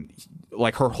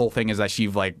like her whole thing is that she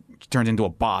like turns into a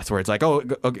boss where it's like, oh,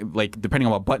 okay, like depending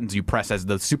on what buttons you press as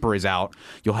the super is out,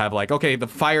 you'll have like, okay, the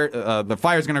fire's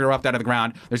gonna erupt out of the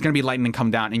ground. There's gonna be lightning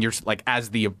come down, and you're like,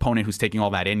 as the opponent who's taking all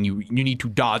that in, you need to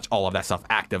dodge all of that stuff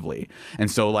actively. And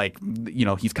so like,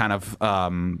 he's kind of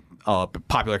a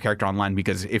popular character online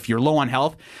because if you're low on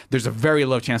health, there's a very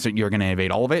low chance that you're going to evade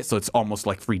all of it. So it's almost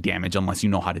like free damage unless you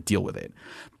know how to deal with it.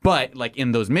 But like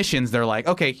in those missions, they're like,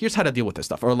 okay, here's how to deal with this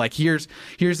stuff. Or like here's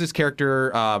this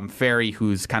character, Fairy,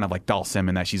 who's kind of like Dalsim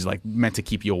in that she's like meant to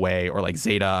keep you away, or like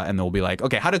Zeta, and they'll be like,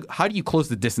 okay, how do you close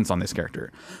the distance on this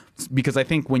character? Because I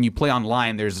think when you play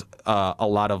online, there's a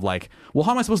lot of like, well,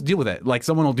 how am I supposed to deal with it? Like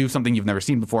someone will do something you've never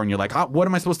seen before, and you're like, what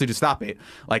am I supposed to do to stop it?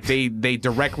 Like they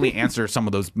directly answer some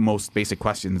of those most basic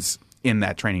questions in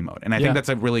that training mode, and I think that's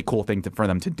a really cool thing for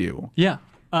them to do. Yeah.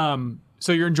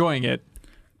 So you're enjoying it.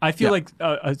 I feel like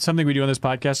something we do on this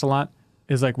podcast a lot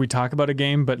is like we talk about a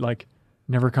game, but like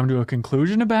never come to a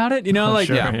conclusion about it.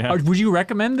 Would you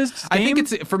recommend this game? I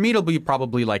think for me, it'll be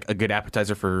probably like a good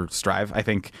appetizer for Strive. I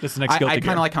think that's the next I kind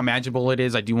of like how manageable it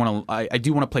is. I do want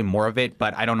to play more of it,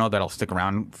 but I don't know that I'll stick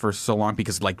around for so long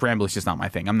because like Granblue is just not my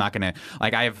thing. I'm not gonna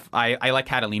like I like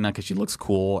Catalina because she looks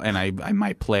cool, and I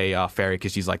might play Fairy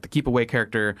because she's like the keep away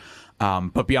character.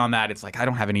 But beyond that, it's like I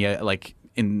don't have any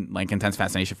intense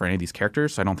fascination for any of these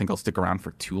characters, so I don't think I'll stick around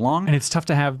for too long. And it's tough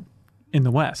to have in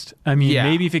the West. I mean,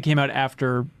 maybe if it came out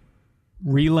after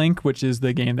Relink, which is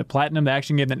the game that the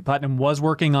action game that Platinum was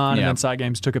working on, and then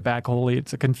Cygames took it back wholly.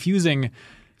 It's a confusing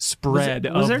spread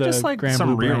was there the just like Granblue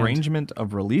some brand. rearrangement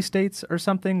of release dates or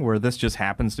something where this just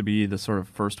happens to be the sort of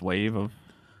first wave of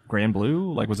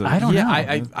Granblue? Like, was it? I don't know.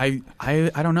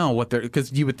 I don't know what they're,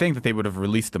 because you would think that they would have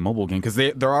released the mobile game, because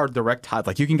there are direct ties.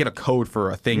 Like you can get a code for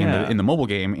a thing in the mobile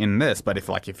game in this, but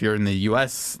if you're in the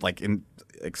US,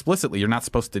 explicitly, you're not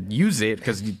supposed to use it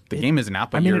because the game isn't out.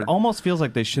 But it almost feels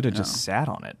like they should have just sat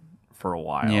on it for a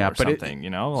while or something,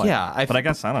 I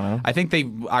guess, I don't know. I think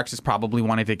Alyx probably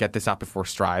wanted to get this out before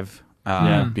Strive,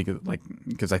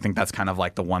 because I think that's kind of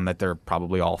like the one that they're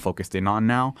probably all focused in on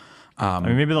now.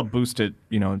 Maybe they'll boost it,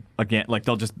 again. Like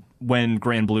they'll just, when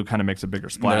Granblue kind of makes a bigger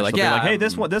splash, they'll be like, hey,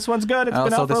 this one's good. It's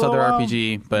been out for this a other while.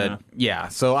 RPG, but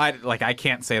so I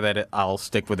can't say that I'll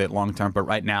stick with it long term. But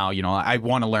right now, I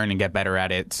want to learn and get better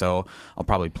at it, so I'll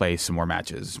probably play some more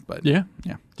matches. But Do you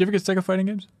ever get sick of fighting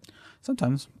games?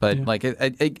 Sometimes, but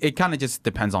it kind of just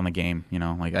depends on the game.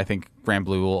 I think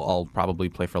Granblue I'll probably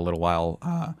play for a little while,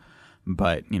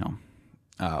 but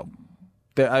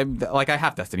I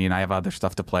have Destiny and I have other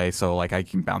stuff to play, so I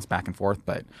can bounce back and forth.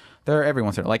 But there every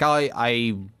once in a while,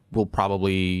 I will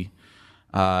probably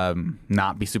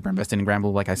not be super invested in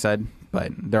Granblue, like I said.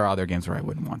 But there are other games where I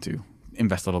wouldn't want to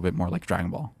invest a little bit more, like Dragon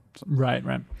Ball. So. Right.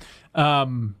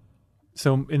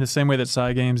 So in the same way that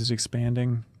Cygames is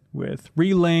expanding with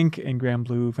Relink and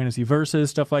Granblue Fantasy Versus,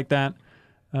 stuff like that.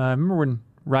 Remember when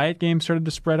Riot Games started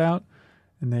to spread out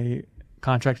and they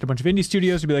contracted a bunch of indie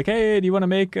studios to be like, hey, do you want to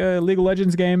make a League of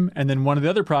Legends game? And then one of the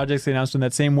other projects they announced in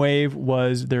that same wave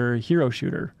was their hero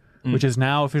shooter, which is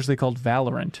now officially called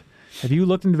Valorant. Have you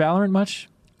looked into Valorant much?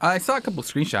 I saw a couple of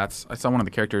screenshots. I saw one of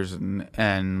the characters,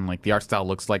 and the art style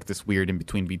looks like this weird in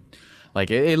between.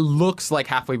 It looks like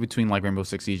halfway between Rainbow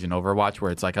Six Siege and Overwatch,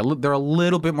 where it's they're a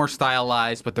little bit more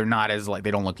stylized, but they're not as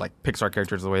they don't look like Pixar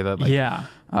characters the way that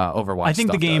Overwatch. I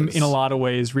think the game, does. in a lot of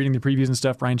ways, reading the previews and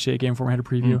stuff, Ryan Shea, Game Informer, had a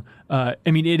preview.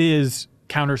 It is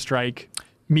Counter-Strike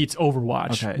meets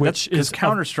Overwatch, which is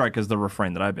Counter-Strike is the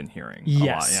refrain that I've been hearing.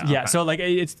 Yes, a lot. Yeah. So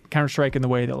it's Counter-Strike in the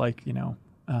way that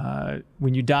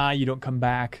when you die, you don't come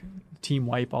back. team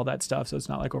wipe, all that stuff. So it's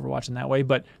not like Overwatch in that way.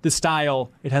 But the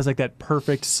style, it has like that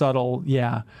perfect, subtle,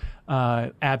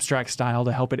 abstract style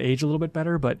to help it age a little bit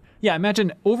better. But yeah,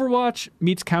 imagine Overwatch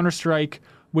meets Counter-Strike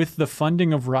with the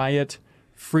funding of Riot,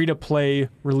 free to play,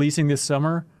 releasing this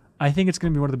summer. I think it's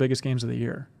going to be one of the biggest games of the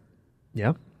year.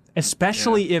 Yeah.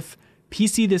 Especially if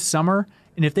PC this summer,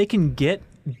 and if they can get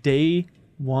day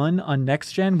one on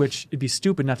next gen, which it'd be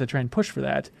stupid not to try and push for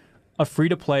that, a free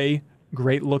to play,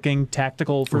 great looking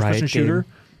tactical first person shooter.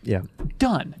 Yeah.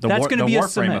 Done. That's going to be a Warframe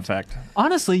cement. effect.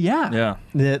 Honestly, yeah.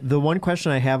 Yeah. The one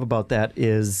question I have about that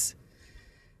is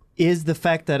the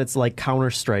fact that it's like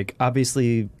Counter-Strike.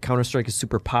 Obviously, Counter-Strike is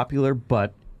super popular,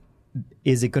 but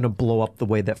is it going to blow up the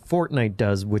way that Fortnite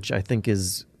does, which I think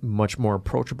is much more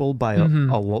approachable by a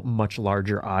much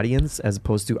larger audience, as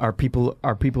opposed to are people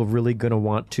really going to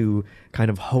want to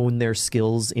kind of hone their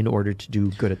skills in order to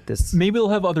do good at this? Maybe they'll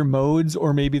have other modes,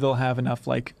 or maybe they'll have enough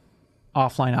like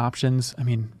offline options. I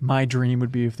mean, my dream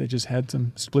would be if they just had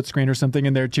some split screen or something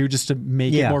in there too, just to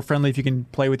make it more friendly if you can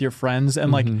play with your friends.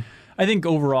 And like, I think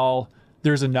overall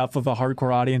there's enough of a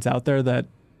hardcore audience out there that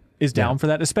is down for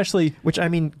that, especially... Which, I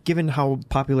mean, given how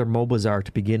popular MOBAs are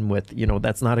to begin with,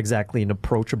 that's not exactly an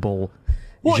approachable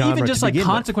genre even just to like begin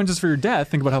consequences for your death.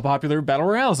 Think about how popular Battle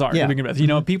Royales are to begin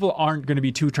with. People aren't going to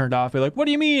be too turned off. They're like, what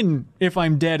do you mean if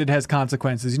I'm dead it has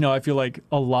consequences? I feel like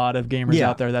a lot of gamers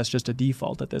out there, that's just a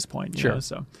default at this point. You know?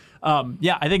 So,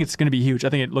 I think it's going to be huge. I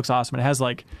think it looks awesome. It has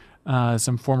like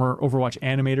some former Overwatch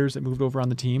animators that moved over on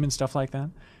the team and stuff like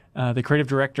that. The creative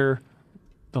director...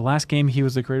 The last game he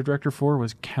was the creative director for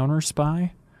was Counter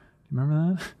Spy.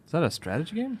 Remember that? Is that a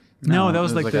strategy game? No, that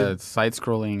was like a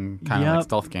side-scrolling kind of like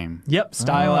stealth game. Yep,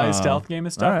 stylized stealth game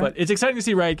and stuff. Right. But it's exciting to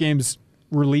see Riot Games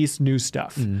release new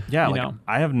stuff. Yeah,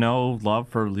 I have no love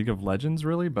for League of Legends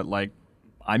really, but like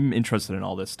I'm interested in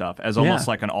all this stuff as almost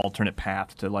like an alternate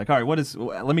path to like, all right,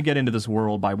 let me get into this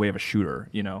world by way of a shooter,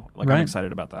 I'm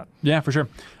excited about that. Yeah, for sure.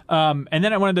 And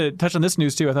then I wanted to touch on this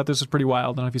news too. I thought this was pretty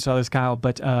wild. I don't know if you saw this, Kyle,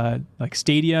 but like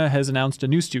Stadia has announced a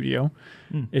new studio.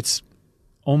 It's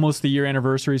almost the year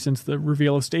anniversary since the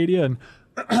reveal of Stadia, and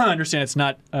I understand it's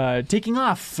not taking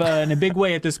off in a big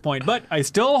way at this point, but I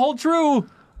still hold true.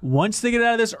 Once they get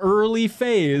out of this early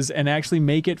phase and actually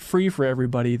make it free for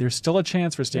everybody, there's still a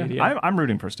chance for Stadia. Yeah, I'm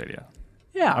rooting for Stadia.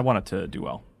 Yeah. I want it to do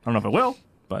well. I don't know if it will,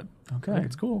 but okay, I think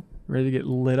it's cool. Ready to get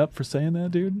lit up for saying that,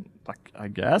 dude? I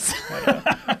guess.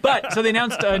 But, so they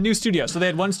announced a new studio. So they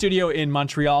had one studio in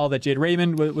Montreal that Jade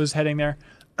Raymond was heading there.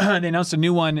 They announced a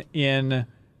new one in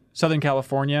Southern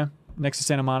California, next to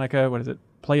Santa Monica. What is it?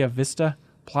 Playa Vista?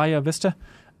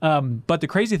 But the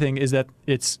crazy thing is that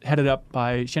it's headed up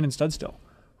by Shannon Studstill,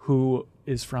 who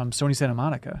is from Sony Santa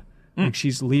Monica. Like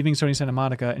she's leaving Sony Santa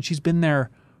Monica, and she's been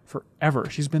there forever.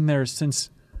 She's been there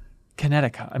since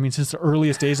Connecticut. I mean, since the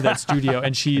earliest days of that studio,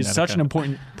 and she's such an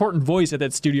important voice at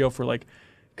that studio for like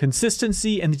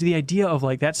consistency and the idea of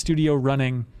like that studio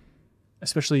running,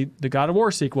 especially the God of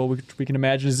War sequel, which we can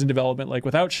imagine is in development, like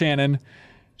without Shannon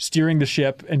steering the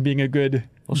ship and being a good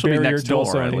she'll be barrier next to door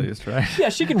Sony. at least, right? Yeah,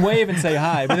 she can wave and say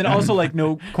hi, but then also like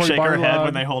no Cory Shake her head Barlog.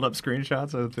 when they hold up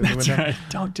screenshots. That's right.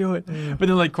 Don't do it. But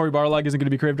then like Cory Barlog isn't going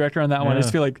to be creative director on that one. I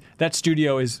just feel like that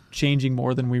studio is changing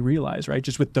more than we realize, right?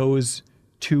 Just with those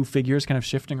two figures kind of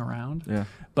shifting around. Yeah.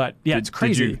 But yeah, it's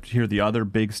crazy. Did you hear the other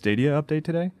big Stadia update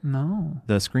today? No.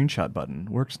 The screenshot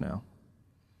button works now.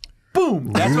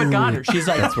 Boom! That's what got her. She's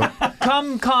like,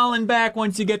 come calling back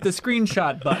once you get the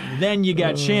screenshot button. Then you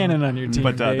got Shannon on your team,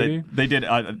 But baby. they did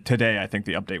today. I think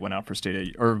the update went out for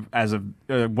Stadia, or as of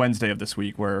Wednesday of this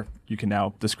week, where you can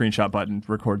now the screenshot button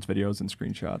records videos and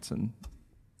screenshots, and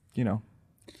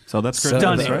so that's great.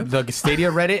 Stunning. Right? The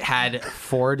Stadia Reddit had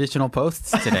 4 additional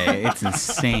posts today. It's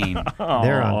insane.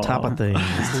 They're on top of things.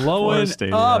 Blowing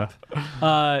Stadia. up.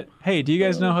 Hey, do you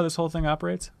guys know how this whole thing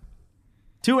operates?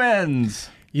 2 ends.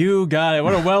 You got it.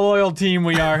 What a well-oiled team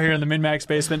we are here in the MinnMax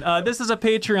basement. This is a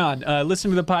Patreon.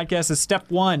 Listening to the podcast is step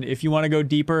 1. If you want to go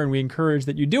deeper, and we encourage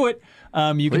that you do it,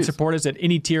 you can support us at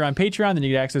any tier on Patreon. Then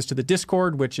you get access to the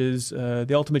Discord, which is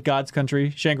the ultimate God's country,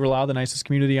 Shangri-La, the nicest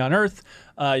community on earth.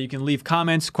 You can leave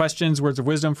comments, questions, words of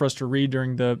wisdom for us to read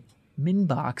during the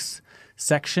MinnBox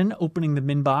section, opening the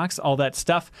MinnBox, all that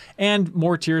stuff, and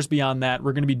more tiers beyond that.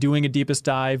 We're going to be doing a deepest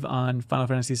dive on Final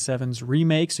Fantasy VII's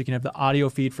remake, so you can have the audio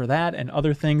feed for that and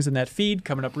other things in that feed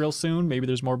coming up real soon. Maybe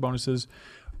there's more bonuses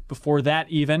before that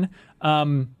even.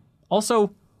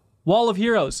 Also, Wall of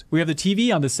Heroes. We have the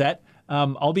TV on the set.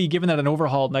 I'll be giving that an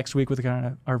overhaul next week with kind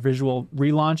of our visual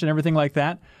relaunch and everything like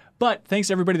that. But thanks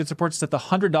to everybody that supports us at the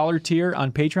 $100 tier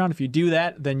on Patreon. If you do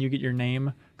that, then you get your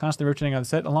name constantly rotating on the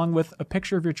set along with a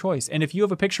picture of your choice. And if you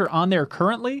have a picture on there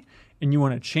currently and you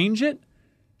want to change it,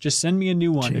 Just send me a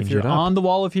new one. Change if you're it up. on the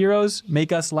Wall of Heroes,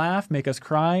 make us laugh, make us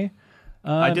cry.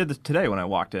 I did this today when I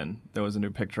walked in. There was a new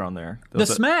picture on there. The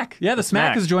Smack. Yeah, the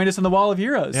Smack Smack. has joined us on the Wall of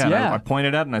Heroes. Yeah, Yeah. I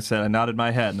pointed at it and I nodded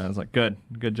my head and I was like, good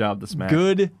job, the Smack.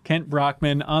 Good Kent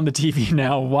Brockman on the TV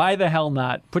now. Why the hell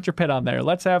not? Put your pet on there.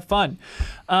 Let's have fun.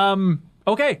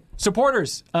 Okay,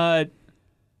 supporters. No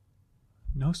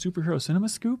Superhero Cinema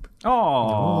Scoop?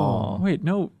 Oh. Wait,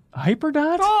 no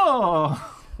Hyperdot?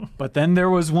 Oh. But then there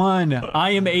was one.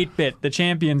 I Am 8-Bit, the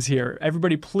champions here.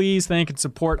 Everybody please thank and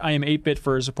support I Am 8-Bit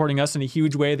for supporting us in a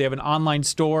huge way. They have an online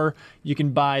store. You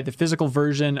can buy the physical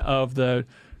version of the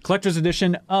collector's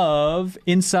edition of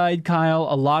Inside Kyle,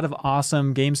 a lot of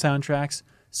awesome game soundtracks.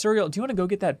 Serial, do you want to go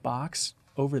get that box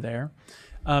over there?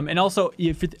 And also,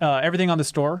 if everything on the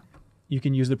store, you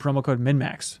can use the promo code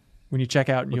MinnMax when you check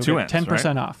out, and you'll get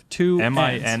 10% off. 2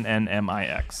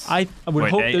 MINNMIX. I would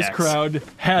hope this AX. crowd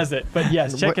has it, but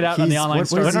yes, check it out on the online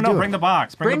store. what is he doing? Bring the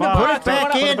box. Bring the Put box. it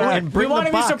back in and We bring want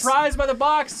the to be box. surprised by the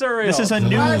box, Serial. This is a new.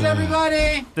 Surprise,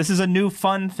 everybody! This is a new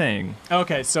fun thing.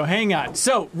 Okay, so hang on.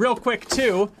 So real quick,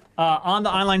 too, on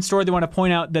the online store, they want to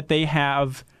point out that they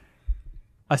have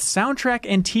a soundtrack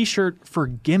and T-shirt for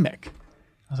Gimmick.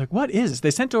 I was like, what is this?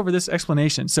 They sent over this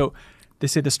explanation. So they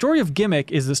say the story of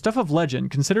Gimmick is the stuff of legend,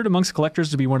 considered amongst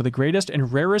collectors to be one of the greatest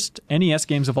and rarest NES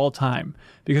games of all time.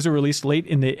 Because it was released late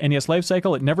in the NES life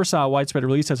cycle, it never saw a widespread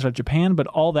release outside of Japan, but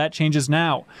all that changes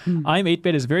now. I Am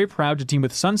 8-Bit is very proud to team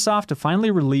with Sunsoft to finally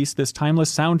release this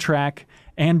timeless soundtrack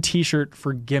and T-shirt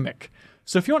for Gimmick.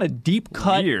 So if you want a deep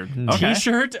cut Weird. Okay.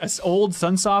 T-shirt, an old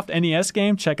Sunsoft NES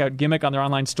game, check out Gimmick on their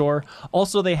online store.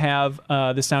 Also, they have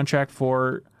the soundtrack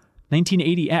for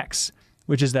 1980X,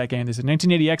 which is that game. They said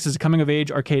 1980X is a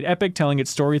coming-of-age arcade epic telling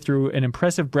its story through an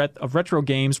impressive breadth of retro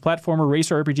games, platformer,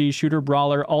 racer RPG, shooter,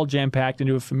 brawler, all jam-packed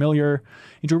into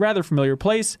a rather familiar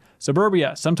place,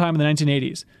 suburbia, sometime in the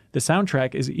 1980s. The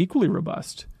soundtrack is equally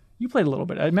robust. You played a little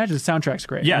bit. I imagine the soundtrack's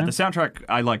great. Yeah, huh? the soundtrack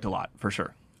I liked a lot, for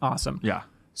sure. Awesome. Yeah.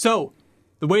 So,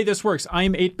 the way this works, I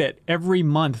Am 8-Bit. Every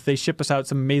month, they ship us out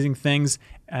some amazing things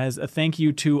as a thank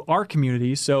you to our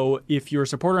community. So, if you're a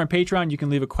supporter on Patreon, you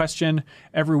can leave a question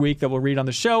every week that we'll read on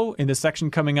the show in this section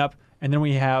coming up. And then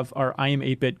we have our I Am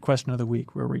 8-Bit question of the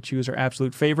week, where we choose our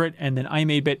absolute favorite. And then I Am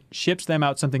 8-Bit ships them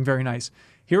out something very nice.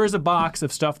 Here is a box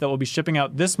of stuff that we'll be shipping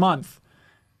out this month.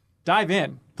 Dive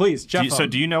in, please, Jeff.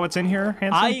 Do you know what's in here,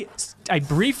 Hanson? I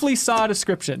briefly saw a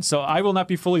description, so I will not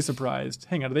be fully surprised.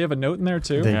 Hang on, do they have a note in there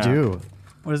too? They do.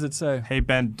 What does it say? Hey,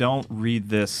 Ben, don't read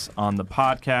this on the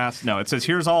podcast. No, it says,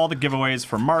 here's all the giveaways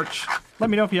for March. Let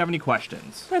me know if you have any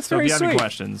questions. That's so very if you have any sweet.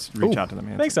 questions, reach out to them,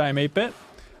 Hanson. Thanks, I Am 8-Bit.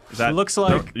 Is that, looks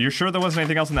like- You're sure there wasn't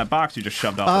anything else in that box you just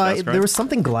shoved off the desk, right? There was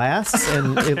something glass,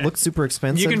 and it looked super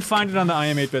expensive. You can find it on the I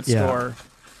Am 8-Bit Yeah. store.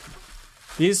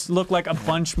 These look like a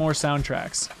bunch more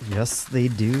soundtracks. Yes, they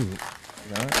do.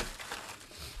 Let's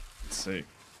see.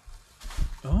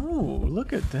 Oh,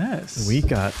 look at this. We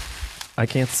got. I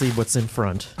can't see what's in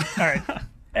front. All right.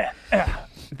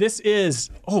 This is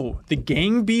the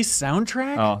Gang Beast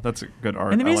soundtrack. Oh, that's a good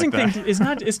art. And the amazing I like thing that. is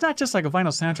it's not just like a vinyl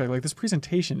soundtrack. Like this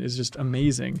presentation is just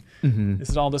amazing. Mm-hmm. This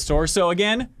is all the store. So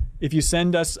again, if you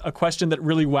send us a question that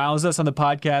really wows us on the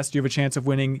podcast, you have a chance of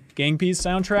winning Gang Beast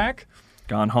soundtrack.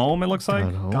 Gone Home, it looks like.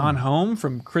 Gone Home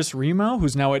from Chris Remo,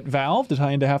 who's now at Valve to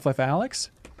tie into Half-Life Alyx.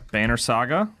 Banner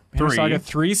Saga 3. Banner Saga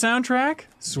 3 soundtrack.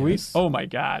 Sweet. Yes. Oh my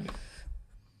god.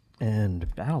 And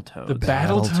Battletoads. The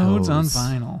Battletoads on Battletoads.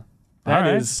 vinyl. All right.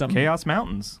 That is some Chaos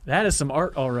Mountains. That is some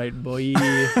art, all right, boy.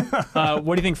 What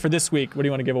do you think for this week? What do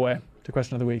you want to give away to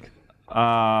question of the week?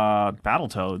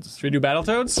 Battletoads. Should we do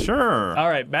Battletoads? Sure. All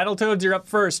right, Battletoads, you're up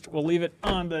first. We'll leave it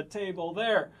on the table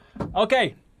there.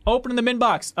 Okay, opening the min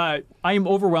box. I am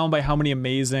overwhelmed by how many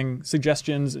amazing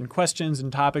suggestions and questions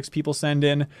and topics people send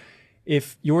in.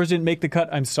 If yours didn't make the cut,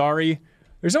 I'm sorry.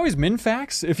 There's always min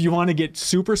facts if you want to get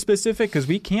super specific, because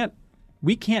we can't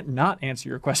not answer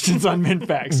your questions on min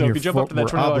facts. So if you jump up to that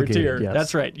We're $20 obligated, tier, yes.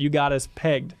 that's right. You got us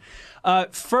pegged.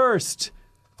 First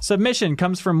submission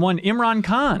comes from one Imran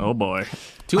Khan. Oh, boy.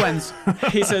 2 ends.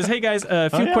 He says, hey guys,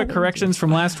 a few quick corrections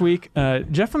from last week.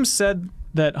 Jeffem said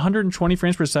that 120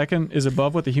 frames per second is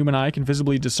above what the human eye can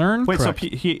visibly discern. Wait, Correct. so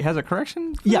he has a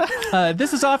correction? Yeah.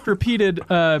 This is oft repeated,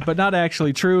 but not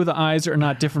actually true. The eyes are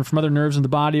not different from other nerves in the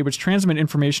body, which transmit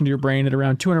information to your brain at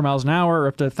around 200 miles an hour or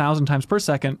up to 1,000 times per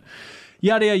second.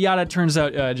 Yada, yada, yada. Turns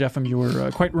out, Jeffem, you were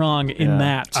quite wrong in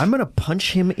that. I'm gonna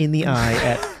punch him in the eye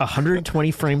at 120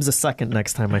 frames a second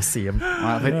next time I see him.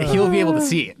 But he'll be able to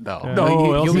see it, though.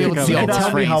 No, You'll be able to see You all can those tell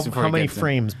me frames before how it many gets in.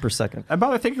 frames per second. And by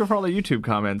the way, thank you for all the YouTube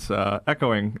comments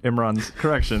echoing Imran's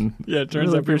correction. Yeah, it turns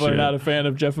Really out people are appreciate not it. a fan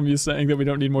of Jeffem you saying that we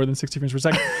don't need more than 60 frames per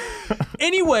second.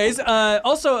 Anyways,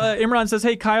 also Imran says,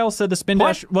 hey, Kyle said the spin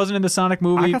dash wasn't in the Sonic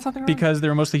movie I got something wrong? because they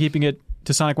were mostly keeping it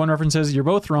to Sonic 1 references. You're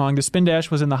both wrong. The spin dash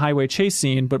was in the highway chase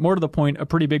scene, but more to the point, a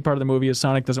pretty big part of the movie is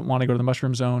Sonic doesn't want to go to the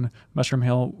Mushroom Zone, Mushroom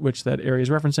Hill, which that area is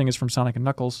referencing is from Sonic and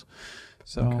Knuckles.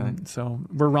 So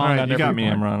we're wrong All right, on you every got me,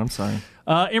 point. Imran. I'm sorry.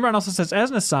 Imran also says, as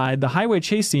an aside, the highway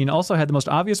chase scene also had the most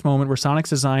obvious moment where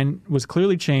Sonic's design was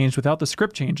clearly changed without the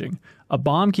script changing. A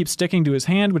bomb keeps sticking to his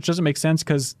hand, which doesn't make sense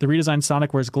because the redesigned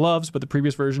Sonic wears gloves, but the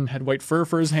previous version had white fur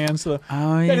for his hands. So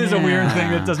that is a weird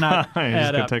thing that does not You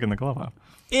add just up. taking the glove off.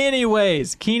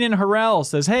 Anyways, Keenan Harrell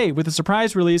says, hey, with the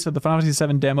surprise release of the Final Fantasy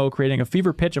VII demo creating a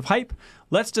fever pitch of hype,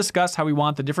 let's discuss how we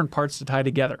want the different parts to tie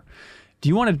together. Do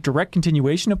you want a direct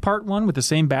continuation of Part 1 with the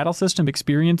same battle system,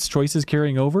 experience, choices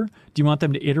carrying over? Do you want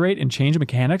them to iterate and change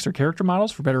mechanics or character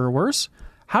models for better or worse?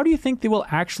 How do you think they will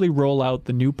actually roll out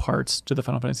the new parts to the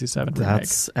Final Fantasy VII remake?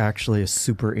 That's actually a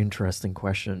super interesting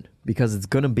question because it's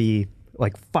going to be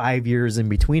like 5 years in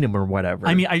between them or whatever.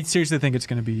 I mean, I seriously think it's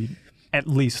going to be at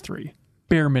least 3.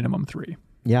 Bare minimum 3.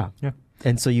 Yeah.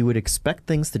 And so you would expect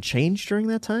things to change during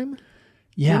that time?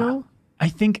 Yeah. You know? I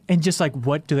think, and just like,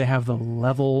 what do they have the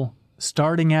level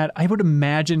starting at? I would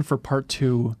imagine for Part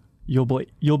 2, you'll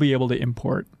be able to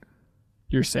import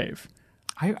your save.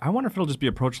 I wonder if it'll just be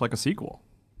approached like a sequel.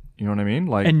 You know what I mean?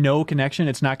 Like, And no connection.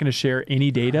 It's not going to share any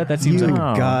data. That seems You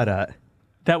like gotta.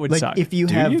 that would Like suck. if you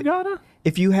do have you gotta?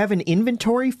 if you have an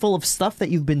inventory full of stuff that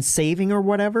you've been saving or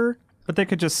whatever, But they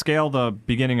could just scale the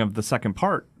beginning of the second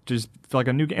part. Just feel like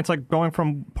a new game. It's like going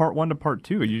from Part 1 to Part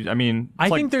 2. I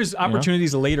think there's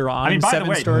opportunities later on. I mean, in by the Seven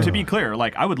way, story. to be clear,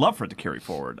 like I would love for it to carry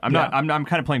forward. I'm not. I'm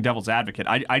kind of playing devil's advocate.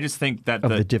 I just think that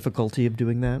of the difficulty of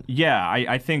doing that. Yeah,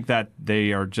 I think that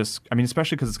they are just. I mean,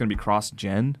 especially because it's going to be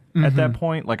cross-gen at that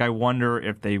point. Like, I wonder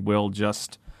if they will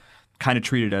just kind of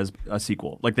treat it as a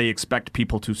sequel. Like, they expect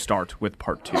people to start with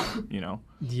Part 2. You know?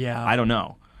 Yeah. I don't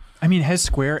know. I mean, has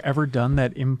Square ever done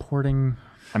that importing?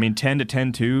 I mean, 10 to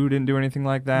 10-2 didn't do anything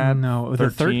like that. No. The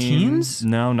 13s?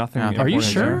 No, nothing. Are you importing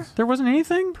sure there. there wasn't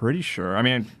anything? Pretty sure. I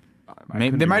mean,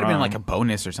 Maybe there might have been like a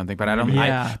bonus or something, but I don't.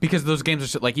 Yeah. Because those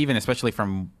games are like, even especially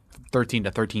from 13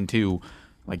 to 13.2,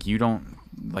 like you don't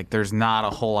like. There's not a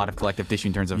whole lot of collective tissue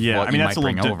in terms of Yeah, what I mean you that's might a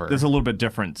bring little. over. There's a little bit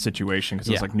different situation because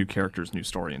it's Yeah. like new characters, new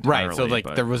story entirely. Right. So like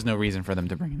but there was no reason for them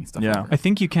to bring any stuff. Yeah. over. I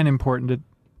think you can import into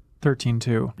 13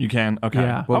 too. You can. Okay.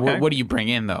 Yeah. Well, Okay. what do you bring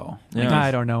in though? Yeah.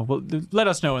 I don't know. Well, let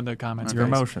us know in the comments. Your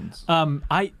guys. emotions.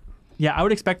 I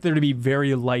would expect there to be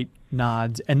very light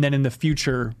nods, and then in the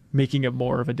future, making it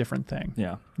more of a different thing.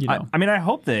 Yeah. You know. I mean, I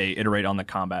hope they iterate on the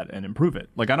combat and improve it.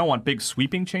 Like, I don't want big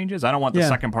sweeping changes. I don't want the Yeah.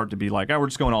 second part to be like, oh, we're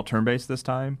just going all turn-based this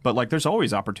time. But, like, there's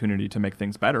always opportunity to make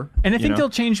things better. And I you think know? they'll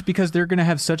change because they're going to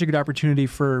have such a good opportunity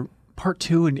for Part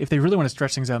 2, and if they really want to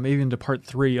stretch things out, maybe into Part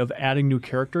 3 of adding new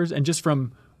characters. And just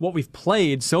from what we've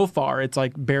played so far, it's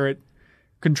like Barrett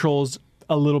controls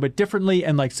a little bit differently,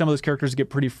 and like some of those characters get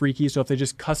pretty freaky. So if they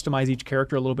just customize each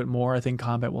character a little bit more, I think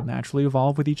combat will naturally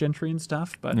evolve with each entry and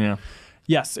stuff. But Yeah.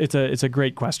 yes, it's a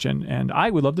great question, and I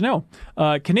would love to know.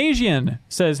 Canadian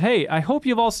says, hey, I hope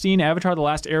you've all seen Avatar The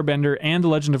Last Airbender and The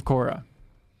Legend of Korra.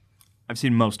 I've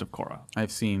seen most of Korra.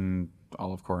 I've seen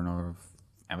all of Korra of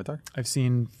Avatar. I've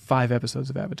seen 5 episodes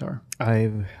of Avatar.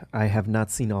 I have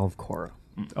not seen all of Korra.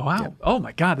 Oh, wow. Yeah. Oh,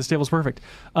 my God. This table's perfect.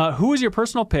 Who is your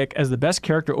personal pick as the best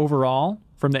character overall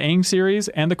from the Aang series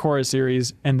and the Korra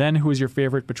series? And then who is your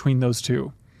favorite between those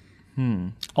two?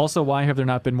 Also, why have there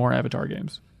not been more Avatar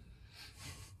games?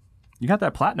 You got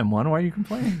that platinum one. Why are you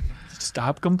complaining?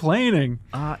 Stop complaining.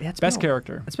 It's Best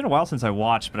character. It's been a while since I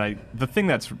watched, but the thing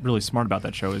that's really smart about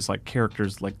that show is like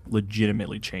characters like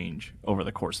legitimately change over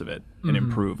the course of it and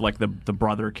improve. Like the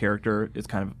brother character is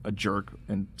kind of a jerk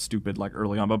and stupid like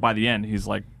early on, but by the end he's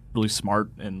like really smart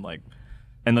and like.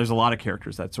 And there's a lot of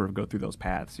characters that sort of go through those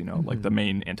paths. You know, like the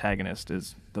main antagonist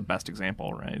is the best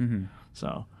example, right?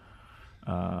 So.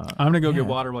 I'm going to go get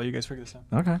water while you guys figure this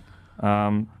out. Okay.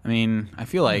 I mean, I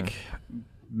feel like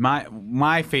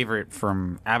my favorite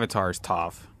from Avatar is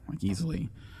Toph, like easily,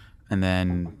 and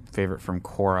then favorite from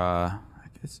Korra.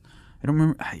 I don't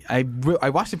remember. I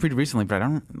watched it pretty recently, but I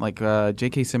don't like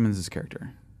J.K. Simmons'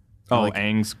 character. Oh, like,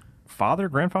 Aang's father,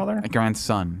 grandfather,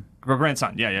 grandson. or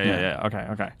grandson? Yeah.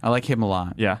 Okay. I like him a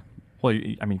lot. Yeah. Well,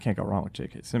 I mean, you can't go wrong with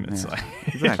J.K. Simmons. Yeah, Like,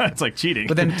 exactly. it's like cheating.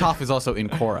 But then Toph is also in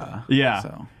Korra. Yeah.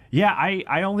 So. Yeah,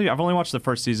 I've only watched the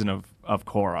first season of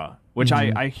Korra, which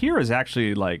I hear is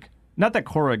actually like not that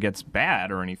Korra gets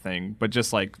bad or anything, but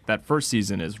just like that first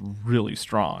season is really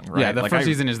strong, right? Yeah, the like first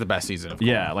season is the best season of Korra.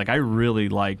 Yeah, like I really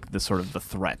like the sort of the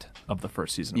threat of the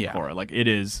first season of Korra. Like it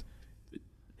is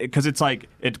because it's like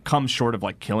it comes short of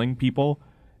like killing people.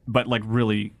 but like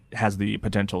really has the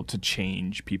potential to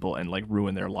change people and like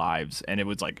ruin their lives. And it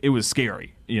was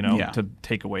scary, to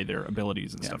take away their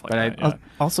abilities and stuff like that.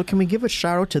 Also, can we give a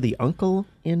shout out to the uncle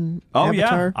in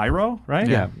Avatar? Iroh, right?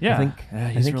 Yeah.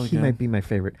 I think really he might be my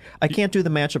favorite. I can't do the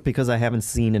matchup because I haven't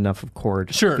seen enough of Korra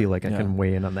to feel like I can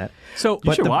weigh in on that. So,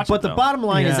 but the bottom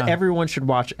line is Yeah. everyone should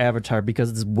watch Avatar because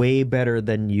it's way better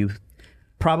than you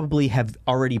probably have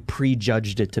already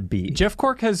prejudged it to be. Jeff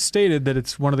Cork has stated that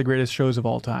it's one of the greatest shows of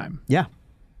all time. Yeah.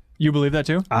 You believe that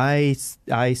too? I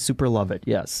super love it,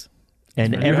 yes.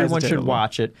 And You everyone hesitate a should little.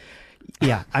 watch it.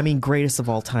 Yeah, I mean, greatest of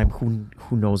all time.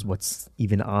 Who knows what's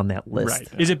even on that list?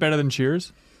 Right. Is it better than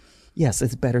Cheers? Yes,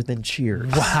 it's better than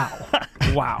Cheers.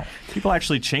 Wow. People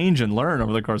actually change and learn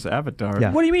over the course of Avatar.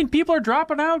 Yeah. What do you mean? People are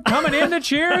dropping out, coming into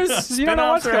Cheers? You don't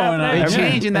know what's Spin-offs are going on. happening. They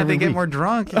change in that every they get week. more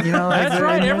drunk. That's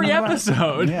right. Every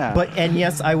episode. Yeah. And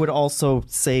yes, I would also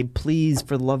say, please,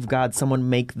 for the love of God, someone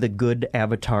make the good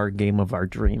Avatar game of our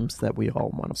dreams that we all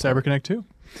want to play. CyberConnect 2.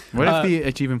 What if the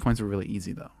achievement points were really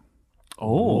easy though?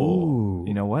 Oh,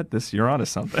 you know what? You're onto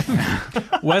something.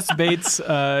 Wes Bates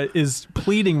is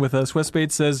pleading with us. Wes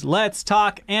Bates says, let's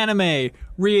talk anime.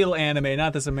 Real anime,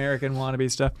 not this American wannabe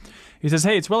stuff. He says,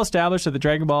 hey, it's well established that the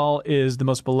Dragon Ball is the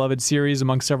most beloved series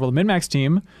among several of the MinnMax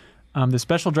team. The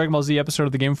special Dragon Ball Z episode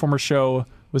of the Game Informer show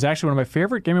was actually one of my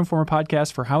favorite Game Informer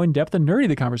podcasts for how in-depth and nerdy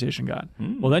the conversation got.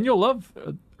 Well, then you'll love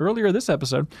earlier this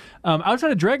episode.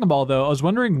 Outside of Dragon Ball, though, I was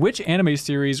wondering which anime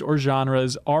series or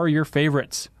genres are your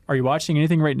favorites? Are you watching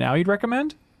anything right now you'd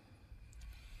recommend?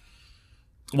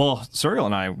 Well, Suriel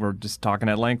and I were just talking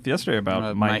at length yesterday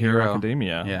about My Hero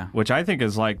Academia, which I think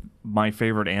is like my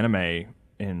favorite anime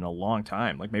in a long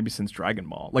time, like maybe since Dragon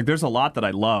Ball. Like there's a lot that I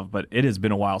love, but it has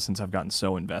been a while since I've gotten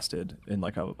so invested in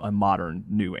like a modern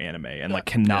new anime and like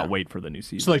cannot wait for the new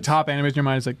season. So like top animes in your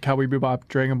mind is like Cowboy Bebop,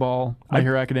 Dragon Ball, My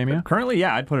Hero Academia? Currently,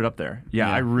 yeah, I'd put it up there. Yeah,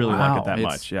 I really like it that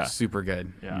much. Yeah. Super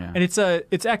good. Yeah. And it's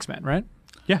X-Men, right?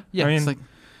 Yeah. Yeah. I mean,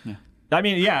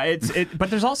 It's like, but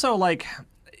there's also like,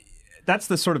 that's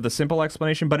the sort of the simple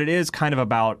explanation, but it is kind of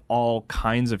about all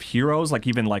kinds of heroes, like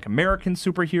even like American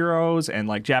superheroes and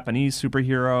like Japanese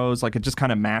superheroes. Like it just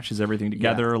kind of mashes everything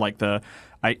together. Like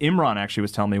Imran actually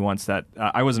was telling me once that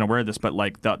I wasn't aware of this, but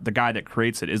like the guy that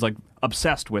creates it is like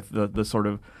obsessed with the sort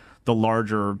of the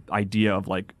larger idea of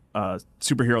like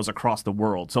superheroes across the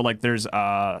world. So like there's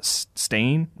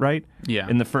Stain, right? Yeah.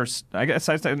 In the first, I guess,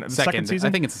 second season.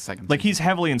 I think it's the second. Like he's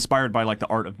heavily inspired by like the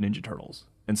art of Ninja Turtles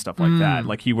and stuff like that.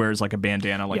 Like he wears like a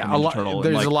bandana like a Ninja Turtle. There's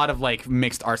and, like, a lot of like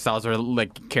mixed art styles where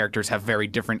like characters have very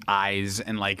different eyes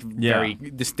and like very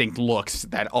distinct looks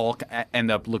that all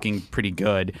end up looking pretty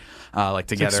good, like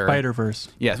together. Like Spider-Verse.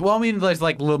 Yes. Well, I mean, there's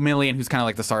like Lil Million, who's kind of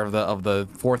like the star of the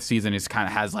fourth season, is kind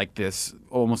of has like this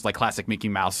almost like classic Mickey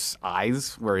Mouse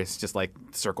eyes, where it's just like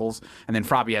circles, and then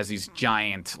Frobby has these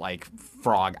giant like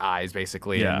frog eyes,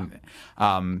 basically. Yeah.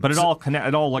 And, but it all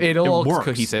it all works,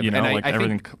 cohesive, you know, and like I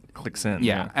everything think, clicks in.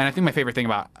 Yeah, and I think my favorite thing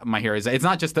about My Hero is it's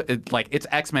not just it's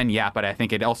X-Men, but I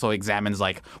think it also examines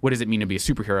like what does it mean to be a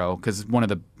superhero, because one of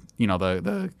the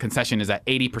the concession is that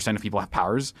 80% of people have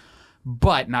powers,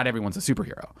 but not everyone's a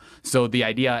superhero. So the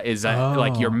idea is that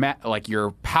like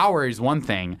your power is one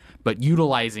thing, but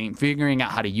figuring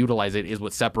out how to utilize it is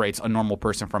what separates a normal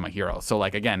person from a hero. So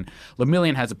like again,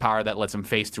 Lemillion has a power that lets him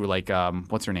phase through like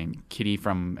what's her name, Kitty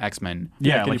from X-Men.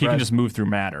 Yeah, like he can just move through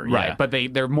matter. Right, yeah. but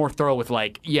they're more thorough with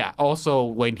like also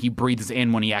when he breathes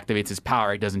in, when he activates his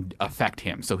power, it doesn't affect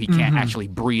him, so he can't actually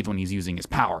breathe when he's using his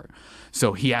power.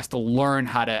 So he has to learn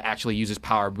how to actually use his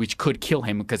power, which could kill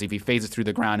him, because if he phases through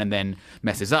the ground and then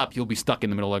messes up, he'll be stuck in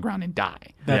the middle of the ground and die.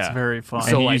 That's very fun. And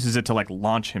So, he like- uses it to like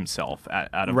launch himself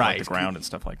out of like, the ground and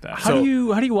stuff like that. How do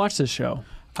you watch this show?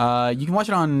 You can watch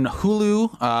it on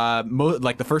Hulu.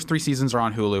 Like the first 3 seasons are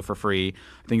on Hulu for free.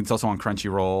 I think it's also on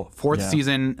Crunchyroll. Fourth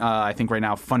season, I think right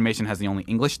now Funimation has the only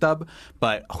English dub,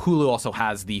 but Hulu also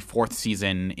has the 4th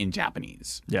season in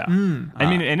Japanese. Yeah. I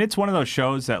mean, and it's one of those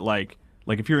shows that like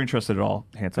if you're interested at all,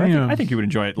 Hanson, I think you would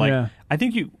enjoy it. Like, I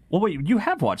think you. Well, wait, you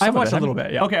have watched. I've some of watched it, a little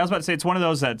bit. Yeah. Okay, I was about to say it's one of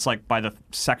those that's like by the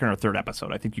 2nd or 3rd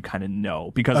episode, I think you kind of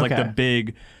know, because like the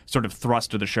big sort of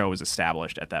thrust of the show is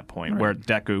established at that point, where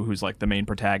Deku, who's like the main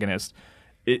protagonist,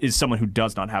 is someone who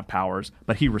does not have powers,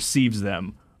 but he receives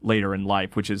them later in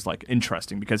life, which is like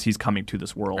interesting because he's coming to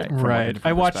this world. From like, a different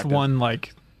I watched perspective. one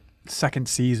like 2nd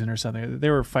season or something. They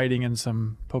were fighting in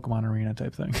some Pokemon arena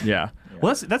type thing. Yeah.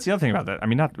 Well, that's the other thing about that. I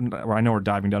mean, I know we're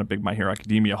diving down a big My Hero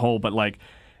Academia hole, but like,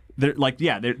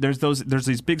 there's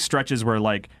these big stretches where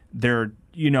like they're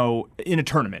in a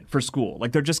tournament for school,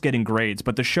 like they're just getting grades,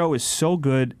 but the show is so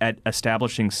good at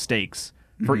establishing stakes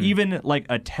for even like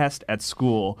a test at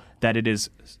school, that it is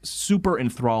super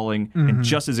enthralling and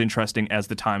just as interesting as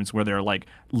the times where they're like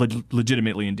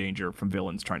legitimately in danger from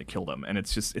villains trying to kill them. And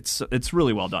it's just it's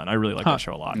really well done. I really like that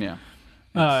show a lot. Yeah.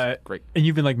 Great. And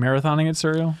you've been like marathoning it,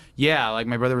 Serial? Yeah, like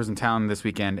my brother was in town this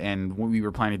weekend, and we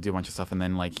were planning to do a bunch of stuff, and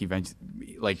then like he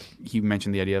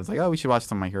mentioned the idea of like, oh, we should watch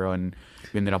some My Hero, and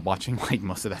we ended up watching like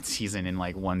most of that season in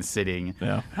like one sitting.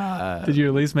 Yeah. Did you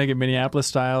at least make it Minneapolis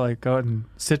style, like go out and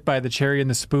sit by the cherry and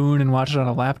the spoon and watch it on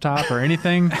a laptop or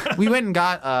anything? We went and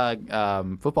got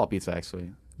football pizza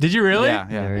actually. Did you really? Yeah.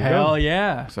 Hell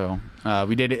yeah. So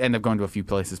we did end up going to a few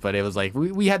places, but it was like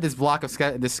we had this block of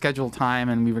this scheduled time,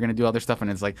 and we were going to do other stuff, and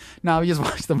it's like, no, we just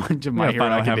watched a bunch of My Hero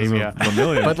Academia.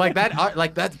 But like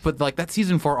that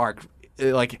season 4 arc,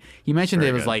 like he mentioned,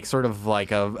 it was like sort of like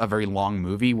a very long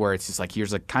movie where it's just like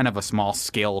here's a kind of a small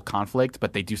scale conflict,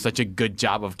 but they do such a good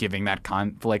job of giving that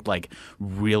conflict like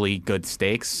really good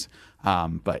stakes. I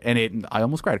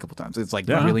almost cried a couple times. It's like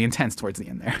really intense towards the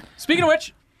end there. Speaking of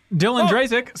which, Dylan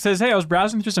Drazik says, hey, I was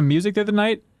browsing through some music the other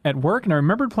night at work, and I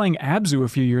remembered playing Abzu a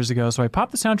few years ago, so I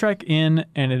popped the soundtrack in,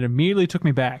 and it immediately took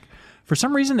me back. For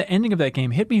some reason, the ending of that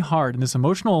game hit me hard in the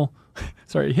emotional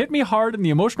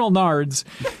nards,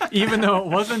 even though it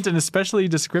wasn't an especially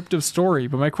descriptive story.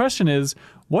 But my question is,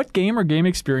 what game or game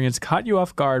experience caught you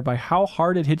off guard by how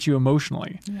hard it hit you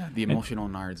emotionally? Yeah, the emotional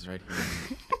nards right here.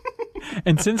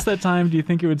 And since that time, do you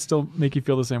think it would still make you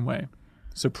feel the same way?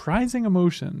 Surprising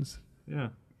emotions. Yeah.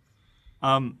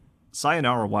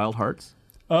 Sayonara Wild Hearts.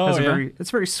 Oh,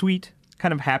 it's very sweet,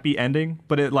 kind of happy ending,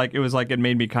 but it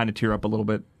made me kind of tear up a little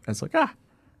bit. It's like,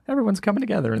 everyone's coming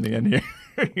together in the end here.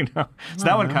 So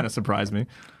that one kind of surprised me.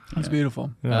 That's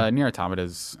beautiful. Nier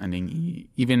Automata's ending,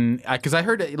 even because I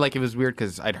heard it, like it was weird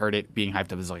because I'd heard it being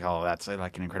hyped up as like, oh, that's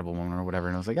like an incredible moment or whatever,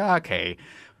 and I was like, okay,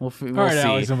 we'll see. All right,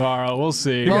 Alyx Navarro, we'll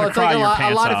see. Well, it's like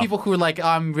a lot of people who are like, oh,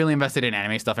 I'm really invested in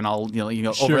anime stuff, and I'll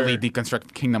overly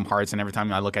deconstruct Kingdom Hearts, and every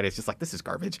time I look at it, it's just like this is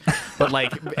garbage. But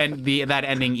like, and that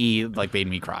ending like made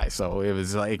me cry, so it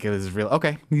was real.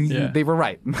 Okay, they were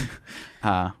right.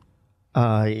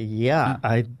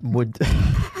 I would.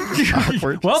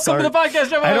 Welcome to the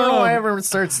podcast, everyone. I don't know why everyone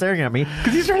started staring at me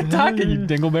because you started talking, you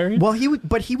dingleberry. Well,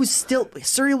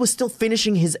 Serial was still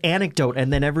finishing his anecdote,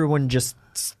 and then everyone just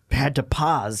had to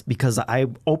pause because I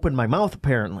opened my mouth.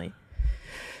 Apparently,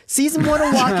 season 1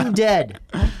 of Walking Dead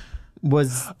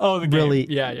was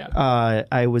really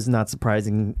I was not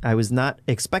surprising. I was not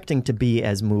expecting to be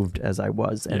as moved as I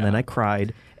was, and then I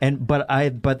cried. But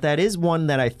that is one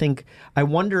that I think I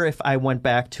wonder if I went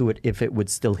back to it if it would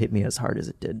still hit me as hard as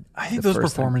it did. I think those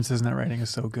performances and that writing is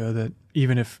so good that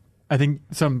even if I think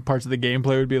some parts of the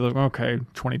gameplay would be like, okay,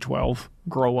 2012,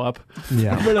 grow up.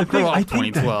 Yeah, but I think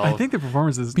 2012. I think the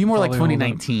performances be more like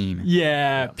 2019.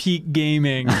 Yeah, peak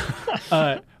gaming.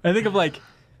 I think of like.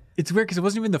 It's weird because it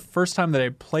wasn't even the first time that I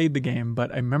played the game,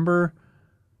 but I remember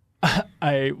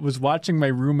I was watching my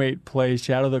roommate play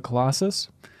Shadow of the Colossus,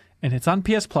 and it's on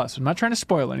PS Plus. I'm not trying to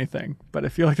spoil anything, but I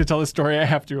feel like to tell the story I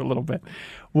have to a little bit,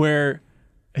 where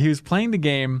he was playing the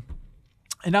game,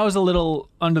 and I was a little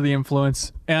under the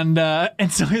influence, and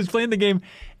so he was playing the game,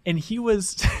 and he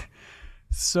was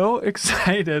so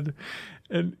excited,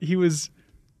 and he was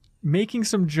making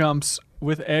some jumps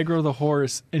with Aggro the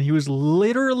horse, and he was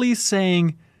literally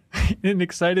saying in an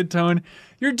excited tone,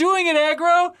 "You're doing it,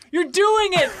 Aggro! You're doing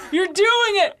it! You're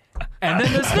doing it!" And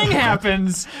then this thing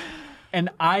happens, and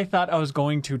I thought I was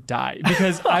going to die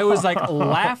because I was like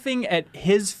laughing at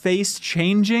his face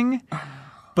changing,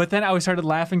 but then I started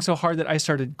laughing so hard that I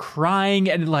started crying,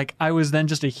 and like I was then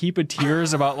just a heap of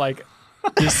tears about like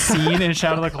this scene in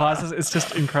Shadow of the Colossus. It's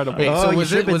just incredible. Wait, so was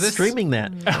this streaming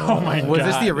that? Oh my god! Was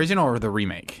this the original or the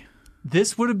remake?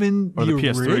 This would have been the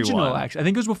PS3 original, one. actually. I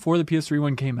think it was before the PS3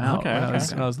 one came out when I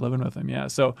was living with him. Yeah,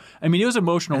 so I mean, it was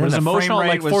emotional. It was emotional,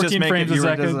 like 14 frames a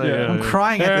second. I'm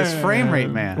crying at this frame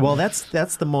rate, man. Well, that's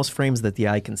the most frames that the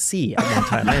eye can see at one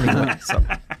time, anyway. So.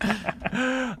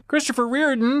 Christopher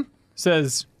Reardon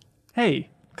says,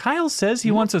 "Hey, Kyle says he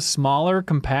wants a smaller,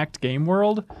 compact game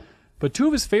world, but 2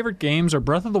 of his favorite games are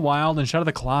Breath of the Wild and Shadow of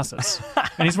the Colossus,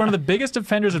 and he's one of the biggest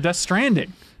defenders of Death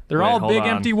Stranding. They're all big,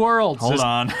 empty worlds. Hold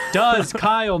on. Does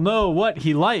Kyle know what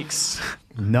he likes?"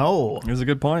 No. It was a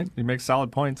good point. He makes solid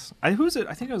points. Who's it?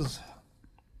 I think it was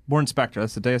Warren Spector.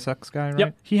 That's the Deus Ex guy,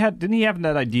 right? Yep. Didn't he have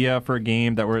that idea for a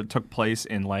game where it took place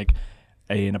in like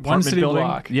an apartment One city building?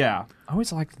 block. Yeah. I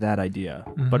always liked that idea.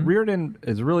 But Reardon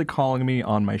is really calling me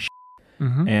on my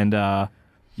and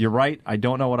you're right. I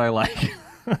don't know what I like.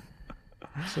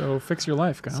 So fix your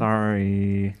life, Kyle.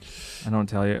 Sorry. I don't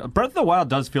tell you. Breath of the Wild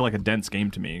does feel like a dense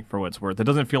game to me, for what it's worth. It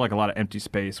doesn't feel like a lot of empty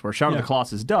space, where Shadow of the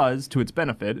Colossus does, to its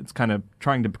benefit. It's kind of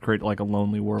trying to create like a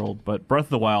lonely world, but Breath of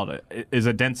the Wild is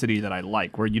a density that I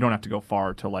like, where you don't have to go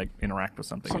far to like interact with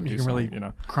something. Something you can really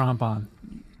cromp on.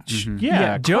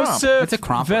 Yeah, Joseph It's a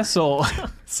cromper. Vessel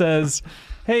says,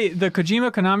 hey, the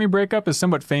Kojima-Konami breakup is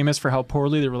somewhat famous for how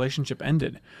poorly the relationship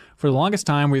ended. For the longest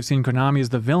time, we've seen Konami as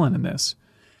the villain in this.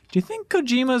 Do you think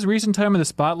Kojima's recent time in the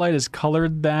spotlight has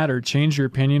colored that or changed your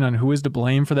opinion on who is to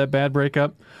blame for that bad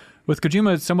breakup? With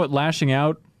Kojima somewhat lashing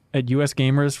out at U.S.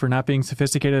 gamers for not being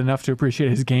sophisticated enough to appreciate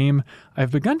his game,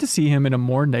 I've begun to see him in a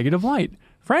more negative light.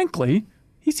 Frankly,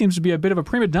 he seems to be a bit of a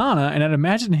prima donna, and I'd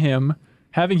imagine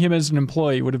having him as an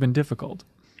employee would have been difficult.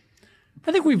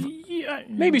 I think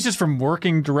maybe it's just from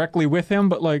working directly with him,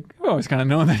 but like, I've always kind of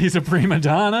known that he's a prima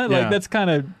donna. Like, that's kind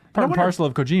of part and parcel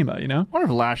of Kojima, you know? I wonder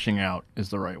if lashing out is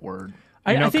the right word.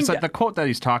 I think the quote that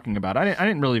he's talking about, I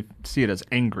didn't really see it as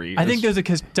angry. I think there's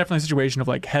definitely a situation of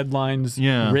like headlines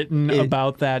written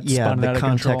about that. Yeah, spun the out of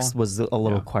context control. was a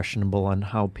little questionable on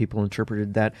how people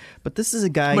interpreted that. But this is a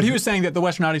guy. But he was saying that the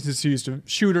Western audience is used to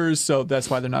shooters, so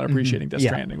that's why they're not appreciating Death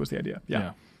Stranding. Was the idea?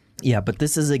 Yeah, but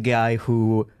this is a guy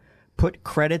who put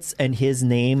credits and his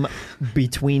name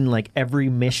between like every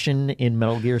mission in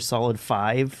Metal Gear Solid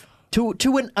 5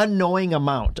 to an annoying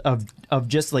amount of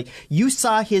just like, you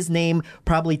saw his name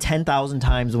probably 10,000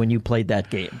 times when you played that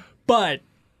game. But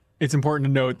it's important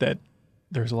to note that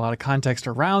there's a lot of context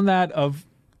around that of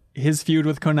his feud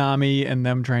with Konami and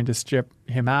them trying to strip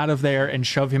him out of there and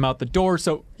shove him out the door.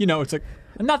 So, it's like,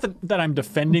 not that I'm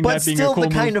defending but that being still a cool the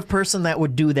kind move. of person that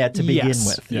would do that to begin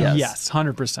with. Yes,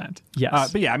 100%.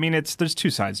 Yes. But yeah, I mean, there's two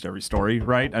sides to every story,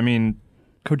 right? I mean,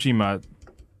 Kojima,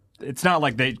 it's not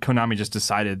like Konami just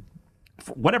decided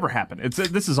whatever happened.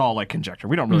 This is all like conjecture.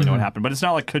 We don't really know what happened, but it's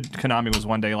not like Konami was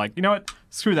one day like, you know what,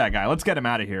 screw that guy, let's get him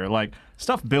out of here. Like,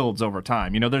 stuff builds over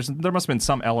time. There must have been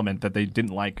some element that they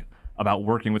didn't like about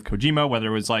working with Kojima, whether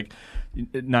it was like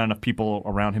not enough people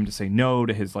around him to say no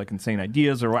to his like insane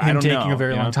ideas, or I don't know. Taking a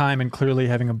very long time and clearly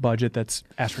having a budget that's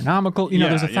astronomical.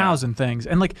 There's 1,000 things,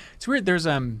 and like it's weird. There's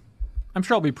I'm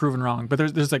sure I'll be proven wrong, but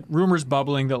there's like rumors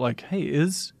bubbling that like, hey,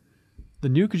 is the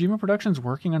new Kojima Productions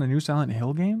working on a new Silent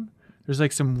Hill game? There's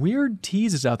like some weird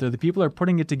teases out there that people are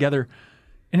putting it together,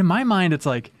 and in my mind, it's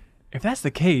like, if that's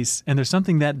the case and there's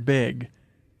something that big,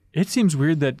 it seems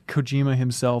weird that Kojima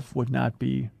himself would not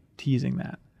be teasing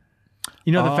that.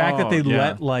 The fact that they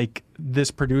let like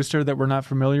this producer that we're not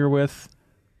familiar with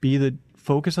be the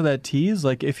focus of that tease,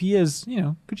 like if he is,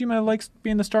 Kojima likes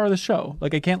being the star of the show.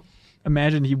 Like I can't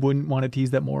imagine he wouldn't want to tease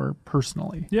that more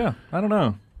personally. Yeah, I don't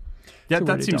know. Yeah,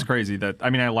 that seems crazy.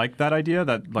 I like that idea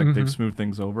that like they've smoothed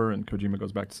things over and Kojima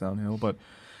goes back to Silent Hill, but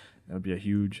that would be a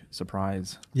huge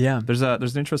surprise. Yeah. There's an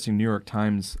interesting New York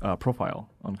Times profile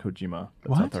on Kojima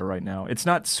that's out there right now. It's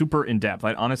not super in depth.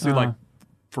 I honestly like,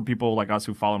 for people like us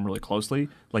who follow him really closely,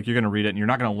 like you're going to read it and you're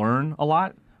not going to learn a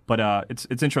lot, but it's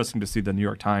interesting to see the New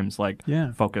York Times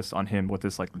focus on him with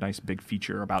this like nice big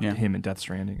feature about him and Death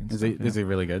Stranding. And Is he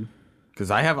really good? Because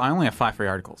I only have 5 free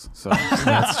articles, so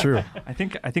That's true. I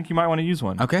think you might want to use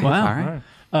one. okay. Wow.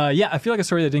 All right. I feel like a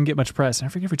story that didn't get much press, and I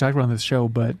forget if we talked about it on this show,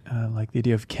 but like the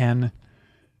idea of Ken,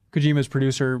 Kojima's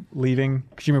producer, leaving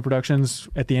Kojima Productions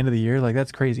at the end of the year, like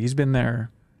that's crazy. He's been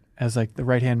there as like the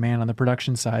right-hand man on the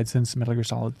production side since Metal Gear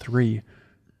Solid 3.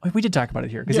 Like, we did talk about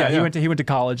it here. Because he went to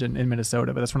college in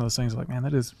Minnesota, but that's one of those things like, man,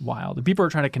 that is wild. And people are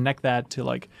trying to connect that to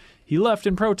like, he left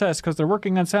in protest because they're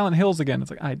working on Silent Hills again.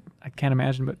 It's like, I can't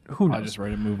imagine, but who knows? I'll just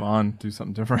ready to move on, do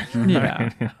something different.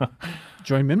 Yeah.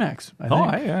 Join MinnMax, I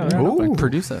think. Ooh.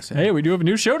 Produce us. Yeah. Hey, we do have a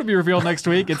new show to be revealed next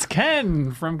week. It's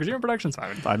Ken from Kojima Productions.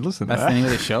 I'd listen to That's that. the name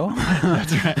of the show?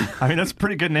 That's right. I mean, that's a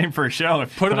pretty good name for a show.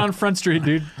 Put it on Front Street,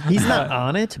 dude. He's not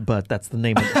on it, but that's the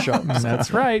name of the show.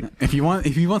 That's right. If he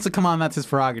wants to come on, that's his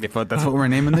prerogative, but that's what we're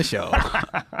naming the show.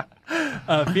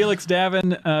 Felix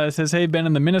Davin says, hey, Ben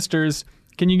and the Ministers,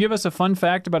 can you give us a fun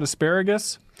fact about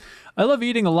asparagus? I love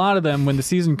eating a lot of them when the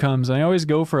season comes, and I always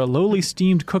go for a lowly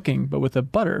steamed cooking, but with a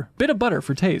bit of butter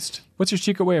for taste. What's your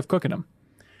secret way of cooking them?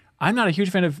 I'm not a huge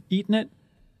fan of eating it,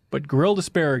 but grilled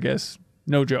asparagus,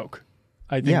 no joke.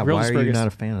 I think grilled why asparagus. are you not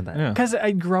a fan of that? Because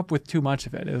I grew up with too much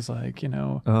of it. It was like,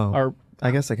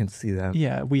 I guess I can see that.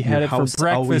 Yeah, we Your had it for house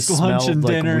always breakfast, lunch, and smelled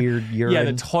like dinner. weird urine. Yeah,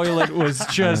 the toilet was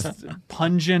just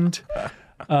pungent.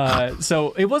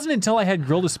 So it wasn't until I had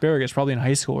grilled asparagus, probably in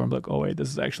high school, where I'm like, oh wait, this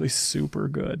is actually super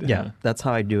good. Yeah, that's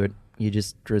how I do it. You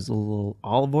just drizzle a little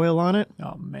olive oil on it,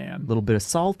 Oh man. a little bit of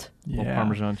salt, Yeah. Little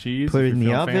Parmesan cheese. put if it in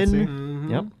you're the feeling oven.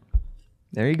 fancy. Yep.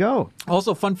 There you go.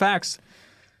 Also, fun facts.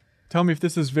 Tell me if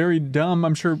this is very dumb.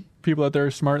 I'm sure people out there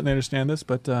are smart and they understand this,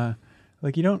 but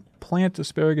like you don't plant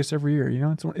asparagus every year. You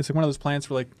know, it's like one of those plants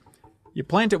where like you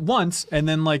plant it once and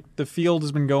then like the field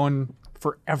has been going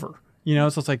forever. You know,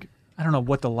 so it's like I don't know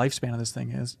what the lifespan of this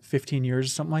thing is, 15 years or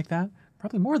something like that.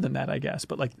 Probably more than that, I guess.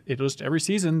 But like it'll just every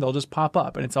season they'll just pop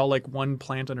up and it's all like one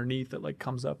plant underneath that like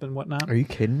comes up and whatnot. Are you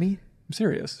kidding me? I'm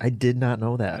serious. I did not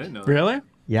know that. I didn't know. Really?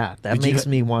 Yeah, that makes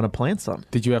me want to plant some.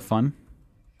 Did you have fun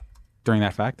during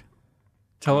that fact?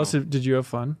 Tell us, did you have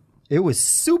fun? It was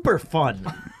super fun.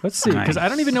 Let's see, because I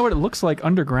don't even know what it looks like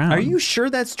underground. Are you sure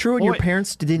that's true? And your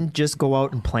parents didn't just go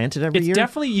out and plant it every It's year?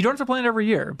 definitely, you don't have to plant it every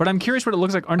year, but I'm curious what it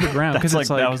looks like underground. That's Because like, it's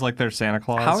like, that was like their Santa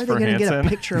Claus. How are they going to get a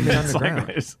picture of it It's like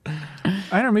underground? this.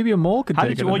 I don't know, maybe a mole could How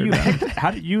take did it you? Well, you underground. picked,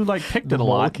 how did you like picked it a mole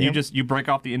lot? camp? You break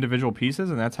off the individual pieces,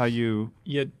 and that's how you.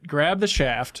 You grab the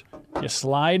shaft, you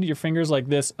slide your fingers like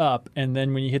this up, and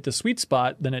then when you hit the sweet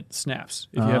spot, then it snaps.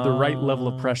 If you have the right level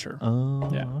of pressure.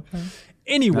 Yeah. Okay.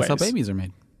 Anyways, That's how babies are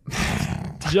made.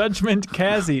 Judgment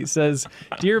Kazi says,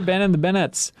 Dear Ben and the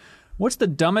Bennetts, what's the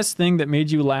dumbest thing that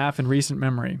made you laugh in recent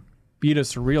memory? Be it a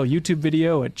surreal YouTube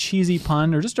video, a cheesy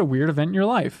pun, or just a weird event in your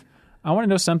life. I want to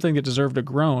know something that deserved a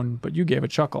groan, but you gave a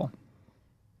chuckle.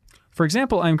 For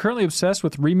example, I'm currently obsessed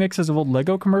with remixes of old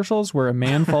Lego commercials where a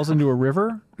man falls into a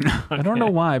river. I don't know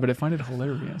why, but I find it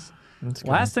hilarious.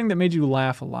 Last thing that made you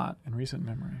laugh a lot in recent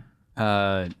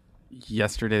memory.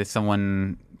 Yesterday,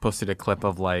 someone posted a clip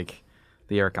of like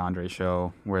the Eric Andre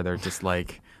show where they're just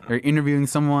like they're interviewing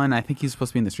someone. I think he's supposed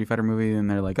to be in the Street Fighter movie, and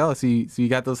they're like, "Oh, so you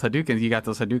got those Hadoukens? You got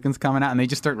those Hadoukens coming out?" And they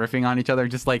just start riffing on each other,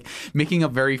 just like making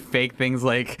up very fake things.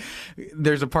 Like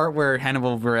there's a part where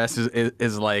Hannibal Buress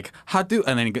is like Hadouken,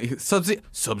 and then he goes,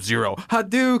 Sub-Zero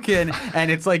Hadouken, and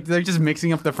it's like they're just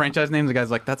mixing up the franchise names. The guy's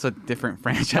like, "That's a different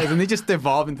franchise," and they just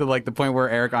evolve into like the point where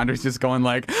Eric Andre's just going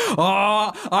like,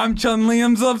 "Oh, I'm Chun-Li,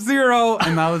 I'm Sub-Zero,"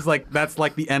 and that's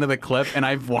like the end of the clip. And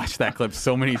I've watched that clip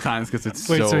so many times because it's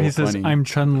Wait, so he funny. says, I'm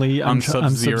Chun-Li, I'm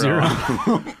Sub-Zero.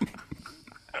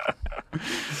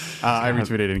 I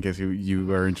retweeted it in case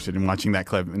you are interested in watching that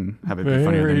clip and have it be funnier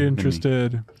than Very me.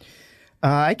 interested.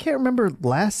 I can't remember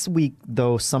last week,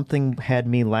 though, something had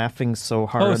me laughing so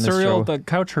hard on this Serial, show. the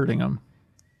couch hurting him.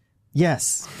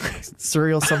 Yes.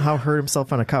 Surreal somehow hurt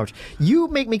himself on a couch. You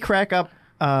make me crack up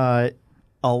a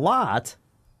lot,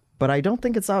 but I don't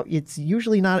think it's out. It's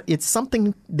usually not. It's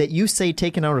something that you say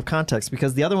taken out of context,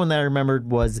 because the other one that I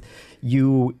remembered was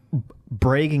you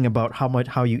bragging about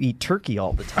how you eat turkey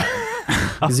all the time.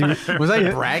 Was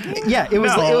I bragging? Yeah, it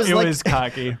was. No, it was it like was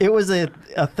cocky. It was a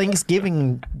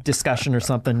Thanksgiving discussion or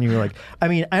something. You were like, I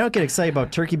mean, I don't get excited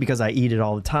about turkey because I eat it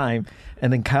all the time.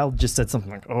 And then Kyle just said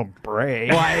something like, "Oh, brag,"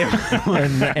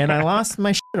 and I lost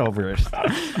my shit over it.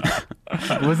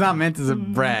 It was not meant as a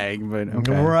brag, but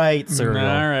okay. Right, All sir.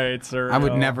 right, sir. I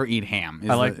would never eat ham.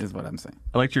 Is what I'm saying.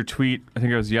 I liked your tweet. I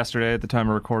think it was yesterday at the time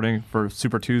of recording for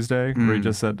Super Tuesday, where you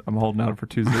just said, "I'm holding out for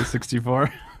Tuesday 64."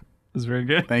 It was very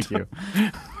good. Thank you.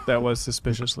 That was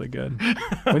suspiciously good.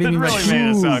 What do you mean by really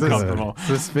made us sound Tuesday? comfortable.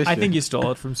 Suspicious. I think you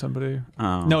stole it from somebody.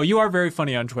 Oh. No, you are very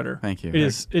funny on Twitter. Thank you. It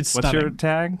is. It's What's stunning. your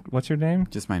tag? What's your name?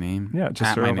 Just my name. Yeah, just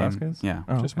At my Cyril name. Vasquez? Yeah.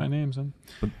 Oh, Just okay. my name, son.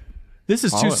 This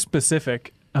is too Follow it.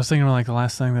 specific. I was thinking of like the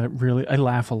last thing that I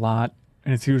laugh a lot,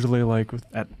 and it's usually like with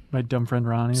At my dumb friend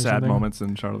Ronnie. Or sad something. moments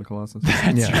in Shadow of the Colossus. That's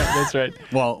right. That's right.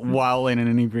 Well, while in an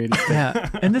inebriated state. Yeah,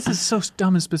 and this is so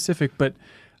dumb and specific, but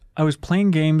I was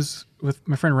playing games with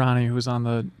my friend Ronnie, who was on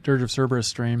the Dirge of Cerberus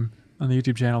stream on the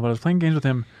YouTube channel, but I was playing games with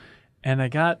him, and I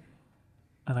got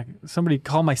somebody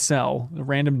called my cell, a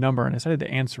random number, and I decided to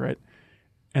answer it,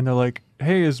 and they're like,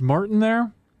 "Hey, is Martin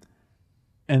there?"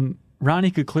 And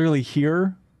Ronnie could clearly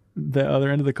hear the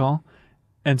other end of the call,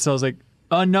 and so I was like,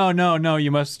 "Oh, no,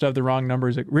 you must have the wrong number."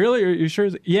 He's like, "Really? Are you sure?"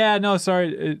 He's like, "Yeah, no,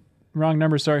 sorry, wrong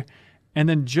number, sorry." And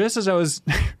then just as I was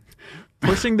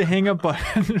pushing the hang up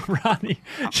button, Ronnie,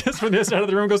 just from this side of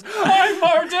the room, goes, "Hi,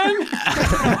 Martin!"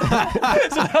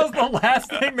 So that was the last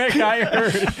thing that guy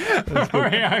heard before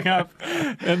he hung up.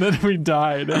 And then we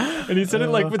died. And he said it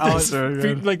like with this,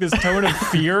 like this tone of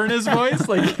fear in his voice.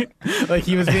 Like Like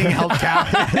he was being held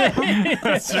captive.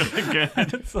 That's really good.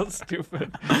 It's so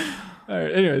stupid. All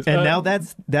right, anyways. And now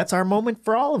that's our moment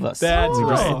for all of us. That's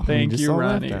right. Thank just you, all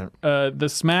laughed Ronnie. at The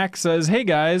Smack says, "Hey,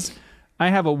 guys, I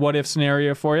have a what-if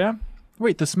scenario for you."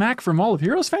 Wait, the Smack from All of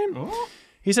Heroes fame? Oh.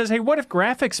 He says, "Hey, what if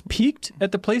graphics peaked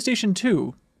at the PlayStation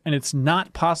 2 and it's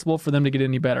not possible for them to get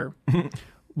any better?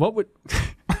 What would..."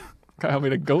 Kyle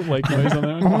made a goat-like noise on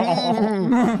that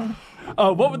one.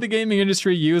 What would the gaming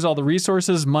industry use all the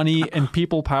resources, money, and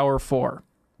people power for?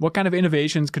 What kind of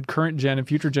innovations could current gen and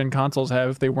future gen consoles have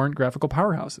if they weren't graphical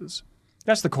powerhouses?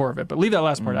 That's the core of it, but leave that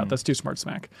last part out. That's too smart,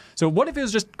 Smack. So what if it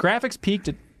was just graphics peaked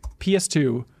at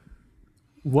PS2?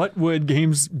 what would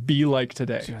games be like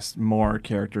today? Just more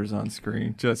characters on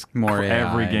screen. Just More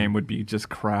every AI. game would be just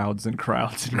crowds and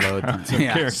crowds and crowds of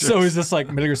Yeah. characters. So is this like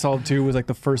Metal Gear Solid 2 was like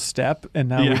the first step, and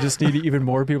now we Yeah. just need even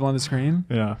more people on the screen?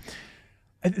 yeah.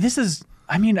 This is,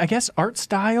 I mean, I guess art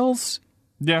styles.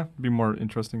 Yeah, it'd be more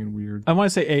interesting and weird. I want to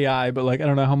say AI, but like I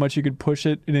don't know how much you could push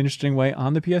it in an interesting way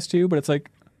on the PS2. But it's like,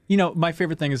 you know, my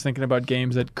favorite thing is thinking about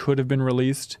games that could have been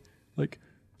released. Like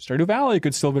Stardew Valley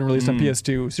could still have been released on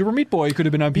PS2. Super Meat Boy could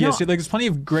have been on PS2. Like there's plenty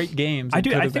of great games. I that do.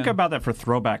 could I have think been. about that for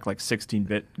throwback like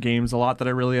 16-bit games a lot that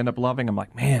I really end up loving. I'm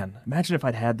like, man, imagine if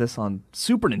I'd had this on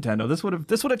Super Nintendo. This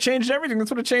would have changed everything. This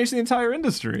would have changed the entire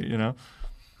industry. You know.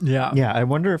 Yeah. Yeah, I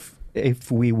wonder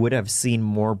if we would have seen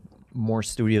more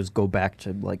studios go back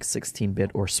to like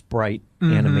 16-bit or sprite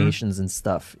animations and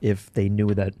stuff if they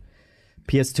knew that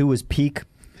PS2 was peak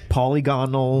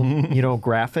polygonal,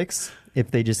 graphics. If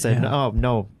they just said, "Oh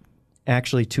no,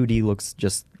 actually 2D looks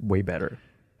just way better."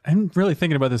 I'm really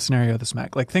thinking about this scenario, this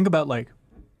Mac. Like think about like,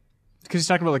 because he's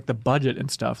talking about like the budget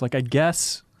and stuff. Like I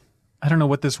guess I don't know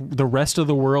what the rest of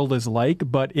the world is like,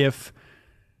 but if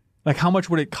like how much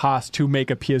would it cost to make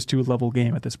a PS2 level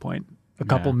game at this point? A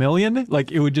couple million?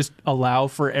 Like it would just allow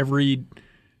for every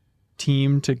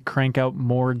team to crank out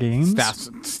more games.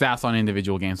 Stats on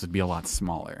individual games would be a lot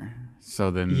smaller. So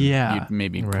then you'd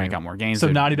maybe crank out more games. So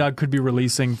Naughty Dog could be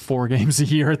releasing 4 games a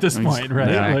year at this point, right?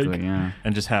 Exactly, Like, yeah.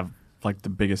 And just have like the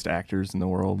biggest actors in the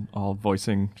world all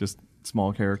voicing just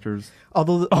small characters.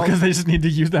 Although, because they just need to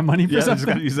use that money for Yeah, they just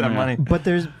something. gotta use that money.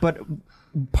 but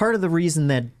part of the reason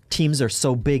that teams are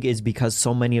so big is because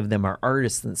so many of them are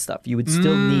artists and stuff. You would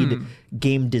still need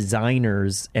game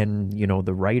designers and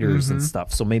the writers and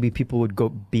stuff. So maybe people would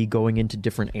be going into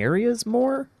different areas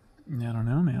more. Yeah, I don't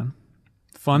know, man.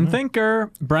 Fun thinker.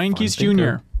 Brian Keese Jr.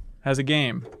 thinker. has a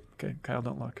game. Okay, Kyle,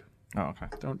 don't look. Oh, okay.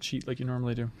 Don't cheat like you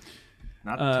normally do.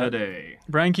 Not today.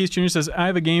 Brian Keese Jr. says, I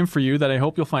have a game for you that I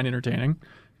hope you'll find entertaining.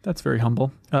 That's very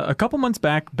humble. A couple months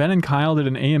back, Ben and Kyle did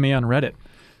an AMA on Reddit.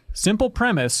 Simple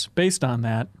premise based on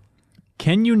that.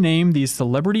 Can you name these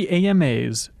celebrity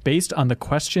AMAs based on the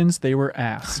questions they were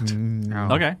asked?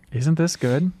 Okay. Isn't this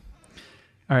good?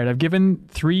 All right, I've given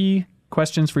 3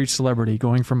 questions for each celebrity,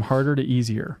 going from harder to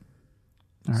easier.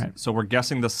 All right. So we're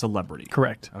guessing the celebrity.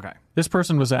 Correct. Okay. This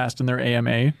person was asked in their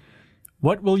AMA,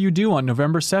 what will you do on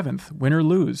November 7th, win or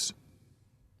lose?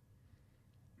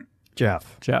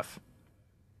 Jeff.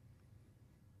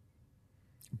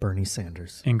 Bernie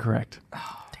Sanders. Incorrect.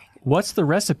 Oh, dang it. What's the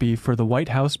recipe for the White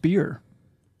House beer?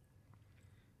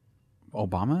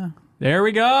 Obama? There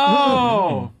we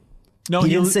go. No, He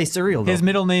didn't say cereal, though. His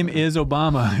middle name is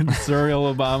Obama.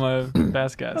 Serial Obama.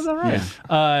 Best guess. That's all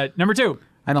right. Number 2.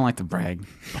 I don't like to brag.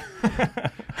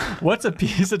 What's a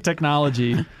piece of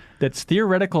technology that's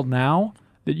theoretical now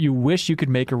that you wish you could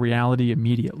make a reality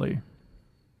immediately?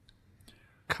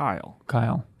 Kyle.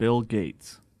 Bill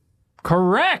Gates.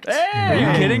 Correct. Are you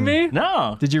kidding me?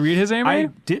 No. Did you read his AMA? I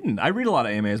didn't. I read a lot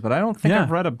of AMAs, but I don't think Yeah.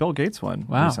 I've read a Bill Gates one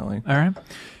Wow. recently. All right.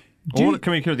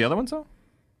 Can we hear the other ones, though?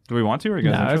 Do we want to? Or you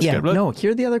guys No, interested? it's Yeah, good. no,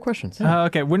 here are the other questions.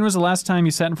 Okay. When was the last time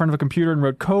you sat in front of a computer and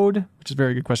wrote code? Which is a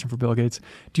very good question for Bill Gates.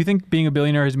 Do you think being a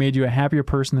billionaire has made you a happier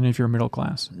person than if you're middle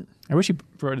class? I wish you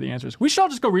provided the answers. We should all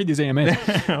just go read these AMAs.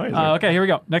 Okay, here we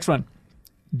go. Next one.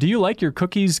 Do you like your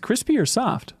cookies crispy or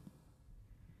soft?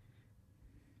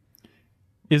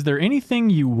 Is there anything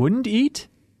you wouldn't eat?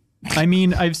 I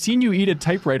mean, I've seen you eat a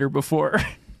typewriter before.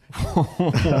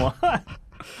 What?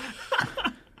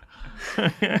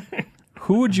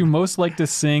 Who would you most like to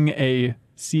sing a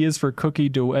C is for Cookie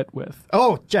duet with?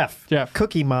 Oh, Jeff. Jeff.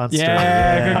 Cookie Monster.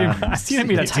 Yeah, Cookie. I've seen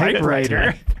him eat a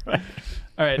typewriter. All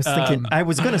right. I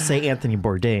was going to say Anthony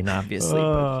Bourdain, obviously.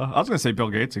 I was going to say Bill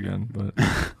Gates again, but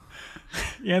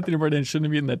Anthony Bourdain shouldn't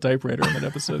have eaten that typewriter in that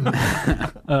episode.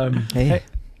 Hey.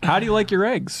 How do you like your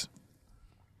eggs?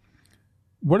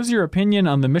 What is your opinion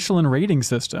on the Michelin rating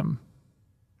system?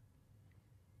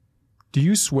 Do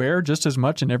you swear just as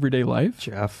much in everyday life?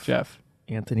 Jeff.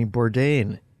 Anthony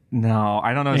Bourdain. no,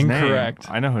 I don't know his Incorrect.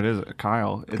 name. I know who it is.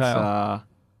 Kyle. It's Kyle.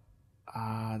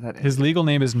 that His legal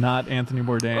name is not Anthony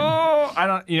Bourdain. Oh, I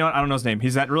don't know his name.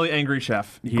 He's that really angry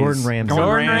chef. Gordon Ramsay.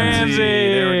 Gordon Ramsay.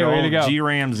 There we go. Way to go. G.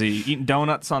 Ramsay. Eating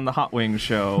donuts on the Hot Wings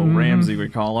show. Ramsay, we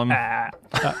call him.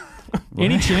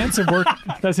 Any chance of work?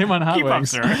 That's him on Hot Keep up,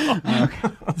 Wings. sir.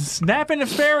 Snapping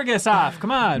asparagus off.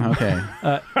 Come on.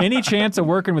 Okay. Any chance of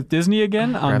working with Disney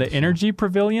again on the Energy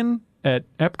Pavilion at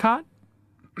Epcot?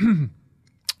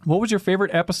 What was your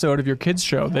favorite episode of your kids'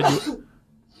 show that you...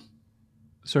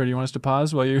 Sorry, do you want us to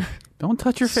pause while you... Don't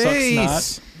touch your Suck face.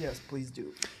 snot. Yes, please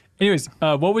do. Anyways,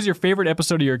 what was your favorite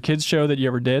episode of your kids' show that you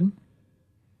ever did?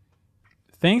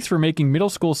 Thanks for making middle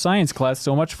school science class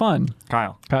so much fun.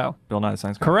 Kyle. Bill Nye the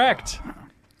Science Guy. Correct.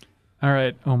 All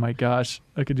right. Oh my gosh.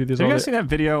 I could do this Have all you guys day. seen that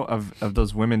video of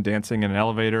those women dancing in an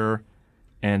elevator,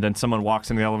 and then someone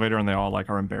walks in the elevator and they all like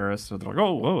are embarrassed? So they're like,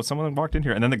 "Oh, whoa, someone walked in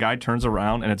here," and then the guy turns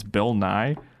around and it's Bill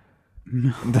Nye.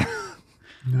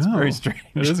 It's very strange.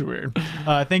 It is weird.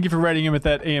 Thank you for writing in with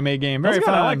that AMA game. Very That's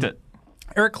good. fun. I liked it.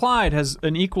 Eric Clyde has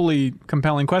an equally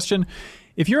compelling question.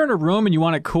 If you're in a room and you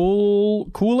want it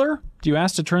cooler, do you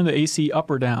ask to turn the AC up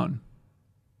or down?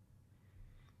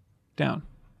 Down.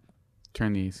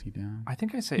 Turn the AC down. I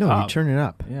think I say No, up. you turn it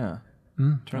up. Yeah.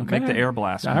 Okay. Make the air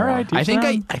blast. All more. right. I think each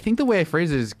round. I think the way I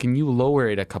phrase it is, can you lower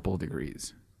it a couple of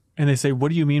degrees? And they say,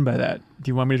 what do you mean by that? Do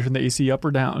you want me to turn the AC up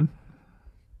or down?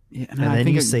 Yeah, And then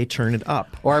you say turn it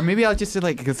up. or maybe I'll just say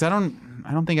like, because I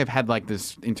don't think I've had like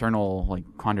this internal like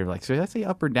quandary of like, so I say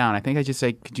up or down. I think I just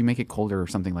say, could you make it colder or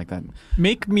something like that?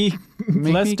 Make me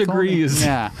Make less me colder. degrees.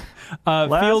 Yeah,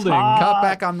 Fielding. cut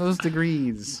back on those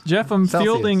degrees. Jeff, Celsius.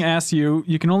 Fielding asks you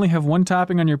can only have one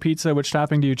topping on your pizza. Which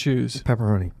topping do you choose?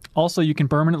 Pepperoni. Also, you can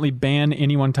permanently ban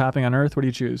any one topping on Earth. What do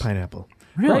you choose? Pineapple.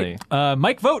 Really?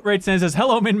 Mike Vogt writes in and says,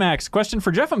 "Hello, MinnMax. Question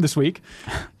for Jeff this week.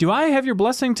 Do I have your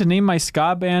blessing to name my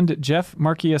ska band Jeff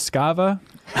Markiaskava?"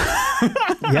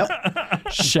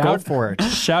 Yep. Shout Go for it.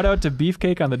 Shout out to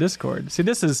Beefcake on the Discord. See,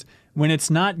 this is when it's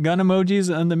not gun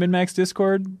emojis on the MinnMax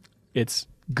Discord, it's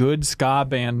good ska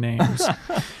band names.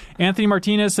 Anthony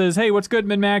Martinez says, "Hey, what's good,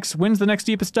 MinnMax? When's the next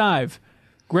deepest dive?"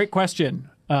 Great question.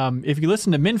 If you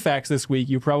listen to MinnFacts this week,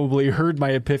 you probably heard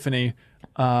my epiphany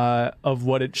of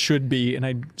what it should be, and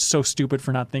I'm so stupid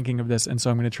for not thinking of this, and so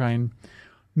I'm going to try and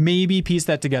maybe piece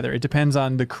that together. It depends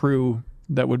on the crew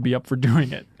that would be up for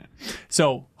doing it.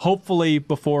 So hopefully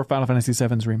before Final Fantasy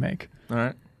VII's remake. All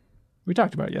right. We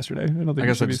talked about it yesterday. I don't think I we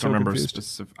guess should I be just so don't remember confused.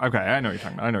 specific. Okay, I know what you're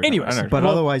talking about. I know. Anyways, But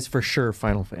Well- otherwise, for sure,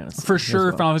 Final Fantasy. For as sure,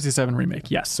 well. Final Fantasy VII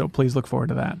Remake. Yes, so please look forward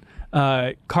to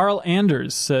that. Carl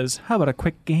Anders says, how about a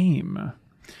quick game?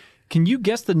 Can you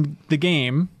guess the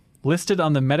game listed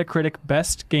on the Metacritic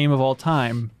best game of all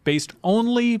time based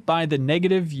only by the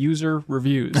negative user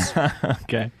reviews?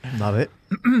 Okay. Love it.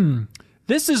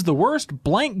 This is the worst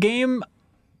blank game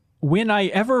when I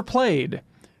ever played.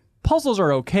 Puzzles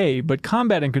are okay, but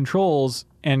combat and controls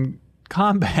and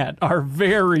combat are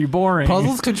very boring.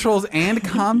 Puzzles, controls, and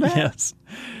combat. Yes.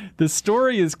 The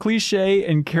story is cliche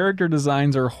and character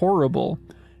designs are horrible.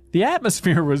 The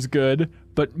atmosphere was good,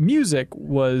 but music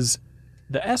was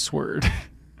the S word.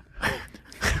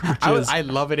 I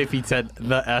love it if he said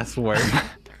the S word.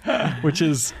 Which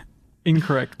is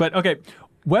incorrect. But okay,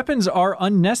 weapons are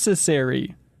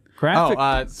unnecessary. Graphic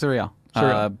Surreal.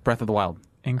 Breath of the Wild.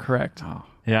 incorrect.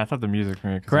 Yeah, I thought the music.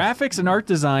 Graphics and art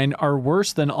design are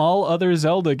worse than all other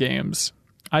Zelda games.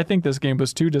 I think this game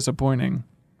was too disappointing.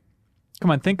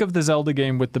 Come on, think of the Zelda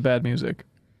game with the bad music.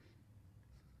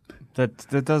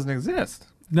 That doesn't exist.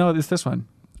 No, it's this one.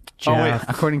 Oh wait, Jeff.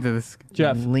 according to this.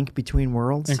 Jeff, Link Between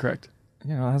Worlds. incorrect.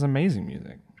 Yeah, it has amazing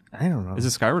music. I don't know. Is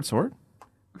it Skyward Sword?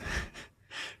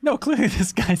 No, clearly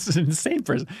this guy's an insane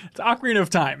person. It's Ocarina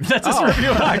of Time. That's his review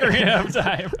of Ocarina of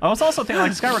Time. I was also thinking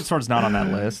like Skyward Sword's not on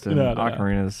that list, and No.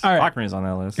 Ocarina's All right. Ocarina's on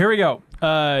that list. Here we go.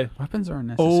 Weapons are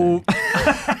unnecessary.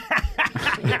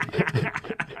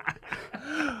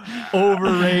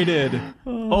 Overrated.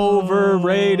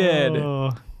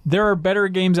 Overrated. There are better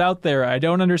games out there. I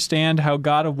don't understand how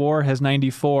God of War has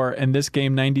 94 and this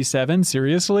game 97.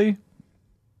 Seriously?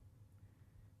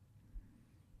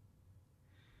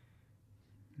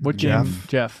 What game?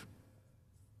 Jeff.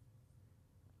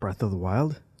 Breath of the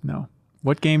Wild. No.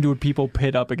 What game do people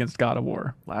pit up against God of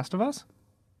War? Last of Us?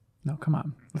 No, come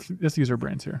on. Let's use our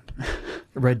brains here.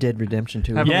 Red Dead Redemption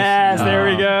 2. Yes, there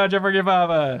we go. Jeffrey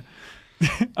Papa.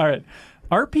 All right.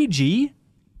 RPG?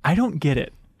 I don't get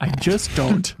it. I just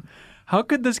don't. How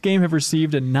could this game have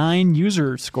received a 9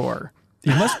 user score?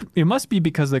 It must be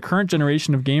because the current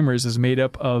generation of gamers is made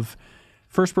up of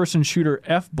first-person shooter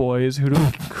F-boys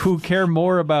who care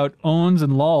more about owns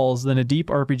and lols than a deep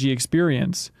RPG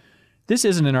experience. This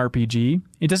isn't an RPG.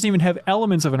 It doesn't even have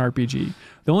elements of an RPG.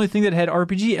 The only thing that had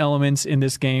RPG elements in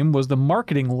this game was the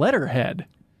marketing letterhead.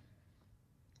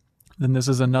 Then this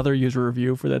is another user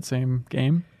review for that same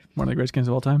game, one of the greatest games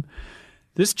of all time.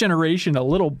 This generation of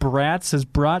little brats has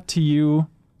brought to you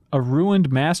a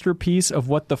ruined masterpiece of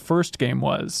what the first game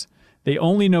was. They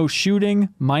only know shooting,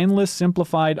 mindless,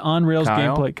 simplified, on-rails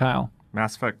Kyle? gameplay. Kyle.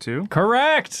 Mass Effect 2?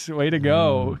 Correct! Way to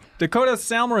go. Dakota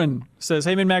Salmarin says,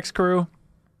 hey, MinnMax crew.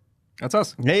 That's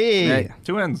us. Hey.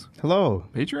 2 ends. Hello.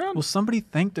 Patreon? Will somebody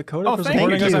thank Dakota Oh, for thank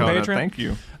supporting you, us on Dakota. Patreon? Thank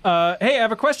you. Hey, I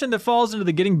have a question that falls into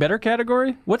the getting better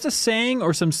category. What's a saying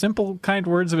or some simple, kind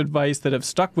words of advice that have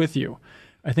stuck with you?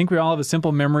 I think we all have a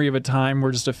simple memory of a time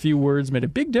where just a few words made a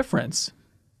big difference.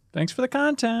 Thanks for the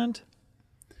content.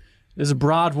 This is a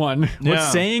broad one. Yeah.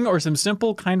 What's saying or some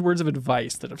simple, kind words of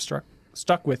advice that have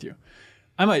stuck with you?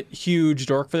 I'm a huge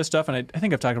dork for this stuff, and I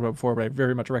think I've talked about it before, but I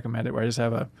very much recommend it, where I just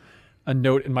have a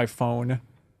note in my phone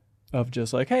of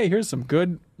just like, hey, here's some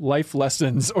good life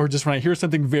lessons, or just when I hear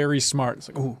something very smart, it's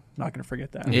like, ooh, I'm not going to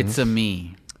forget that. It's a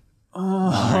me.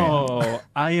 Oh,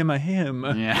 I am a him.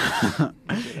 Yeah.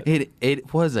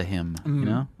 It was a him, you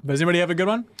know? Does anybody have a good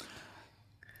one?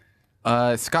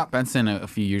 Scott Benson a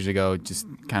few years ago just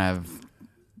kind of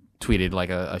tweeted like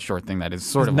a short thing that is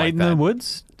sort of Night like in that. the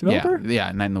Woods developer?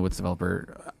 Yeah, Night in the Woods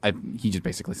developer. He just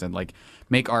basically said like,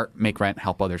 make art, make rent,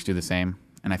 help others do the same.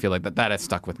 And I feel like that has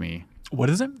stuck with me. What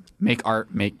is it? Make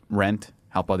art, make rent,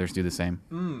 help others do the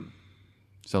same.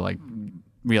 So like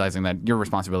realizing that your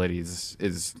responsibility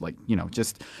is like, you know,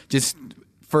 just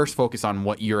first focus on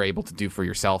what you're able to do for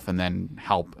yourself, and then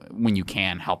help when you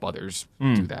can help others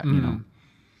do that, you know.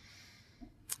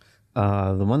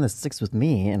 The one that sticks with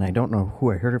me, and I don't know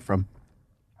who I heard it from,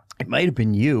 it might have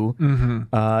been you,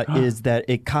 is that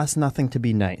it costs nothing to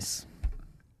be nice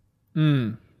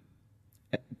to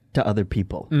other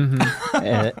people,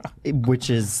 which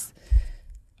is,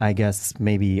 I guess,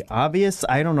 maybe obvious.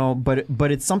 I don't know,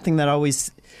 but it's something that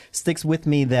always sticks with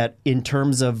me, that in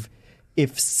terms of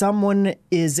if someone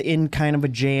is in kind of a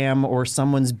jam or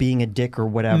someone's being a dick or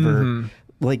whatever,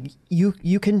 like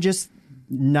you can just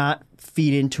not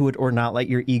feed into it or not let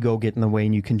your ego get in the way,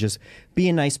 and you can just be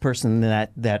a nice person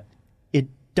that it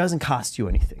doesn't cost you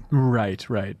anything. Right.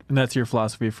 And that's your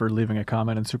philosophy for leaving a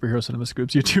comment on Superhero Cinema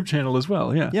Scoop's YouTube channel as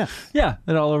well. Yeah.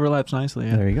 That all overlaps nicely.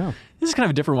 Yeah. There you go. This is kind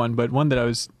of a different one, but one that I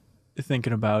was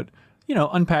thinking about, you know,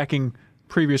 unpacking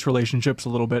previous relationships a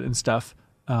little bit and stuff.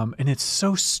 And it's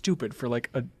so stupid for like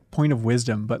a point of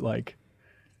wisdom, but like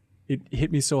it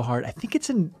hit me so hard. I think it's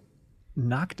in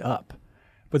Knocked Up.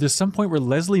 But there's some point where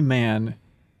Leslie Mann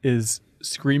is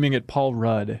screaming at Paul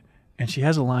Rudd, and she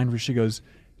has a line where she goes,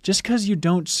 just because you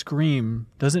don't scream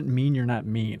doesn't mean you're not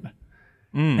mean.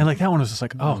 And like that one was just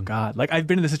like, oh God. Like I've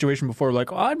been in this situation before,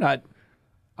 like, oh, I'm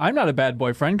not a bad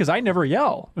boyfriend because I never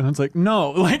yell. And it's like,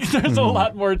 no, like there's a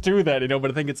lot more to that, you know,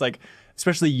 but I think it's like,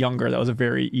 especially younger, that was a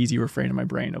very easy refrain in my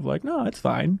brain of like, no, it's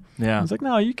fine. Yeah. It's like,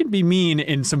 no, you can be mean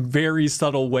in some very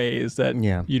subtle ways that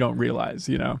you don't realize,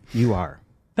 you know. You are.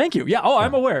 Thank you. Yeah. Oh,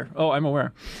 I'm aware.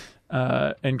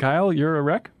 And Kyle, you're a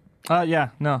wreck? Yeah.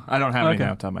 No, I don't have anything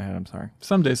off the top of my head. I'm sorry.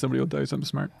 Someday somebody will tell you something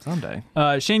smart. Someday.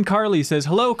 Shane Carley says,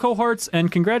 hello, cohorts,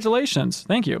 and congratulations.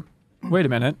 Thank you. Wait a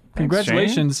minute.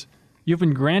 Congratulations. You've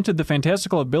been granted the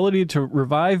fantastical ability to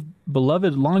revive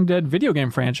beloved long-dead video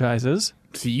game franchises.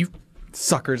 See, you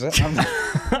suckers.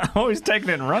 I'm always taking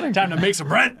it and running. Time to make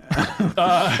some rent.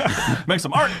 Make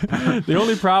some art. The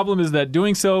only problem is that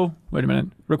doing so,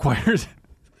 requires...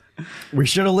 We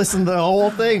should have listened to the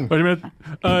whole thing. Wait a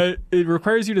minute. It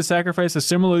requires you to sacrifice a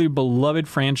similarly beloved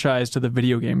franchise to the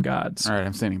video game gods. All right,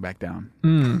 I'm standing back down.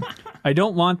 I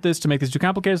don't want this to make this too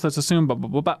complicated, so let's assume...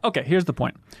 Okay, here's the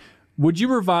point. Would you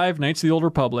revive Knights of the Old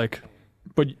Republic,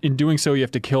 but in doing so you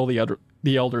have to kill the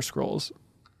Elder Scrolls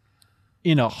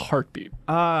in a heartbeat?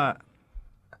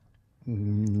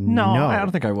 No, I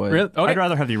don't think I would. Really? Okay. I'd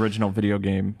rather have the original video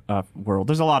game world.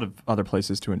 There's a lot of other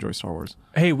places to enjoy Star Wars.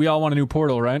 Hey, we all want a new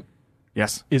Portal, right?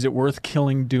 Yes. Is it worth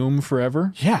killing Doom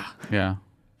forever? Yeah.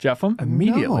 Jeffem?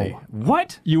 Immediately. No.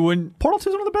 What? You wouldn't... Portal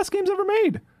 2 is one of the best games ever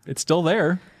made. It's still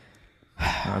there.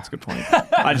 That's a good point.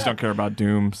 I just don't care about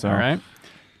Doom. So. All right.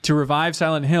 To revive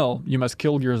Silent Hill, you must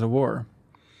kill Gears of War.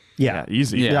 Yeah,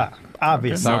 easy. Yeah,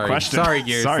 obviously. No question. Sorry,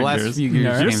 Gears. Sorry, The last Gears. few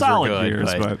Gears You're games solid were good,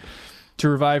 Gears, but To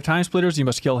revive Time Splitters, you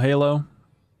must kill Halo.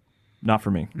 not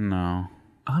for me. No.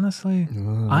 Honestly,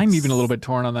 I'm even a little bit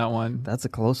torn on that one. That's a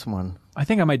close one. I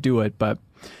think I might do it, but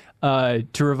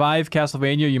to revive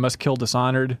Castlevania, you must kill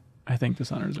Dishonored. I think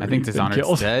Dishonored's already been Dishonored's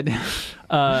killed. dead.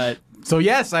 So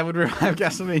yes, I would revive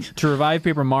Castlevania. To revive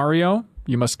Paper Mario,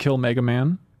 you must kill Mega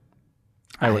Man.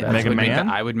 I would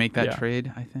I would make that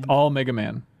trade, I think. all Mega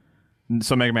Man.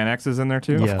 So Mega Man X is in there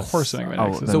too? Yeah. Of course, Mega Man Oh,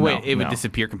 X is then So in wait, there. it would no.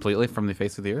 disappear completely from the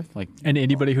face of the earth? Like, And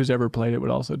anybody who's ever played it would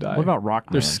also die. What about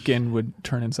Rockman? Their skin would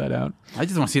turn inside out. I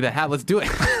just want to see that hat. Let's do it.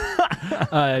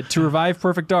 To revive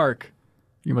Perfect Dark,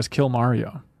 you must kill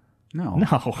Mario. No.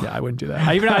 No. Yeah, I wouldn't do that.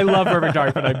 I love Perfect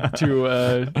Dark, but I'm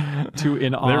too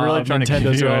in awe. They're really of trying to Nintendo's give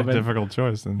you a development. difficult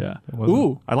choice. And Yeah. it wasn't.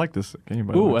 Ooh. I like this game,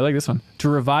 by the Ooh, way. I like this one. To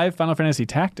revive Final Fantasy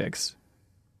Tactics,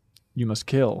 you must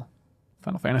kill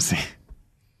Final Fantasy.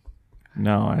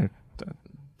 No,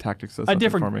 Tactics does A something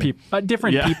for me.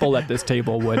 different people at this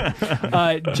table would.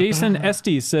 Jason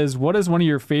Estes says, what is one of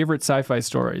your favorite sci-fi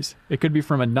stories? It could be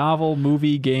from a novel,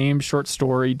 movie, game, short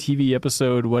story, TV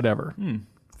episode, whatever.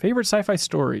 Favorite sci-fi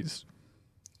stories?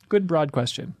 Good broad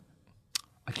question.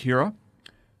 Akira.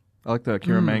 I like the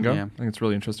Akira manga. yeah. I think it's a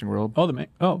really interesting world. Oh, the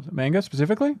manga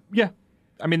specifically? Yeah.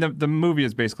 I mean, the movie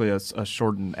is basically a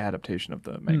shortened adaptation of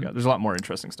the manga. There's a lot more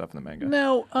interesting stuff in the manga.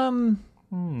 Now,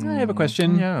 I have a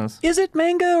question. Yes. Is it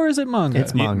manga or is it manga?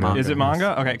 It's manga. Is it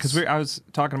manga? Okay, because I was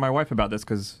talking to my wife about this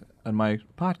because on my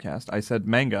podcast I said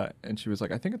manga, and she was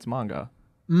like, I think it's manga.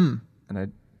 And I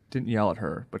didn't yell at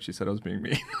her, but she said I was being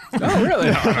mean. Oh,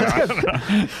 really? That's good.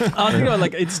 I was thinking about,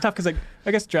 like, it's tough because, like,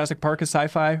 I guess Jurassic Park is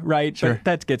sci-fi, right? Sure. But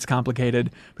that gets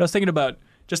complicated. But I was thinking about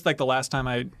just, like, the last time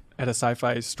I had a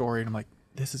sci-fi story, and I'm like,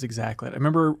 this is exactly it. I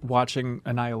remember watching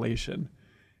Annihilation,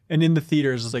 and in the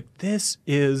theaters, I was like, this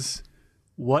is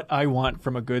what I want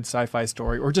from a good sci-fi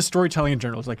story, or just storytelling in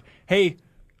general. It's like, hey,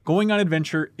 going on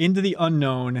adventure into the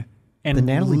unknown, and The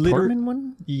Natalie Portman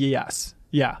one? Yes.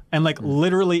 Yeah. And like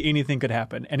literally anything could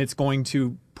happen, and it's going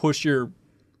to push your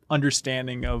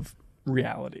understanding of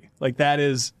reality. Like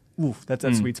that's that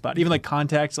sweet spot. Even like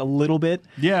Contact's a little bit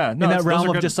Yeah, no, in that those realm are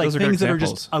of good- just like those are good things that are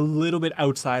examples. just a little bit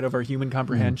outside of our human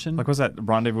comprehension. Like, was that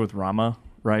Rendezvous with Rama,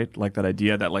 right? Like that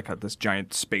idea that like this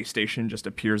giant space station just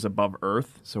appears above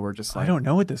Earth. So we're just like, I don't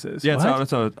know what this is. Yeah, What?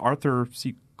 it's a Arthur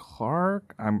C.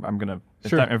 Clarke. I'm gonna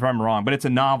Sure. if I'm wrong, but it's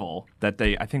a novel that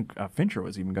I think Fincher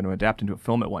was even going to adapt into a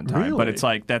film at one time. But Really? it's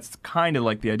like that's kind of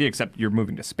like the idea, except you're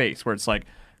moving to space, where it's like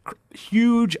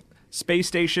huge space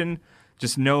station,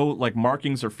 just no like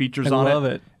markings or features I on love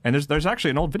it. And there's actually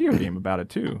an old video game about it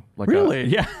too. Like Really?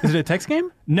 yeah. Is it a text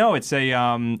game? No, it's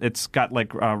it's got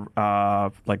like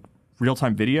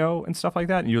real-time video and stuff like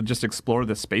that, and you'll just explore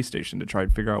the space station to try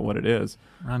and figure out what it is.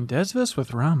 Rendezvous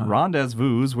with Rama.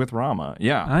 Rendezvous with Rama.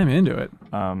 Yeah. I'm into it.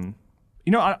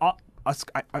 You know,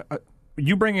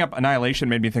 you bringing up Annihilation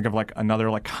made me think of like another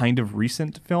like kind of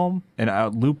recent film,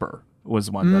 and Looper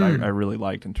was one that I really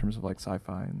liked in terms of like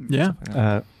sci-fi. And Yeah. stuff like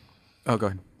that. Oh, go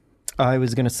ahead. I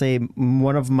was going to say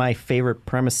one of my favorite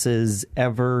premises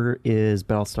ever is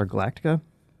Battlestar Galactica,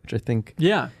 which I think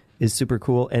Yeah. is super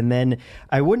cool. And then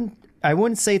I wouldn't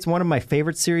say it's one of my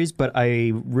favorite series, but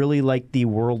I really like the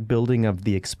world building of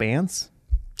The Expanse.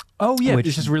 Oh yeah, Which-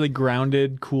 it's just really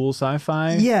grounded, cool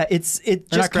sci-fi. Yeah, it Or just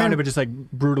not kind grounded, of, but just like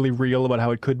brutally real about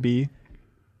how it could be.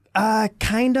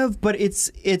 kind of, but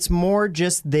it's more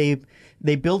just they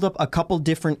build up a couple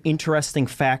different interesting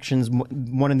factions.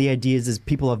 One of the ideas is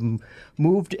people have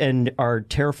moved and are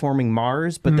terraforming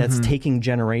Mars, but that's taking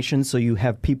generations. So you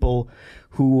have people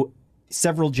who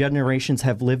several generations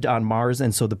have lived on Mars,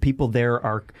 and so the people there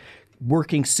are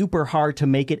working super hard to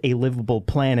make it a livable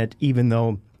planet, even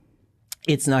though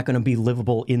it's not going to be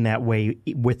livable in that way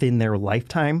within their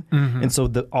lifetime. And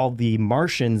so all the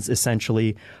Martians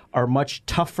essentially are much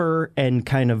tougher and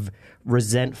kind of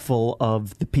resentful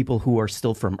of the people who are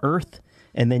still from Earth.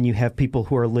 And then you have people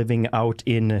who are living out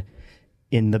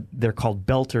they're called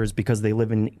belters because they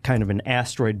live in kind of an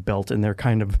asteroid belt, and they're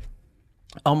kind of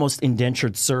almost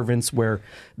indentured servants where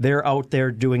they're out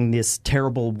there doing this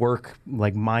terrible work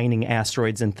like mining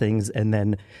asteroids and things, and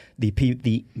then the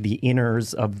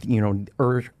inners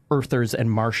of Earthers and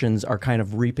Martians are kind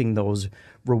of reaping those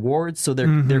rewards. So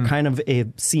they're kind of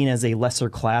seen as a lesser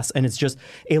class, and it's just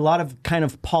a lot of kind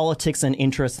of politics and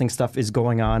interesting stuff is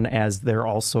going on as they're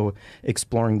also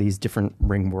exploring these different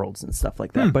ring worlds and stuff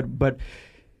like that. But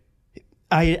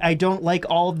I don't like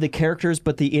all of the characters,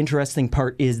 but the interesting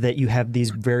part is that you have these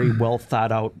very well thought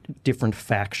out different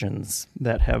factions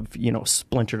that have,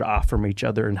 splintered off from each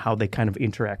other and how they kind of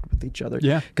interact with each other.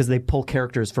 Yeah. Because they pull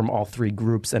characters from all three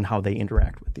groups and how they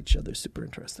interact with each other. Super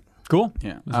interesting. Cool.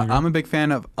 Yeah, I'm a big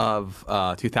fan of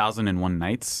 2001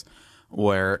 Nights,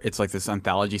 where it's like this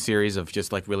anthology series of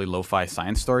just like really lo-fi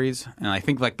science stories. And I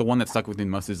think like the one that stuck with me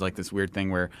most is like this weird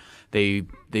thing where they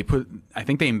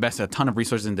invest a ton of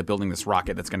resources into building this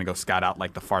rocket that's going to go scout out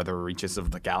like the farther reaches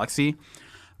of the galaxy.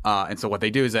 And so what they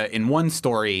do is that in one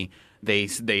story they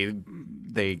figure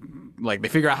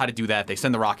out how to do that. They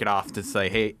send the rocket off to say,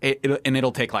 hey,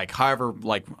 it'll take like however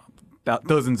like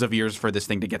dozens of years for this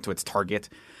thing to get to its target.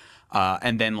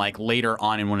 And then like later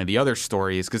on in one of the other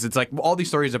stories, because it's like all these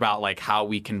stories about like how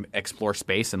we can explore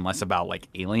space and less about like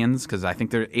aliens, because I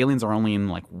think aliens are only in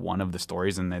like one of the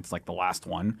stories and it's like the last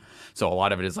one. So a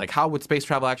lot of it is like how would space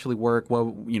travel actually work?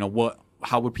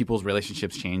 How would people's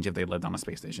relationships change if they lived on a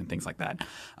space station? Things like that.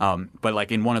 But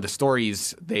like in one of the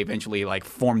stories, they eventually like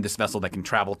form this vessel that can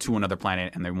travel to another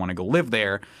planet and they want to go live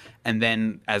there. And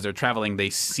then as they're traveling,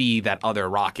 they see that other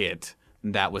rocket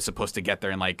that was supposed to get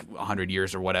there in like 100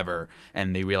 years or whatever,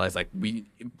 and they realized like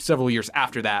several years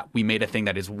after that we made a thing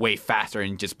that is way faster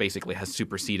and just basically has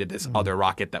superseded this other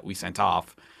rocket that we sent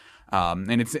off.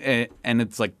 And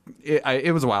it's like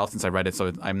it was a while since I read it,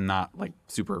 so I'm not like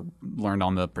super learned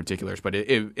on the particulars. But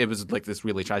it was like this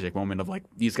really tragic moment of like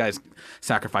these guys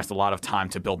sacrificed a lot of time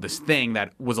to build this thing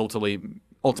that was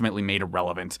ultimately made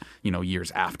irrelevant,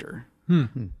 years after.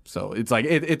 So it's like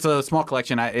it's a small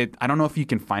collection. I don't know if you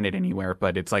can find it anywhere,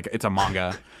 but it's a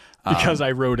manga. Because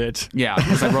I wrote it. Yeah,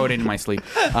 because I wrote it in my sleep.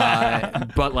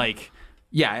 But like,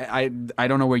 yeah, I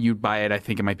don't know where you'd buy it. I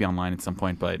think it might be online at some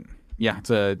point, but. Yeah,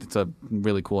 it's a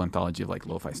really cool anthology of like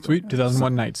lo-fi stuff. Sweet,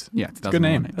 2001 Nights. Yeah, it's a good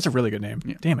name. Nights. That's a really good name.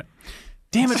 Yeah. Damn it,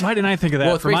 why didn't I think of that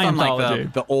well, it's for based my on anthology?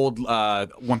 like the old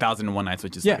 1001 Nights,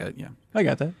 which is I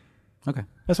got that. Okay.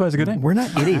 That's why it's a good name. We're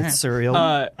not idiots, Serial.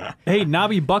 Hey,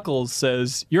 Nobby Buckles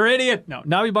says, you're an idiot. No,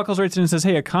 Nobby Buckles writes in and says,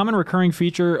 hey, a common recurring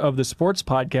feature of the sports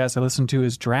podcast I listen to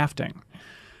is drafting.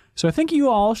 So I think you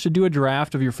all should do a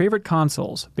draft of your favorite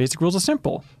consoles. Basic rules are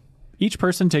simple. Each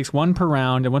person takes one per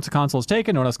round, and once a console is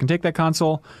taken, no one else can take that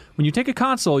console. When you take a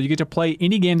console, you get to play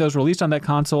any game that was released on that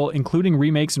console, including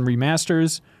remakes and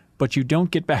remasters, but you don't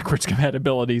get backwards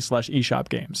compatibility / eShop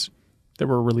games that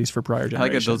were released for prior generations. I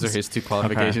like that those are his two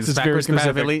qualifications. It's Backwards very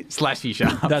compatibility /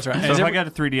 eShop. That's right. So if I got a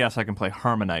 3DS, I can play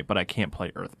Harmonite, but I can't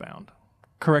play Earthbound.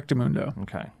 Correctamundo.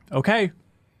 Okay.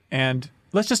 And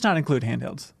let's just not include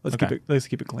handhelds. Let's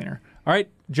keep it cleaner. All right,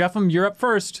 Jeffem, you're up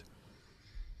first.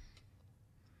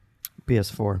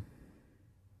 PS4.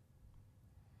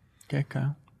 Okay,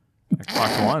 Kyle.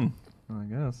 Xbox One, I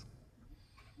guess.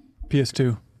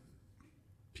 PS2.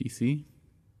 PC.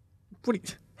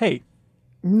 Hey,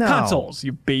 No. consoles,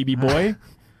 you baby boy.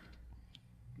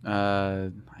 I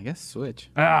guess Switch.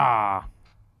 I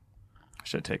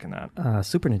should have taken that.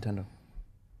 Super Nintendo.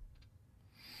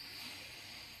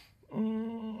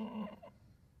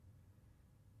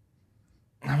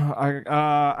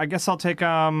 I guess I'll take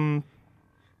Xbox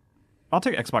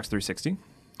 360.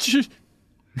 It's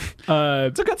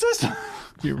a good system.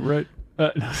 You're right.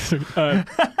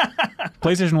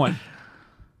 PlayStation 1.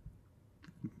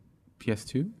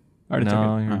 PS2. Already took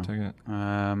No, it. you already took it.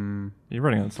 You're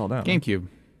running it all down. GameCube.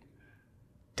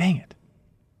 Dang it.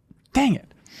 Dang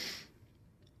it.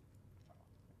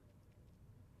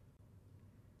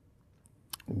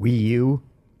 Wii U.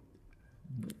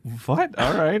 What?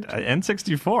 All right.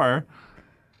 N64.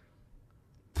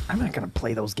 I'm not going to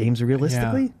play those games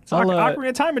realistically. Yeah. It's Ocarina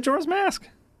of Time, Majora's Mask.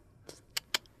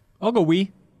 I'll go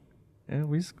Wii. Yeah,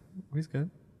 Wii's good.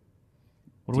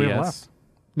 What do we have DS. left?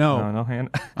 No. No hand.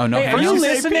 Oh no! Hey, are you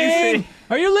listening?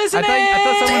 Are you listening? I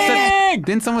thought someone said.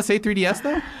 Didn't someone say 3DS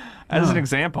though? As an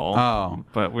example. Oh.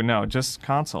 But no, just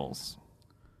consoles.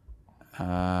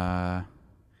 The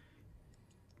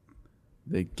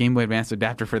Game Boy Advance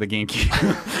adapter for the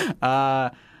GameCube.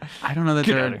 I don't know that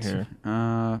Get there out of here.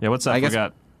 Yeah, What's that? I We guess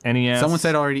got NES. someone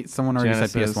already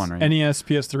Genesis. said PS1, right? NES,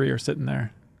 PS3 are sitting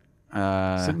there.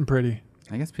 Sitting pretty.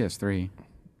 I guess PS3.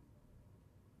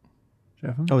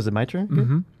 Jeffem? Oh, is it my turn?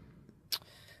 Mm-hmm.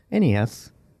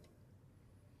 NES.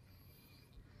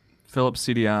 Philips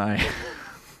CDI.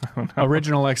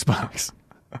 Original Xbox.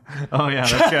 Oh, yeah,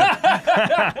 that's good.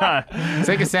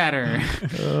 Sega Saturn.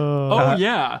 Oh,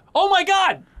 yeah. Oh, my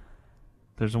God.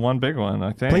 There's one big one,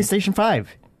 I think. PlayStation 5.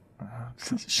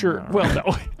 Sure. Well,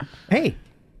 no. Hey.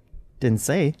 Didn't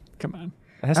say. Come on.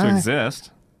 It has to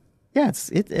exist. Yeah,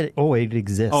 it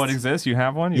exists. Oh, it exists? You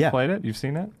have one? You've Yeah. played it? You've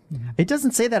seen it? It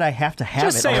doesn't say that I have to have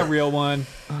Just it. say a real one.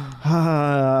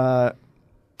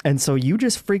 And so you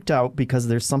just freaked out because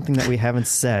there's something that we haven't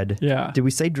said. Yeah. Did we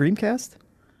say Dreamcast?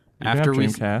 You After have we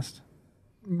Dreamcast.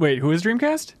 Wait, who is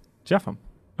Dreamcast? Jeffem.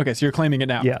 Okay, so you're claiming it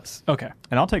now. Yes. Okay.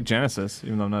 And I'll take Genesis,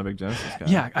 even though I'm not a big Genesis guy.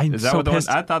 Yeah, I'm Is that so what the pissed.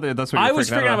 one? I thought that's what you I were was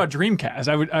freaking out freaking out about Dreamcast.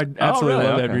 I'd absolutely really?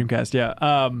 love that Okay. Dreamcast. Yeah.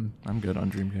 I'm good on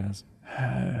Dreamcast.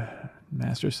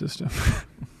 Master System.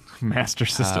 Master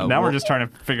System. Now we're just trying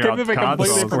to figure Can't out believe I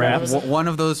completely consoles. forgot about One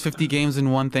of those 50 games in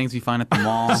one things we find at the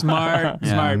mall. Smart.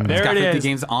 Yeah. Smart. It's There got it 50 is.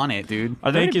 games on it, dude.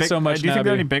 Are there Thank any you big, so much, Do you think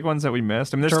there are Navi. any big ones that we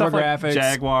missed? I mean, there's stuff like TurboGrafx.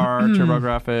 Jaguar,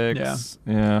 TurboGrafx.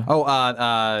 Yeah.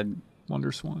 Oh,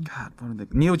 Wonder Swan. God, what are they?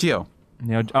 Neo Geo.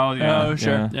 Yeah. Oh, yeah. Oh,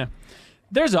 sure. Yeah.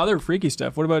 There's other freaky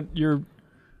stuff. What about your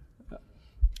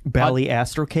Bally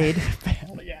Astrocade.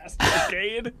 yes,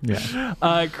 arcade?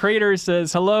 Yeah. Crater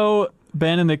says, hello,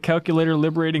 Ben and the calculator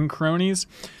liberating cronies.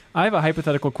 I have a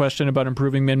hypothetical question about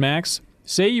improving MinnMax.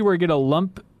 Say you were to get a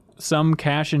lump sum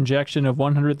cash injection of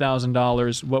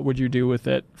 $100,000. What would you do with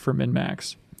it for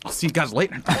MinnMax? I'll see you guys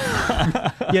later.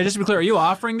 Yeah, just to be clear, are you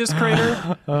offering this,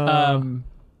 Crater?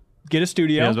 Get a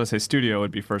studio Yeah, I was about to say studio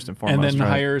would be first and foremost. and then right?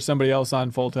 hire somebody else on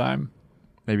full time.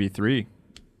 Maybe 3.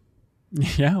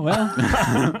 Yeah, well,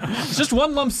 it's just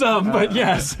one lump sum, but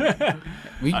yes.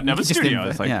 We Another could just studio.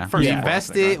 It's like first we and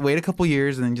invest foremost, it, wait a couple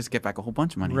years, and then just get back a whole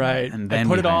bunch of money. Right. And then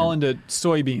put we it all hire. into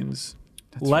soybeans.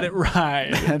 Let it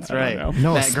ride. That's right.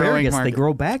 No, That growing asparagus, they market.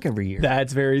 grow back every year.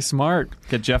 That's very smart.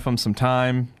 Get Jeff him some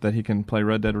time that he can play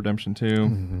Red Dead Redemption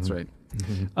 2. That's right.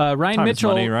 Ryan Time is Mitchell.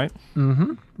 money, right?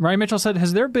 Ryan Mitchell said,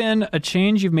 "Has there been a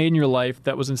change you've made in your life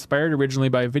that was inspired originally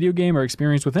by a video game or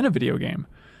experience within a video game?"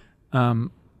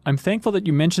 I'm thankful that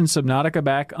you mentioned Subnautica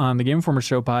back on the Game Informer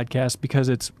Show podcast because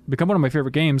it's become one of my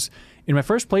favorite games. In my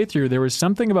first playthrough, there was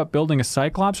something about building a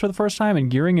Cyclops for the first time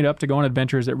and gearing it up to go on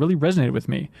adventures that really resonated with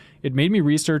me. It made me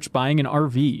research buying an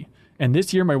RV. And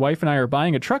this year, my wife and I are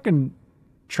buying a truck and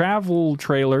travel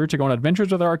trailer to go on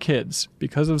adventures with our kids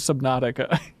because of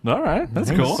Subnautica. All right.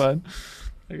 That's It's cool. fun. I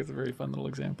think it's a very fun little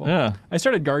example. Yeah. I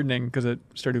started gardening because at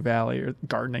Stardew Valley, or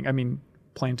gardening, I mean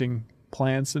planting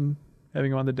plants and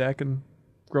having them on the deck and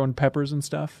growing peppers and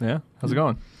stuff. Yeah. How's it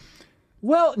going?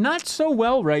 Well, not so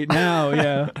well right now.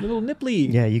 Yeah, a little nipply.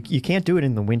 Yeah, you can't do it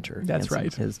in the winter. That's right.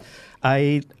 Because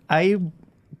I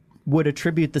would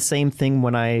attribute the same thing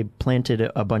when I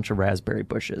planted a bunch of raspberry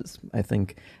bushes. I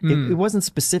think it wasn't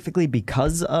specifically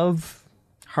because of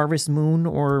Harvest Moon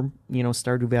or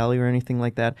Stardew Valley or anything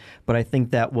like that, but I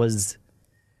think that was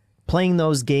playing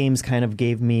those games kind of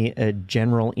gave me a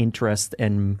general interest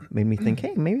and made me think,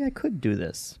 hey, maybe I could do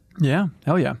this. Yeah,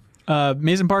 hell yeah.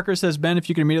 Mason Parker says, Ben, if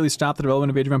you could immediately stop the development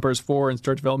of Age of Empires 4 and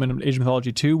start development of Age of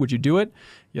Mythology 2, would you do it?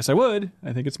 Yes, I would.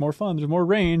 I think it's more fun. There's more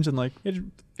range. And like Age of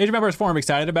Empires 4 I'm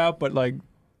excited about, but like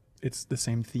it's the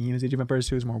same theme as Age of Empires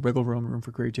 2. There's more wiggle room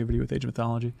for creativity with Age of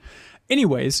Mythology.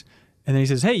 Anyways, and then he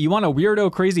says, hey, you want a weirdo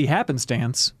crazy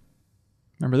happenstance?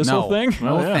 Remember this whole thing?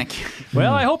 No, thank you.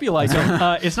 Well, I hope you like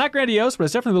it. It's not grandiose, but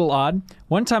it's definitely a little odd.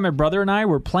 One time my brother and I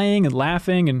were playing and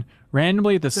laughing and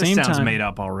randomly at the same Sounds time... made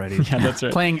up already. Yeah, that's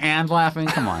right. Playing and laughing?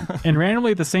 Come on. And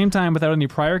randomly at the same time, without any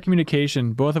prior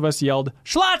communication, both of us yelled,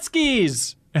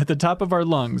 Schlotzskis! At the top of our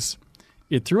lungs.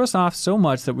 It threw us off so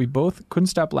much that we both couldn't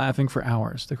stop laughing for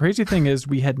hours. The crazy thing is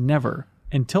we had never,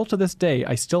 until to this day,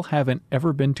 I still haven't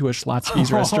ever been to a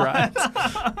Schlotzskis restaurant.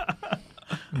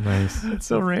 Nice. It's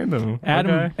so random.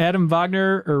 Adam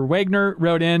Wagner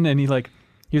wrote in and he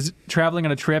was traveling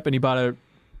on a trip and he bought a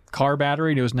car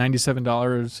battery and it was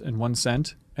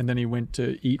 $97.01. And then he went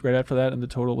to eat right after that and the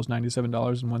total was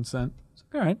 $97.01. It's like,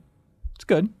 all right, it's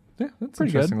good. Yeah, that's pretty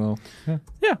interesting. good. Little,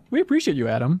 Yeah, we appreciate you,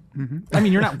 Adam. I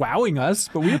mean, you're not wowing us,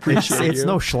 but we appreciate It's you.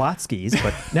 no Schlotzskis,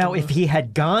 but now if he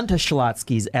had gone to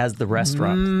Schlotzskis as the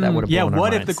restaurant, that would have blown our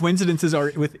what if minds. the coincidences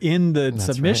are within the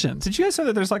submissions? Did you guys know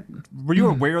that there's were you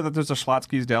aware that there's a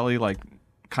Schlotzsky's deli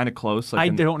kind of close? I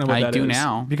don't know what I that do is.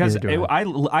 now. Because Neither do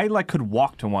I could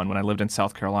walk to one when I lived in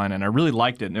South Carolina, and I really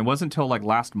liked it. And it wasn't until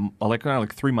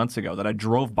like 3 months ago that I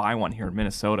drove by one here in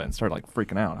Minnesota and started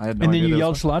freaking out. I had no And then idea you there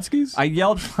yelled was one. Schlotzskis? I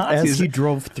yelled as Schlotzsky's. he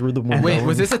drove through the window. Wait,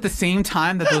 was this at the same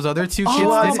time that those other two kids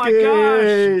Oh did? my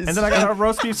gosh! And then I got a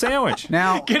roast beef sandwich.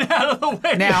 Now, Get out of the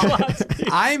way. now,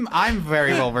 I'm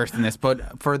very well versed in this,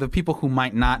 but for the people who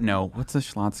might not know, what's a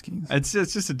Schlotzsky's?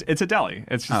 It's a deli.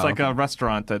 It's just like a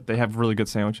restaurant that they have really good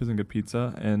sandwiches and good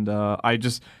pizza. And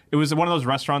it was one of those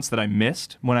restaurants that I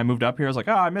missed when I moved up here. I was like,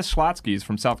 I miss Schlotzsky's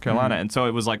from South Carolina. And so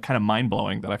it was kind of mind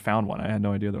blowing that I found one. I had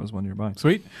no idea there was one nearby.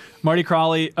 Sweet. Marty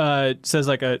Crawley says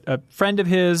a friend of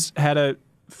his had a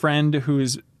friend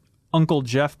whose Uncle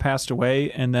Jeff passed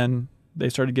away, and then they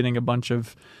started getting a bunch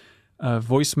of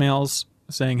voicemails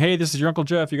saying, hey, this is your Uncle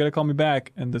Jeff, you got to call me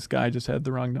back. And this guy just had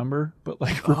the wrong number, but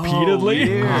repeatedly.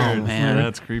 Weird. Oh, man. Yeah,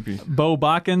 that's creepy. Bo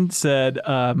Bakken said,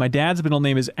 my dad's middle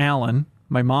name is Alan.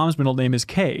 My mom's middle name is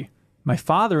Kay. My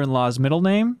father-in-law's middle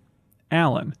name,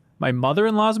 Alan. My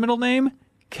mother-in-law's middle name,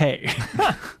 Kay.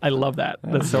 I love that.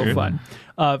 That's so weird. fun.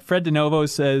 Fred DeNovo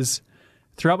says,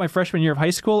 throughout my freshman year of high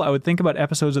school, I would think about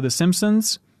episodes of The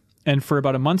Simpsons, and for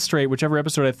about a month straight, whichever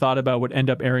episode I thought about would end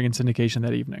up airing in syndication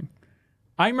that evening.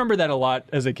 I remember that a lot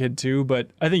as a kid too, but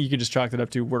I think you could just chalk that up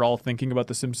to we're all thinking about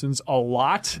The Simpsons a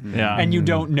lot, Yeah. and you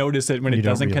don't notice it when it You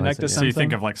don't doesn't realize connect it, to yeah. So something. you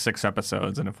think of 6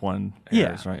 episodes, and if one Yeah.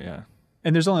 airs, right? Yeah.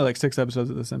 And there's only 6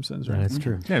 episodes of The Simpsons, right? That's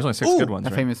true. Yeah, there's only 6 Ooh, good ones,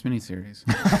 A right? famous miniseries.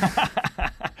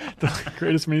 The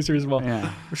greatest miniseries of all.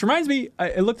 Yeah. Which reminds me,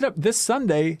 I looked it up. This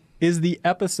Sunday is the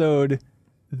episode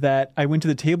that I went to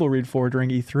the table read for during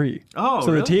E3. Oh, so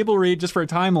really? the table read, just for a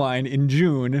timeline, in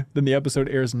June, then the episode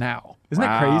airs now. Isn't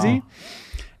that Wow. crazy? You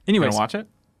Anyways, gonna watch it?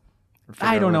 Or figure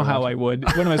I out don't where know to how watch I would.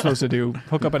 What am I supposed to do?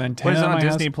 Hook up an it? antenna What, is it in on my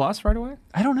Disney house? Plus right away?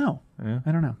 I don't know.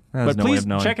 I don't know. There's But no way please of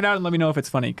knowing. check it out and let me know if it's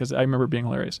funny, because I remember it being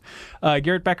hilarious.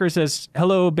 Garrett Becker says,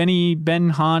 hello, Benny, Ben,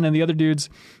 Han, and the other dudes.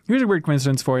 Here's a weird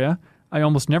coincidence for you. I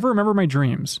almost never remember my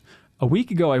dreams. A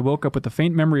week ago, I woke up with the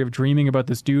faint memory of dreaming about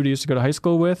this dude I used to go to high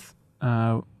school with.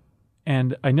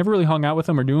 And I never really hung out with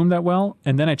him or knew him that well.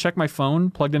 And then I checked my phone,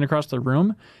 plugged in across the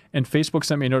room, and Facebook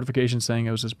sent me a notification saying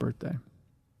it was his birthday.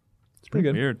 It's pretty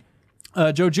good. Weird.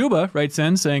 Joe Juba writes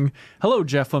in saying, "Hello,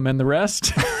 Jeffem and the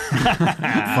rest."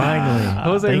 Finally.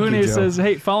 Jose Thank you, Hune Joe. says,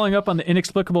 "Hey, following up on the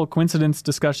inexplicable coincidence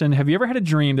discussion, have you ever had a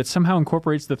dream that somehow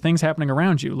incorporates the things happening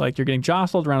around you? Like you're getting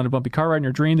jostled around in a bumpy car ride in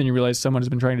your dream, then you realize someone has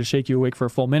been trying to shake you awake for a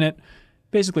full minute."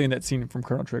 Basically in that scene from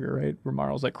Chrono Trigger, right? Where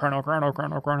Marl's like, Chrono.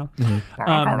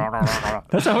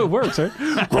 That's how it works, right?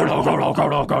 Chrono.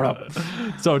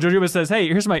 So Jojoba says, hey,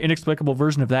 here's my inexplicable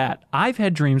version of that. I've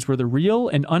had dreams where the real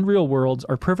and unreal worlds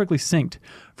are perfectly synced.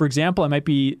 For example, I might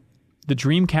be the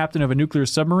dream captain of a nuclear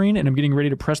submarine, and I'm getting ready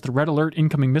to press the red alert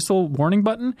incoming missile warning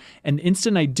button, and the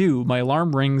instant I do, my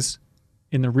alarm rings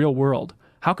in the real world.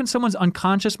 How can someone's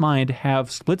unconscious mind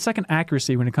have split-second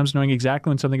accuracy when it comes to knowing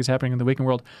exactly when something is happening in the waking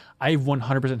world? I've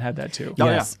 100% had that too. Oh,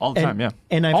 Yes. yeah. All the time, yeah.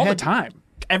 And I've All had, the time.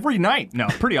 Every night. No,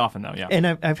 pretty often, though, yeah. And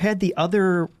I've had the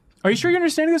other. Are you sure you're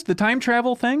understanding this? The time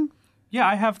travel thing? Yeah,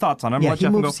 I have thoughts on it. I'm Yeah,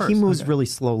 going to let Jeff go first. he moves really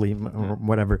slowly or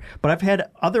whatever. But I've had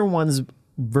other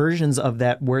versions of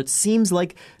that where it seems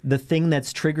like the thing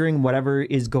that's triggering whatever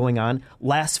is going on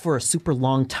lasts for a super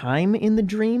long time in the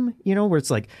dream, where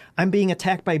it's like I'm being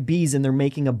attacked by bees and they're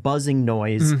making a buzzing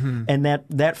noise, and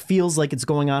that feels like it's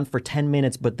going on for 10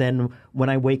 minutes, but then when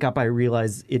I wake up I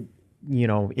realize it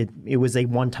was a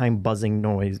one-time buzzing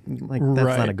noise. Like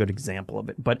that's not a good example of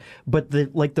it, but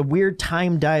the weird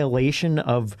time dilation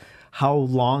of how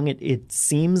long it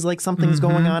seems like something's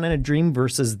going on in a dream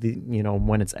versus the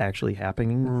when it's actually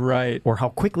happening, right? Or how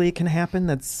quickly it can happen.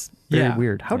 That's very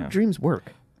weird. How do dreams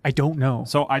work? I don't know.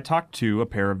 So I talked to a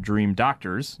pair of dream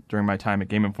doctors during my time at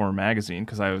Game Informer magazine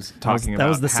because I was talking about that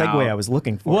was the segue I was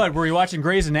looking for. What, were you watching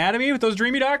Grey's Anatomy with those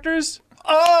dreamy doctors?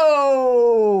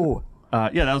 Oh.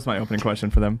 Yeah, that was my opening question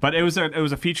for them. But it was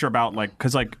a feature about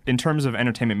because in terms of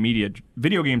entertainment media,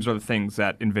 video games are the things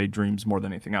that invade dreams more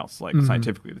than anything else,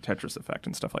 scientifically, the Tetris effect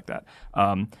and stuff like that.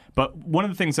 But one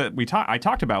of the things that I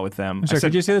talked about with them. Sorry,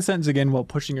 could you say the sentence again while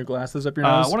pushing your glasses up your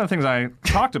nose? One of the things I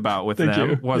talked about with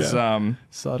them was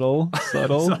subtle.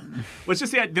 was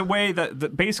just the way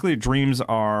that basically dreams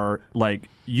are like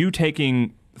you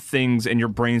taking things and your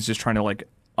brain's just trying to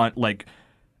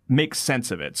make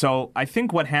sense of it. So I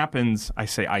think what happens, I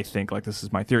think like this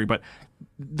is my theory, but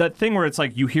that thing where it's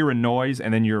like you hear a noise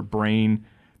and then your brain,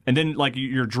 and then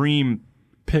your dream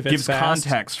pivots gives fast.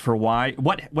 context for why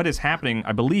what is happening.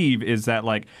 I believe is that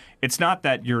it's not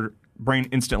that your brain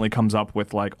instantly comes up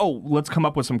with let's come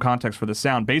up with some context for the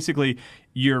sound. Basically,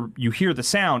 you hear the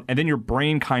sound and then your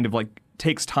brain kind of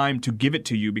takes time to give it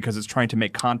to you because it's trying to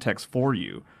make context for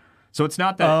you. So it's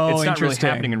not that it's not really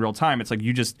happening in real time. It's like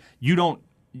you don't.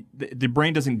 The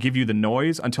brain doesn't give you the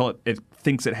noise until it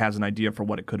thinks it has an idea for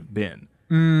what it could have been,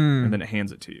 and then it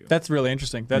hands it to you. That's really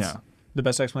interesting. That's the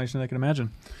best explanation I can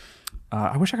imagine.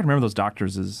 I wish I could remember those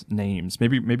doctors' names.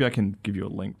 Maybe I can give you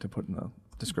a link to put in the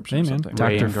description or something.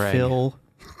 Dr. Phil.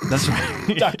 That's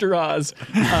right. Dr. Oz.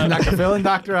 Dr. Phil and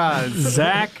Dr. Oz.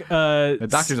 Zach. The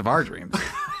doctors of our dreams.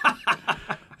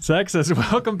 Zach says,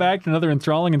 welcome back to another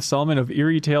enthralling installment of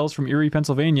Eerie Tales from Erie,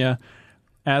 Pennsylvania.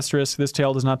 Asterisk, this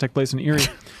tale does not take place in Erie.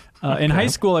 In high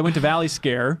school, I went to Valley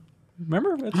Scare.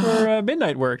 Remember? That's where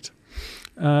Midnight worked,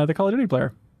 the Call of Duty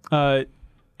player.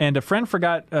 And a friend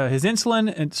forgot his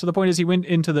insulin. And so the point is he went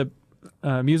into the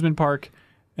amusement park.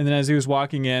 And then as he was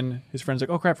walking in, his friend's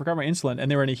like, oh, crap, I forgot my insulin. And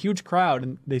they were in a huge crowd.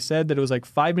 And they said that it was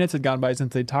 5 minutes had gone by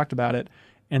since they talked about it.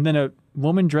 And then a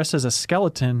woman dressed as a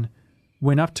skeleton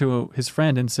went up to his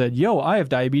friend and said, yo, I have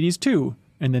diabetes too.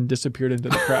 And then disappeared into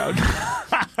the crowd.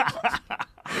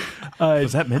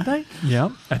 Was that Midnight? Yeah,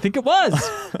 I think it was.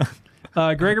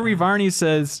 Gregory Varney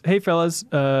says, hey, fellas,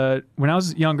 when I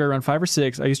was younger, around 5 or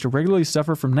 6, I used to regularly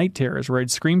suffer from night terrors where I'd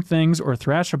scream things or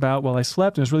thrash about while I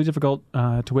slept, and it was really difficult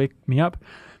to wake me up.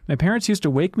 My parents used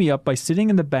to wake me up by sitting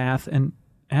in the bath and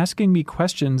asking me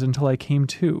questions until I came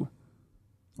to.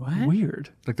 What? Weird.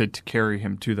 Like they'd carry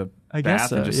him to the I bath guess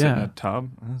so, and just sit in yeah. a tub?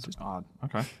 That's just odd.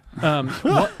 Okay.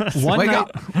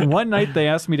 One night they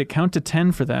asked me to count to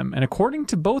 10 for them, and according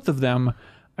to both of them,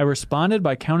 I responded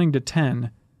by counting to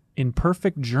 10 in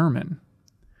perfect German,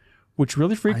 which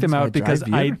really freaked them out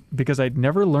because I'd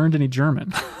never learned any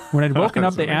German. When I'd woken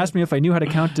up, they asked me if I knew how to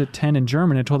count to 10 in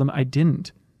German. I told them I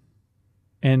didn't.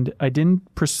 And I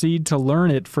didn't proceed to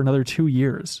learn it for another 2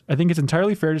 years. I think it's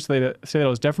entirely fair to say that I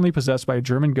was definitely possessed by a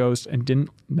German ghost and didn't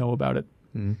know about it.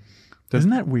 Isn't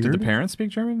that weird? Did the parents speak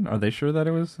German? Are they sure that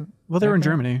it was? Well, they were in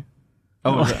Germany.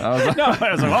 Oh, I was like,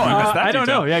 I missed that I don't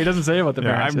detail. know. Yeah, he doesn't say about the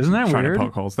parents. Isn't that trying weird? to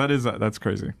poke holes. That's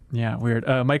crazy. Yeah, weird.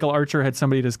 Michael Archer had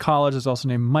somebody at his college is also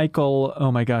named Michael.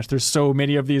 Oh my gosh, there's so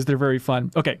many of these. They're very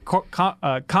fun. Okay,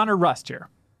 Connor Rust here.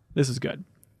 This is good.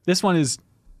 This one is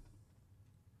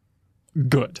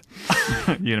good.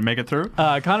 You gonna make it through?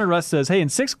 Connor Rust says, hey, in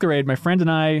 6th grade, my friend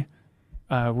and I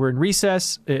were in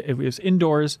recess. It was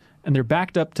indoors, and they're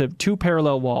backed up to 2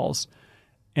 parallel walls.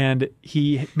 And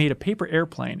he made a paper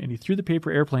airplane, and he threw the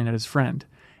paper airplane at his friend.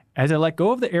 As I let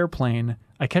go of the airplane,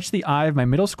 I catch the eye of my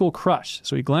middle school crush.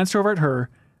 So he glanced over at her,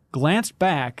 glanced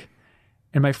back,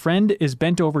 and my friend is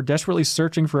bent over, desperately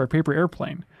searching for our paper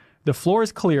airplane. The floor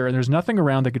is clear, and there's nothing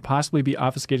around that could possibly be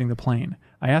obfuscating the plane.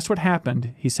 I asked what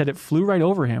happened. He said it flew right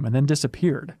over him and then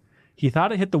disappeared. He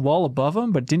thought it hit the wall above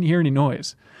him, but didn't hear any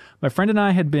noise. My friend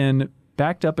had been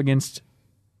backed up against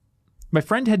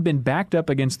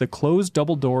the closed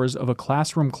double doors of a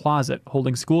classroom closet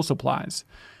holding school supplies.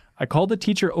 I called the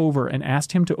teacher over and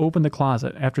asked him to open the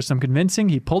closet. After some convincing,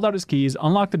 he pulled out his keys,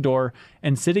 unlocked the door,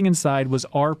 and sitting inside was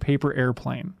our paper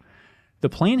airplane. The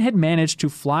plane had managed to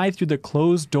fly through the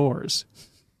closed doors.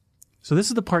 So this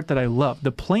is the part that I love.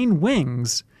 The plane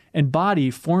wings and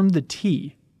body form the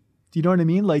T. Do you know what I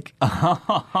mean? Like,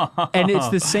 and it's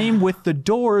the same with the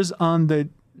doors on the...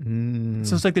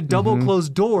 So it's like the double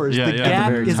closed doors. The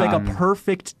gap is like a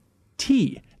perfect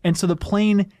T. And so the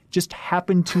plane just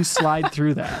happened to slide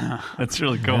through that. That's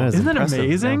really cool. Isn't that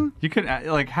amazing? Yeah. You could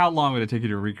like, how long would it take you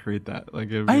to recreate that?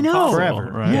 Like, I know.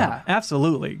 Forever. Right? Yeah,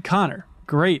 absolutely. Connor,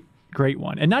 great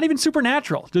one. And not even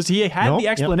supernatural. Just he had the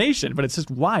explanation, but it's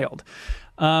just wild.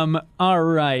 All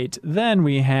right. Then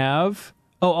we have...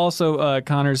 Oh, also,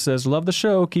 Connor says, love the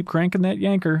show. Keep cranking that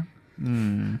yanker.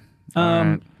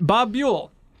 Right. Bob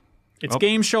Buell. It's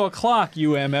game show o'clock,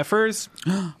 you MFers.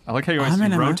 I like how you always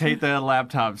rotate the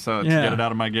laptop to get it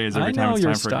out of my gaze every time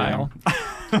it's time for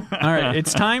a game. All right,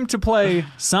 it's time to play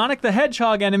Sonic the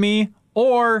Hedgehog enemy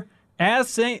or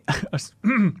take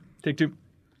 2.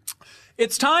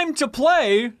 It's time to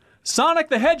play Sonic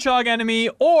the Hedgehog enemy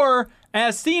or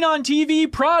as seen on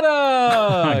TV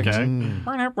product. Okay. In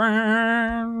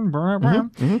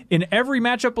every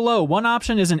matchup below, one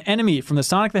option is an enemy from the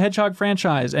Sonic the Hedgehog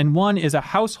franchise, and one is a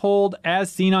household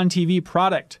as seen on TV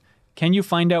product. Can you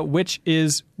find out which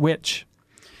is which?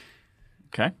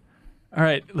 Okay. All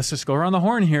right, let's just go around the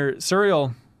horn here.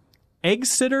 Suriel, egg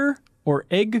sitter or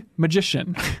egg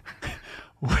magician?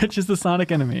 Which is the Sonic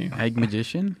enemy? Egg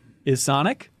magician? Is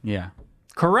Sonic? Yeah.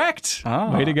 Correct.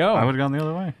 Oh, way to go. I would have gone the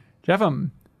other way. Jeffem,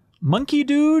 monkey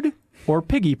dude or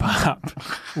piggy pop?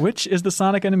 Which is the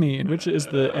Sonic enemy and which is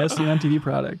the as seen on TV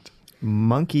product?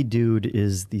 Monkey Dude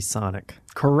is the Sonic.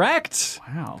 Correct.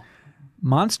 Wow.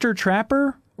 Monster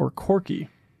Trapper or Corky?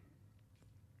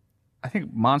 I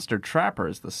think Monster Trapper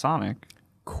is the Sonic.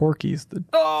 Corky's the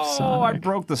Sonic. I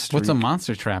broke the streak. What's a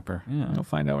monster trapper? You'll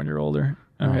find out when you're older.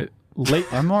 All right.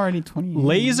 I'm already 20.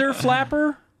 Laser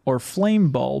flapper or flame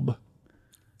bulb?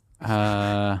 This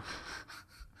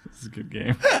is a good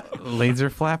game.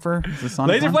 Laser flapper? Is the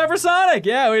Sonic Laser one? flapper Sonic.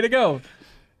 Yeah, way to go.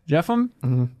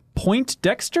 Jeffem, Point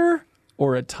Dexter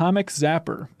or Atomic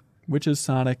Zapper? Which is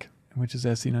Sonic and which is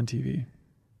as seen on TV?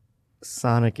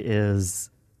 Sonic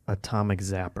is Atomic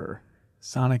Zapper.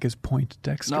 Sonic is Point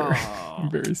Dexter. I'm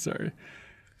very sorry.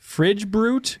 Fridge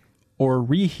Brute or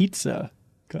Reheatsa,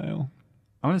 Kyle?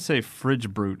 I'm going to say Fridge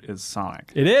Brute is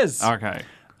Sonic. It is. Okay.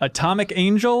 Atomic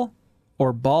Angel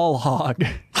or Ball Hog?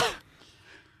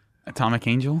 Atomic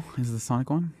Angel is the Sonic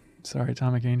one? Sorry,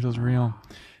 Atomic Angel's real.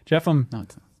 Jeffem, No,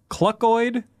 it's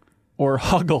Cluckoid or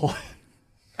Huggle?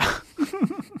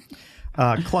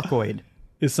 Cluckoid.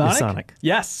 Is Sonic? Is Sonic.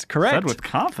 Yes, correct. Said with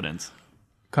confidence.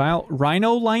 Kyle,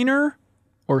 Rhino Liner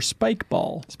or Spike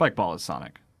Ball? Spike Ball is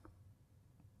Sonic.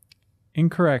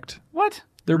 Incorrect. What?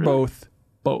 They're both.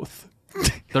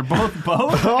 They're both?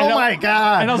 Oh my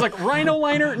God. And I was like, Rhino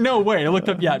Liner? No way. I looked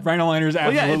up, Rhino Liner is Well,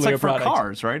 absolutely yeah, it's like a for product.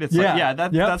 cars, right? It's Yeah.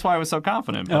 like, that's why I was so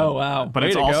confident. But, Oh, wow. But Way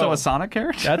it's to also go. a Sonic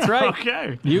character? That's right.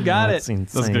 Okay. You got That's it.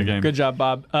 insane. That's a good game. Good job,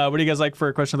 Bob. What do you guys like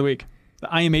for question of the week?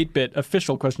 The I Am 8-Bit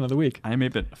official question of the week. I am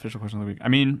 8-Bit official question of the week. I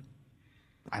mean,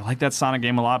 I like that Sonic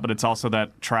game a lot, but it's also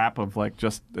that trap of like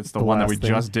it's the one that we last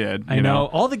thing. just did. I know.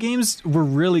 All the games were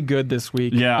really good this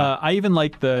week. Yeah. I even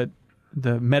like the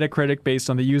Metacritic based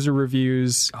on the user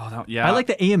reviews. Oh, yeah. I like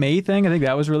the AMA thing. I think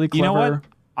that was really clever. You know what?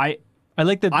 I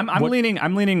like the. I'm leaning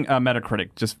Metacritic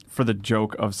just for the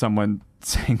joke of someone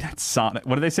saying that Sonic.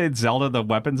 What do they say? Zelda, the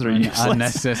weapons are useless.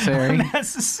 unnecessary.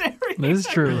 Unnecessary. That is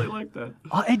true. I really like that.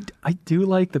 I do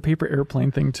like the paper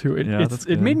airplane thing too. That's It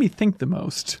good. made me think the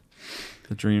most.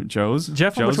 The dream, Joe's.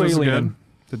 Jeff, Joe's which way was you good. leaning?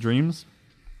 The dreams.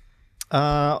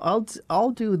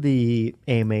 I'll do the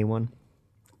AMA one.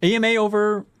 AMA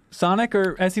over Sonic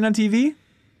or As Seen on TV?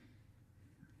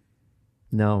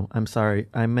 No, I'm sorry.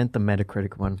 I meant the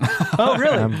Metacritic one. Oh,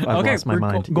 really? I've Okay, lost my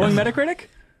mind. going Yeah. Metacritic?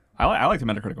 I like the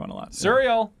Metacritic one a lot.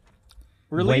 Serial.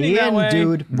 We're leaning Weigh that in, way.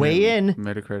 dude. Weigh in.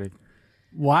 Metacritic.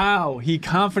 Wow, he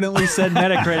confidently said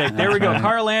Metacritic. There we go.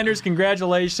 Carl Anders,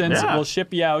 congratulations. Yeah. We'll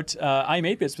ship you out, I'm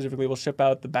 8-Bit specifically, will ship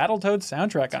out the Battletoads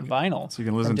soundtrack on vinyl. So you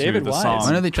can listen from to David the Wise. song.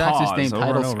 One of the tracks is Pause named over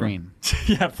Title and over. Screen.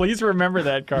 Yeah, please remember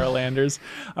that, Carl Anders.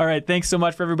 All right, thanks so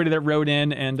much for everybody that wrote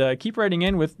in, and keep writing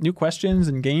in with new questions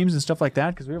and games and stuff like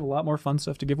that, because we have a lot more fun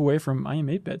stuff to give away from I Am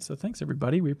 8-Bit. So thanks,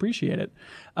 everybody. We appreciate it.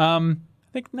 I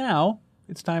think now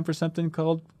it's time for something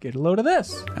called Get a Load of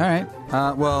This. All right.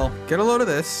 Well, get a load of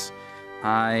this.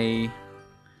 You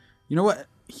know what?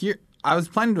 Here, I was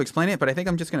planning to explain it, but I think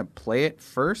I'm just going to play it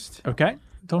first. Okay?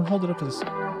 Don't hold it up to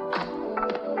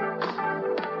the...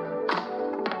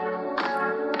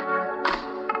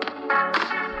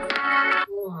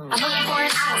 I'm looking for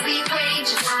an hourly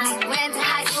wage. I went to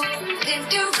high school, didn't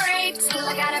do great. Still,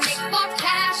 I gotta make more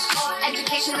cash. More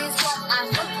education is what I'm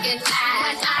looking at.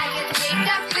 When I get paid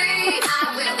up free,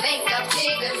 I will make a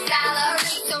bigger salary.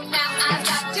 So now I've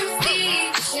got to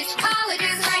see which college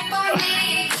is right for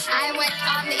me. I went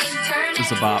on the internet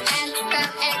Just a bop. and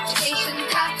found education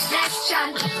connection.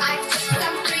 I took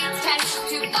some free tests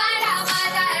to find out my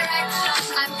direction.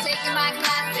 I'm taking my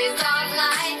classes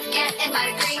online, getting my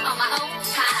degree on my own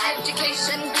time.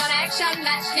 Education connection,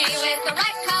 match me with the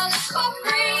right college for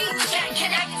free. Get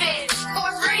connected for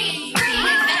free.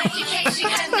 With education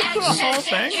connection. whole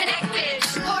thing? Get connected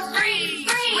for free.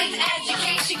 With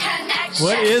education connection.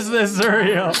 What is this,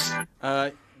 Serial?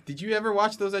 Did you ever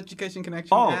watch those Education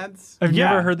Connection ads? I've Yeah.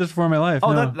 never heard this before in my life.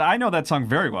 Oh, no. I know that song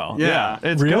very well. Yeah.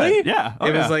 It's Really? good. Yeah. Oh,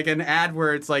 It was yeah. like an ad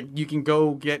where it's like you can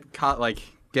go get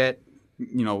it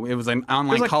was an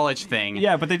online like- college thing.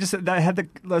 Yeah, but they had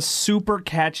the super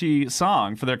catchy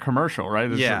song for their commercial, right?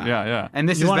 Yeah. Yeah. And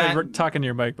this You is want that. to talk into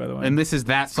your mic, by the way. And this is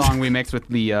that song we mixed with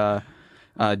the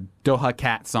Doha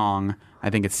Cat song. I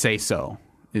think it's Say So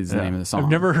is the name of the song. I've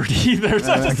never heard either,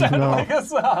 so it sounded like a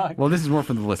song. Well, this is more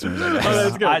for the listeners, I guess. Oh,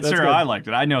 that's good. That's Sure, good. I liked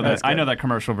it. I know that. That's I know good. that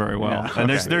commercial very well. Yeah. And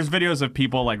there's videos of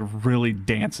people like really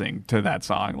dancing to that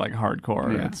song, like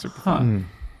hardcore. Yeah. It's super fun.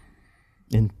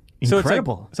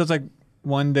 Incredible. So it's like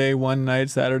one day, one night,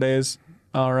 Saturdays,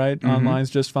 all right, online's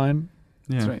just fine.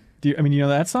 Yeah. That's right. Do you know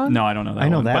that song? No, I don't know that. I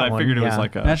know one, that but I one, figured it was yeah.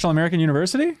 like a. National American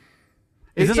University?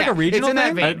 Is this like a regional it's in that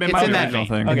thing? vein. It It's might in be a that regional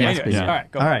vein. thing. Okay, Yes, anyways, yeah. all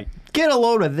right, go. All right. Get a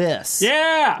load of this.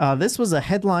 Yeah! This was a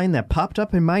headline that popped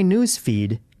up in my news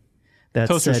feed that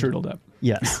Toaster said, strudel up.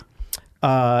 yes.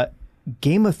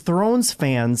 Game of Thrones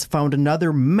fans found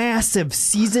another massive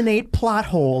season 8 plot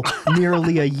hole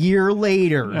nearly a year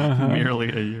later. Nearly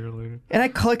a year later. And I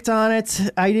clicked on it.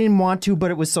 I didn't want to,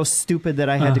 but it was so stupid that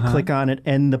I had to click on it.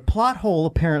 And the plot hole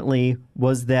apparently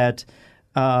was that,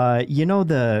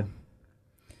 the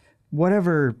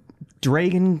whatever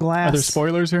dragon glass. Are there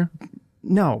spoilers here?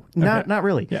 No, not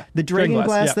really. Yeah. The dragon Dragon glass,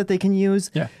 glass yeah. that they can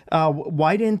use. Yeah.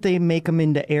 Why didn't they make them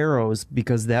into arrows?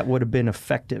 Because that would have been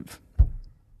effective.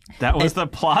 That was the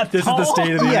plot. This is the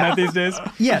state of the Yeah. internet these days?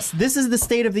 Yes, this is the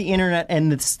state of the internet and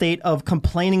the state of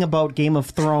complaining about Game of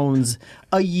Thrones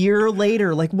a year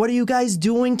later. Like, what are you guys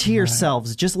doing to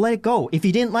yourselves? Just let it go. If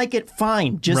you didn't like it,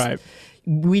 fine. Just Right.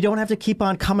 we don't have to keep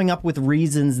on coming up with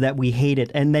reasons that we hate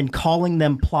it and then calling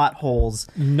them plot holes.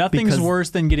 Nothing's because- worse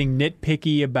than getting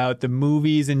nitpicky about the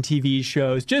movies and TV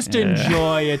shows. Just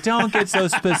enjoy it. Don't get so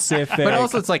specific. But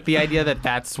also, it's like the idea that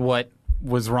that's what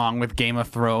was wrong with Game of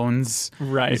Thrones.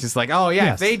 Right. It's just like, oh yeah,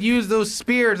 Yes. if they'd used those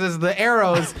spears as the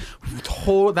arrows,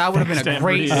 that would have been a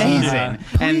great Yeah. season.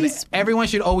 And Please. everyone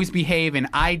should always behave in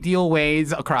ideal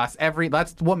ways across every.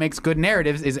 That's what makes good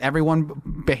narratives: is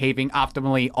everyone behaving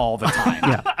optimally all the time.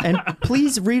 Yeah, and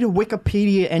please read a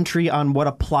Wikipedia entry on what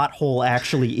a plot hole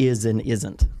actually is and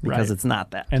isn't, because Right. it's not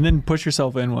that. and then push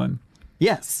yourself in one.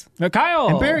 Yes, Now, Kyle!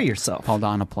 and bury yourself. Called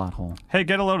on a plot hole. Hey,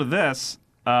 get a load of this.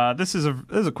 This is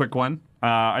a quick one.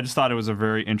 I just thought it was a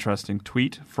very interesting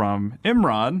tweet from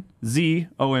Imran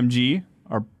ZOMG,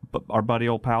 our buddy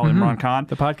old pal Imran Khan.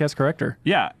 The podcast corrector.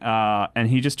 Yeah, and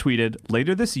he just tweeted,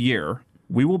 later this year,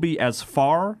 we will be as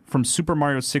far from Super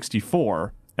Mario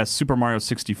 64 as Super Mario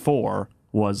 64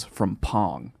 was from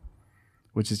Pong,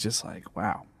 which is just like,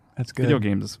 wow. That's good. Video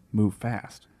games move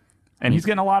fast. And he's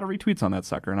getting a lot of retweets on that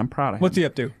sucker, and I'm proud of him. What's he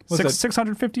up to? What's that?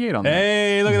 658 on that.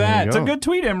 Hey, look at that. It's a good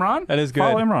tweet, Imran. That is good.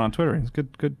 Follow Imran on Twitter. He's good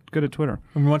at Twitter.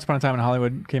 When Once Upon a Time in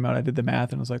Hollywood came out, I did the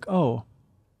math and was like, oh,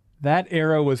 that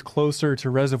era was closer to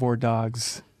Reservoir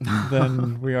Dogs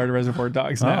than we are to Reservoir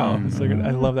Dogs now. It's like, I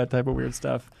love that type of weird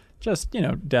stuff. just,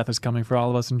 death is coming for all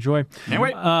of us. Enjoy.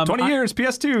 Anyway, 20 years,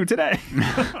 PS2 today.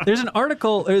 There's an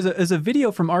article, there's a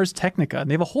video from Ars Technica, and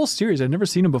they have a whole series. I've never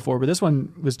seen them before, but this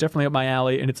one was definitely up my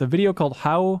alley, and it's a video called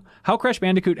How Crash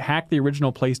Bandicoot Hacked the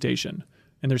Original PlayStation.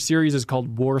 And their series is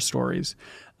called War Stories.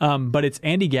 But it's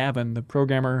Andy Gavin, the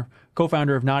programmer,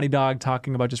 co-founder of Naughty Dog,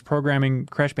 talking about just programming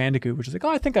Crash Bandicoot, which is like,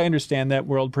 I think I understand that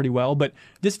world pretty well. But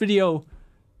this video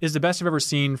is the best I've ever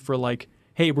seen for like,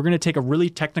 hey, we're going to take a really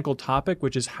technical topic,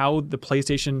 which is how the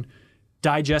PlayStation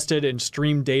digested and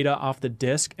streamed data off the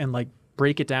disc and like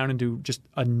break it down into just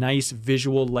a nice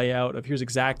visual layout of here's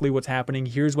exactly what's happening.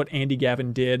 Here's what Andy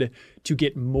Gavin did to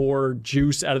get more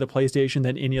juice out of the PlayStation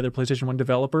than any other PlayStation 1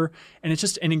 developer. And it's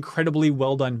just an incredibly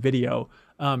well done video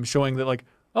showing that like,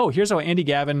 oh, here's how Andy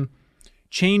Gavin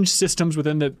changed systems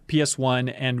within the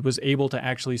PS1 and was able to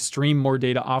actually stream more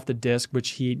data off the disc,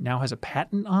 which he now has a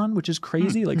patent on, which is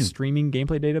crazy, like streaming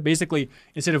gameplay data. Basically,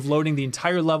 instead of loading the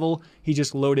entire level, he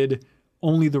just loaded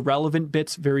only the relevant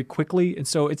bits very quickly. And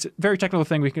so it's a very technical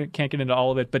thing. We can't get into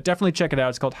all of it, but definitely check it out.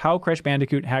 It's called How Crash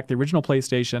Bandicoot Hacked the Original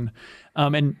PlayStation.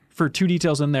 And for 2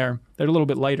 details in there, they're a little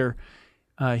bit lighter.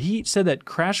 He said that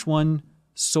Crash 1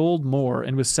 sold more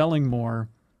and was selling more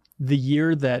the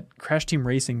year that Crash Team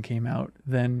Racing came out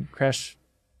than Crash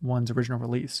 1's original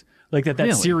release. Like that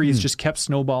Really? series just kept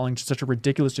snowballing to such a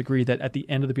ridiculous degree that at the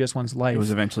end of the PS1's life, It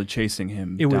was eventually chasing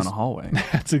him down a hallway.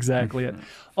 That's exactly it.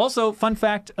 Also, fun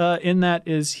fact in that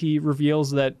is he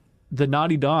reveals that the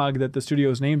Naughty Dog that the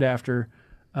studio is named after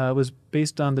was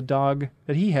based on the dog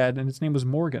that he had, and its name was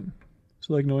Morgan.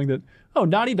 So like knowing that,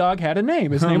 Naughty Dog had a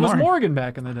name. His name was Morgan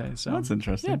back in the day. So That's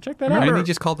interesting. Yeah, check that Why out. didn't he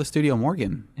just call the studio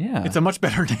Morgan? Yeah. It's a much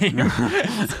better name.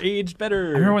 It's aged better.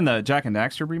 I remember when the Jack and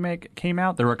Daxter remake came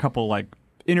out, there were a couple like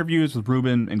interviews with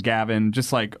Ruben and Gavin,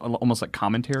 just like almost like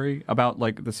commentary about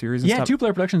like the series and Yeah, stuff.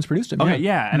 2-Player Productions produced it. Okay,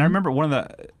 yeah. And I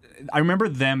remember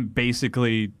them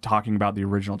basically talking about the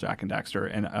original Jack and Daxter,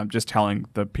 and I'm just telling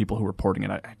the people who were reporting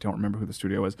it, I don't remember who the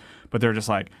studio was, but they're just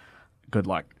like, good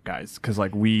luck, guys, because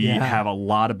like we have a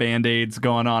lot of Band-Aids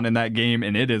going on in that game,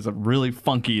 and it is really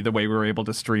funky the way we were able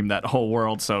to stream that whole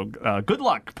world. So good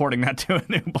luck porting that to a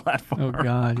new platform. Oh,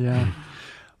 God, yeah.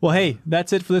 Well, hey,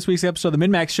 that's it for this week's episode of the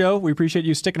MinnMax Show. We appreciate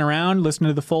you sticking around, listening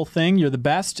to the full thing. You're the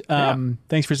best.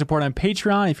 Thanks for your support on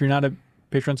Patreon. If you're not a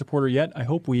Patreon supporter yet, I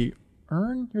hope we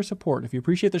earn your support. If you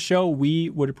appreciate the show, we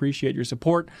would appreciate your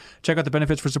support. Check out the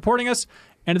benefits for supporting us.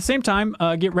 And at the same time,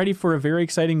 get ready for a very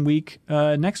exciting week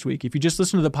next week. If you just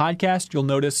listen to the podcast, you'll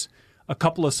notice a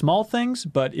couple of small things.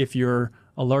 But if you're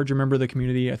a larger member of the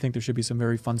community, I think there should be some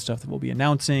very fun stuff that we'll be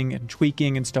announcing and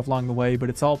tweaking and stuff along the way. But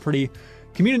it's all pretty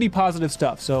community positive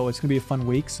stuff. So it's going to be a fun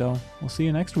week. So we'll see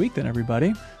you next week then,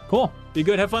 everybody. Cool. Be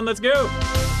good. Have fun. Let's go.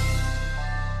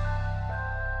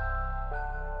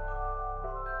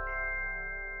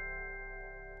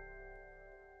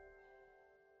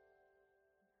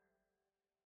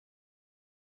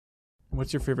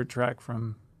 What's your favorite track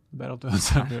from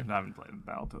Battletoads? I haven't played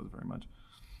Battletoads very much.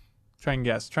 Try and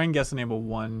guess the name of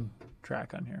one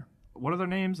track on here. What are their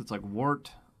names? It's like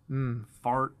Wart,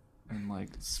 Fart, and like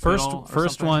Spittle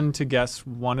First something. one to guess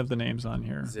one of the names on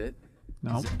here. Zit?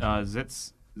 No.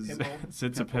 Zit's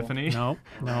Epiphany. No.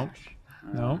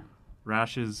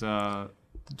 Rash is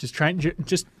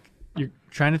Just you're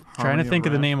trying to Harmony think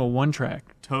of the Rash. name of one track.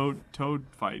 Toad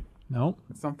Fight. No.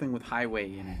 Something with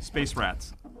highway in it. Space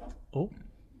Rats. Oh.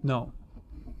 No.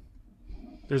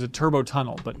 There's a turbo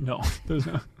tunnel, but no. There's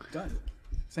no. Done.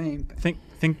 Same thing.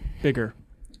 Think bigger.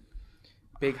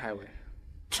 Big highway.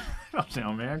 I don't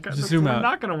know, man. Just zoom We're out.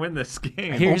 not going to win this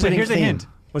game. Here's a Opening hint.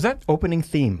 theme. Was that? Opening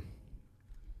theme.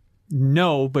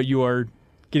 No, but you are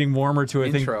getting warmer to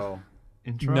it. Intro.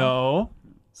 Intro? No.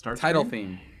 Start Title screen?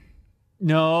 theme.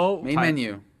 No. Main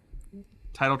menu.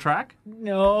 Title track?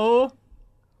 No.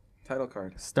 Title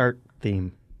card. Start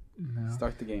theme.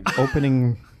 Start the game.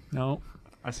 Opening. No.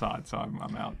 I saw it, so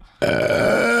I'm out.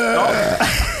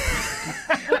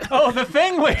 Oh, the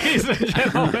thing, ladies and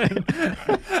gentlemen.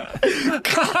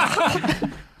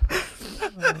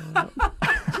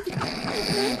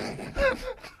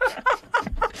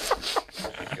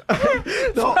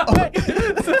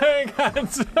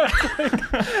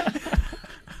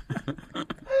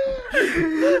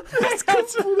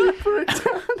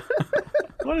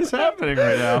 What is happening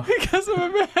right now? Because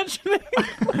I'm imagining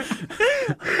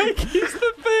like he's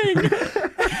the thing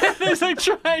and he's like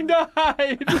trying to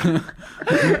hide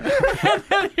and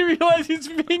then he realizes he's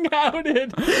being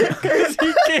outed because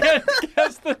he can't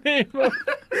guess the name of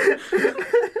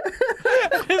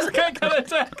this guy got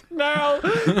attacked now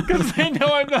because they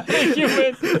know I'm not a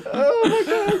human.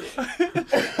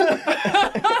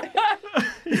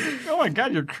 Oh my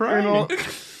god, you're crying.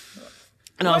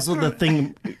 And also the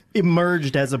thing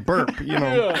emerged as a burp,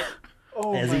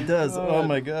 as he does. God. Oh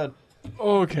my God.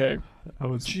 Okay. That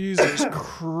was Jesus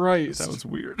Christ. That was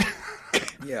weird.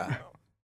 Yeah.